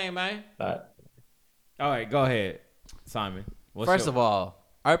 daddy Vinny. thing, man. All right. All right, go ahead, Simon. First of all,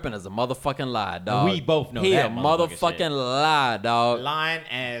 Arpin is a motherfucking lie, dog. We both know he that a motherfucking motherfucking shit. lie, dog. lying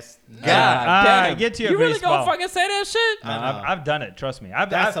ass. God All damn. right, get to your You really grease gonna ball. fucking say that shit? No, I know. I've done it. Trust me. I've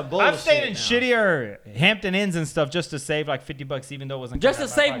That's some I've stayed in bullshit shittier Hampton Inns and stuff just to save like $50, even though it wasn't Just to coming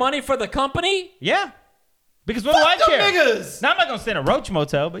out of my save pocket. money for the company? Yeah. Because what do I Fuck them care? niggas. Now I'm not gonna stay in a roach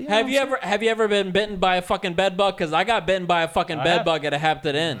motel, but Have you ever been bitten by a fucking bed bug? Because I got bitten by a fucking I bed have. bug at a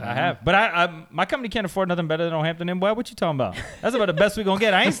Hampton Inn. I have, but my company can't afford nothing better than Hampton Inn. Boy, what you talking about? That's about the best we gonna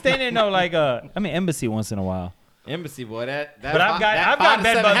get. I ain't staying in no embassy once in a while. Embassy boy, that. But I've got five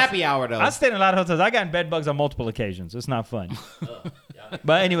bed to seven bugs. happy hour though. I stayed in a lot of hotels. I got in bed bugs on multiple occasions. It's not fun.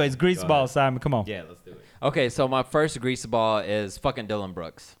 But anyways, grease ball, Simon. Come on. Yeah, let's do it. Okay, so my first grease ball is fucking Dylan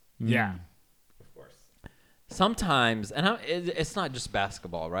Brooks. Yeah. Of course. Sometimes, and it's not just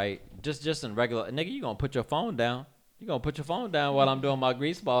basketball, right? Just in regular, nigga, you gonna put your phone down. You gonna put your phone down while I'm doing my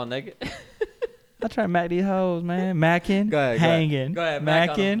grease ball, nigga. I try to mac these hoes, man. Macking, Go ahead, hanging, Go ahead, Mac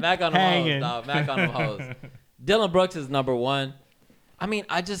macking, on them hoes, hanging. dog. Mac on them hoes. Dylan Brooks is number one. I mean,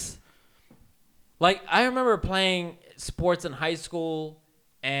 I remember playing sports in high school,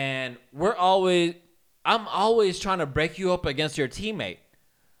 and I'm always trying to break you up against your teammate.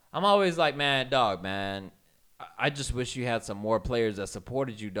 I'm always like, man, I just wish you had some more players that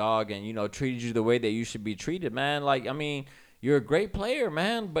supported you, dog, and, treated you the way that you should be treated, man. Like, I mean, you're a great player,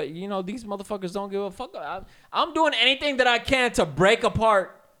 man, but, these motherfuckers don't give a fuck. I'm doing anything that I can to break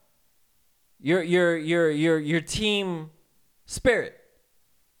apart your team spirit.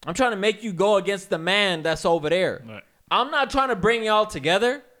 I'm trying to make you go against the man that's over there. Right. I'm not trying to bring y'all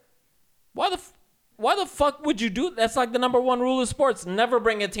together. Why the fuck would you do? That's like the number one rule of sports. Never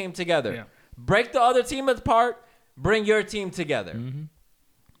bring a team together. Yeah. Break the other team apart. Bring your team together. Mm-hmm.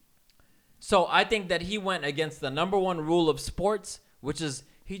 So I think that he went against the number one rule of sports, which is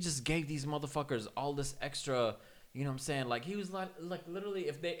he just gave these motherfuckers all this extra. You know what I'm saying? Like he was like literally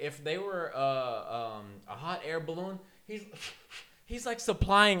if they were a hot air balloon, he's like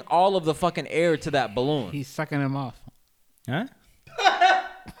supplying all of the fucking air to that balloon. He's sucking him off. Huh?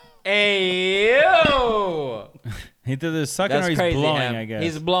 Hey yo! He did the sucking That's or he's crazy. blowing, Em. I guess.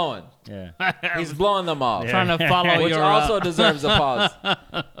 He's blowing. Yeah. He's blowing them off. Trying to follow Which your also deserves a pause.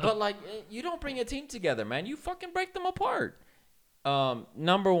 But like, you don't bring a team together, man. You fucking break them apart.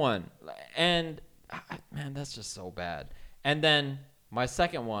 Number one, and man, that's just so bad. And then my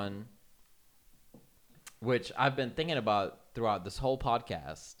second one, which I've been thinking about throughout this whole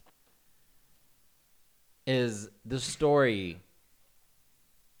podcast, is the story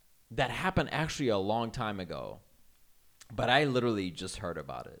that happened actually a long time ago, but I literally just heard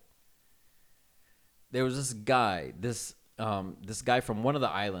about it. There was this guy, this guy from one of the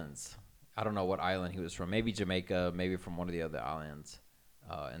islands. I don't know what island he was from. Maybe Jamaica, maybe from one of the other islands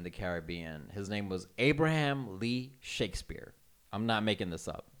in the Caribbean. His name was Abraham Lee Shakespeare. I'm not making this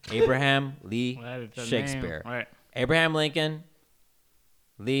up. Abraham Lee Shakespeare. Right. Abraham Lincoln,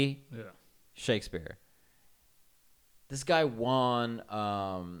 Lee Yeah. Shakespeare. This guy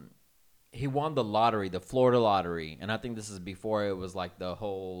won. He won the lottery, the Florida lottery, and I think this is before it was like the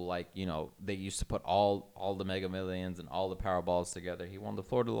whole they used to put all the Mega Millions and all the Powerballs together. He won the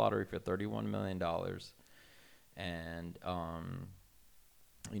Florida lottery for $31 million, and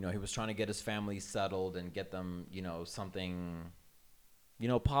he was trying to get his family settled and get them something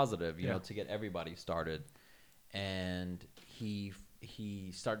positive to get everybody started, and he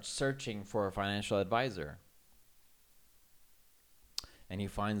starts searching for a financial advisor. And he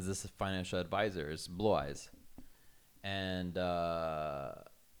finds this financial advisor, it's Blue Eyes, and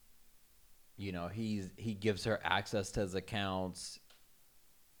he gives her access to his accounts.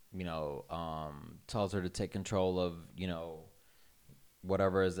 Tells her to take control of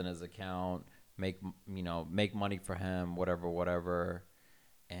whatever is in his account, make money for him, whatever,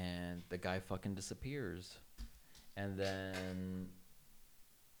 and the guy fucking disappears, and then.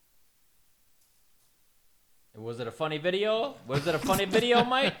 Was it a funny video? Was it a funny video,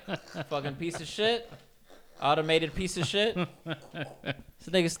 Mike? Fucking piece of shit. Automated piece of shit. This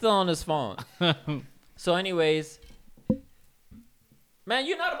nigga's still on his phone. So anyways, man,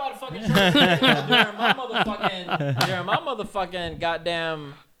 you're not about to fucking during my motherfucking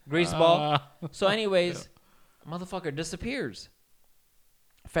goddamn greaseball. So anyways, motherfucker disappears.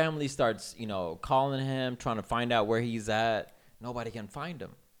 Family starts, calling him, trying to find out where he's at. Nobody can find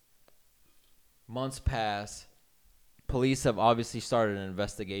him. Months pass. Police have obviously started an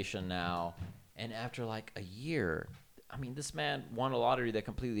investigation now. And after like a year, I mean, this man won a lottery that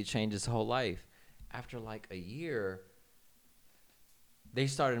completely changed his whole life. After like a year, they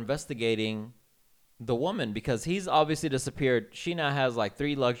started investigating the woman because he's obviously disappeared. She now has like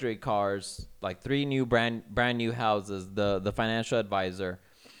 3 luxury cars, like 3 new brand new houses, the financial advisor.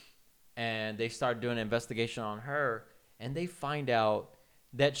 And they start doing an investigation on her. And they find out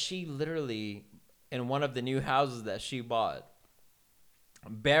that she literally, in one of the new houses that she bought,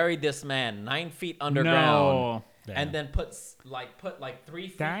 buried this man 9 feet underground, and then put 3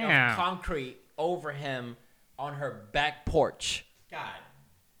 feet of concrete over him on her back porch. God.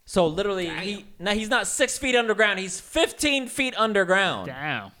 So literally, he's not 6 feet underground; he's 15 feet underground.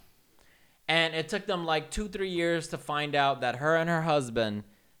 Damn. And it took them like 2-3 years to find out that her and her husband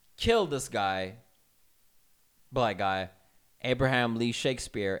killed this guy, black guy, Abraham Lee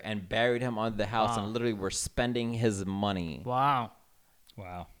Shakespeare, and buried him under the house, and literally were spending his money. Wow.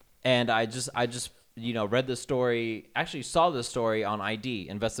 And I just read the story. Actually, saw the story on ID,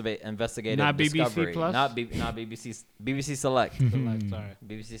 Investigative not Discovery, BBC Plus? not BBC, BBC Select, Sorry.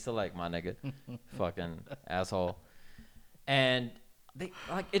 BBC Select, my nigga, fucking asshole. And they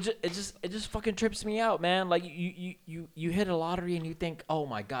it just fucking trips me out, man. Like you hit a lottery and you think, oh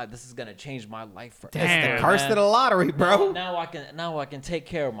my god, this is gonna change my life forever. Damn. It's the curse of the lottery, bro. Now I can take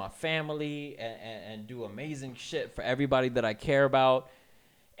care of my family and do amazing shit for everybody that I care about.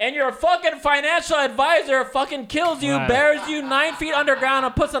 And your fucking financial advisor fucking kills you, buries you 9 feet underground,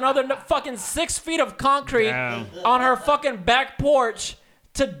 and puts another fucking 6 feet of concrete on her fucking back porch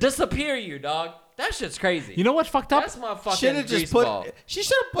to disappear you, dog. That shit's crazy. You know what's fucked up? That's my fucking She greaseball. should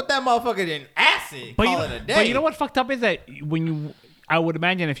have put that motherfucker in acid. But Call you, it a day. but you know what fucked up is that when you, I would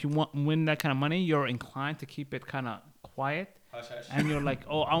imagine if you win that kind of money, you're inclined to keep it kind of quiet. And you're like,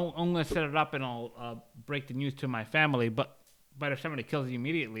 oh, I'm going to set it up and I'll break the news to my family. But if somebody kills you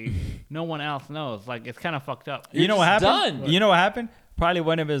immediately, no one else knows. Like, it's kind of fucked up. You know what happened? done. You know what happened? Probably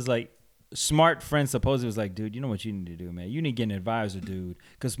one of his like smart friends supposedly was like, dude, you know what you need to do, man? You need to get an advisor, dude.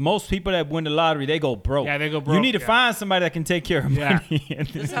 Because most people that win the lottery, they go broke. Yeah, they go broke. You need to find somebody that can take care of Yeah. money.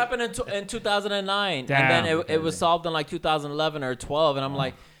 This happened in 2009, Damn. and then it was solved in like 2011 or 12. And I'm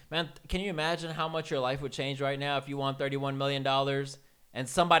like, man, can you imagine how much your life would change right now if you won $31 million and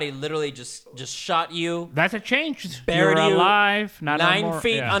somebody literally just shot you? That's a change. Buried You're you alive. Not 9 anymore.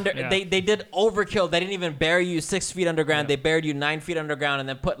 feet Yeah, under. yeah. They did overkill. They didn't even bury you 6 feet underground. They buried you 9 feet underground and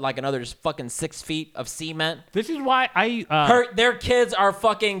then put like another fucking 6 feet of cement. This is why I... Their kids are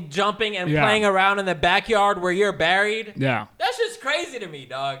fucking jumping and Yeah. playing around in the backyard where you're buried. Yeah. That's just crazy to me,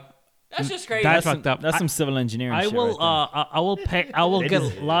 dog. That's just crazy. That's Some- fucked up. That's some civil engineering I shit will right I will pay. I will It get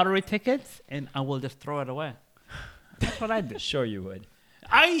is- lottery tickets and I will just throw it away. That's what I there. did. Sure you would.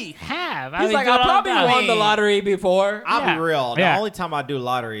 I have. He's like, I probably won the lottery before. I'll Yeah. be real. The Yeah. only time I do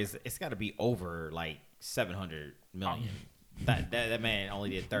lotteries, it's got to be over like 700 million. That man only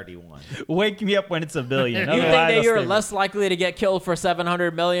did 31. Wake me up when it's a billion. You think Otherwise, that I'll you're stay- less likely to get killed for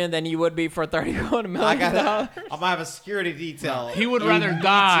 700 million than you would be for 31 I million got. dollars? I'm gonna have a security detail. He would rather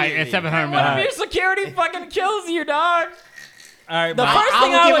die at 700 What million. if your security fucking kills you, dog? All right, The Mike. first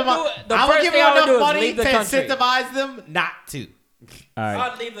thing I would do, I would give him enough is money leave to the country. incentivize them not to. All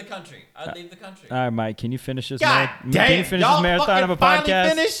right. I'd leave the country. I'd leave the country. All right, Mike. Can you finish this? God Can damn! you finish Y'all this marathon of a fucking finally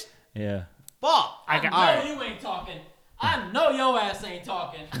podcast? finished? Yeah. Fuck. I know Alright. you ain't talking. I know your ass ain't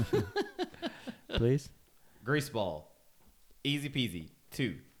talking. Please. Greaseball. Easy peasy.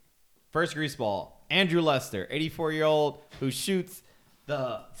 2. First greaseball. Andrew Lester, 84-year-old who shoots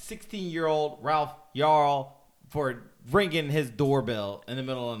the 16-year-old Ralph Yarl for ringing his doorbell in the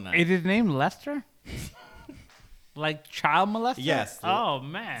middle of the night. Is his name Lester? Like child molester? Yes. Oh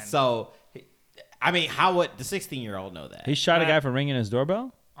man. So, I mean, how would the 16-year-old know that? He shot a guy for ringing his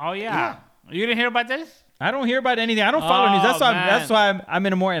doorbell? Oh yeah. You didn't hear about this? I don't hear about anything. I don't follow news. That's why. man. That's why I'm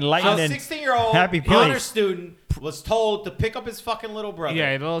in a more So, enlightened and 16-year-old happy honor place. student was told to pick up his fucking little brother.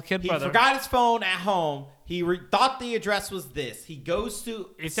 Yeah, little kid He brother. forgot his phone at home. He thought the address was this. He goes to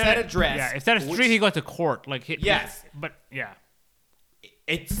said address. Yeah, instead of street, which- he goes to court. Like Yes. but yeah.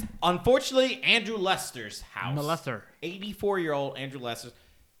 It's unfortunately Andrew Lester's house. Molester. 84-year-old Andrew Lester.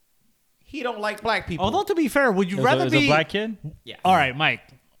 He don't like black people. Although to be fair, would you It was rather a be black kid? yeah. All right, Mike.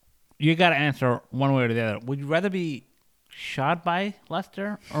 You got to answer one way or the other. Would you rather be shot by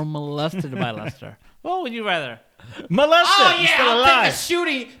Lester or molested by Lester? What would you rather? Molested. Oh He's yeah, still I'll take alive. the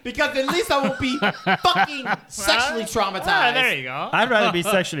shooting because at least I won't be fucking sexually traumatized. Ah, there you go. I'd rather be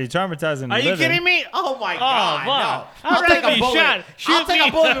sexually traumatized than Are you living. kidding me? Oh my god, wow. no! I'd I'll take rather a be bullet. shot. I'll Shoot take me.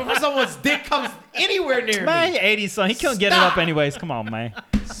 a bullet before someone's dick comes anywhere near Man, me. he 80 something. He couldn't get it Stop. up anyways. Come on, man.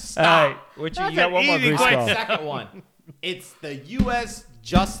 Stop. All right. What you That's got an one more easy grease question. ball. Second one. It's the U.S.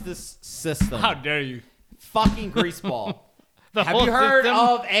 justice system. How dare you? Fucking greaseball. The Have whole you heard system?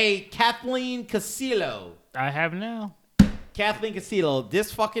 of a Kathleen Casillo? I have now. Kathleen Casillo,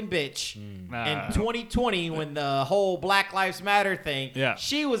 this fucking bitch, in 2020 when the whole Black Lives Matter thing, Yeah.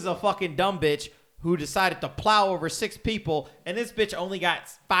 she was a fucking dumb bitch who decided to plow over 6 people, and this bitch only got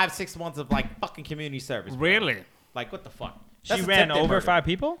 5-6 months of like fucking community service. bro. Really? Like what the fuck? She That's ran attempted over murder. 5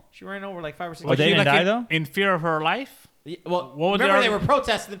 people? She ran over like 5 or 6. Oh, they She, didn't die, in, though? in fear of her life? Yeah, well, What was remember the they were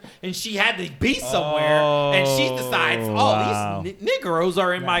protesting, and she had to be somewhere, and she decides, wow. these Negroes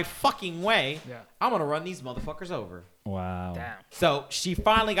are in my fucking way. Yeah. I'm gonna run these motherfuckers over. Wow. Damn. So she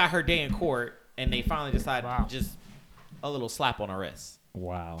finally got her day in court, and they finally decided Wow. just a little slap on her wrist.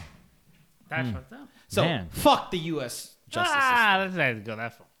 Wow. That's fucked up. So Man. fuck the U.S. justice Let's not go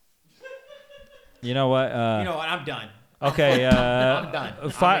that far. You know what? system. You know what? I'm done. Okay. I'm done. I'm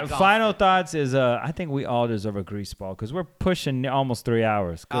exhausted. Final thoughts is I think we all deserve a grease ball because we're pushing almost 3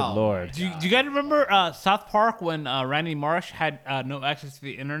 hours. Good Oh, Lord. Do you guys remember South Park when Randy Marsh had no access to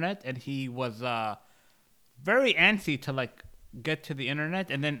the internet and he was very antsy to like get to the internet,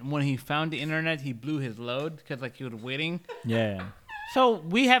 and then when he found the internet, he blew his load because like he was waiting. Yeah. So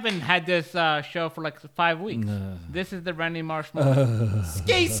we haven't had this show for like 5 weeks. This is the Randy Marsh moment.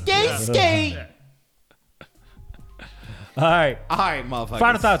 Skate, skate, skate. All right. All right, motherfuckers.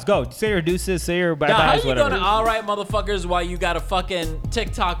 Final thoughts. Go. Say your deuces. Say your Now, how bye-byes, you whatever. gonna all right, motherfuckers, while you got a fucking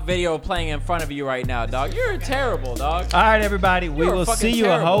TikTok video playing in front of you right now, dog? You're terrible, dog. All right, everybody. We You're will fucking see you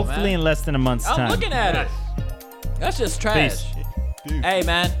terrible, hopefully man. in less than a month's I'm time. looking at it. That's just trash. Peace. Hey,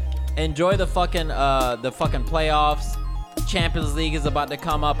 man, enjoy the fucking playoffs. Champions League is about to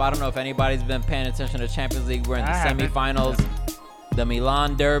come up. I don't know if anybody's been paying attention to Champions League. We're in the I haven't. semifinals. the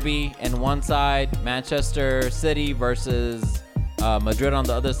Milan Derby in one side, Manchester City versus Madrid on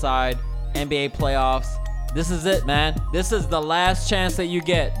the other side, NBA playoffs. This is it, man. This is the last chance that you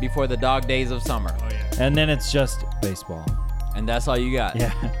get before the dog days of summer. Oh yeah. And then it's just baseball. And that's all you got.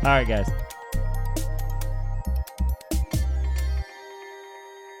 Yeah. All right, guys.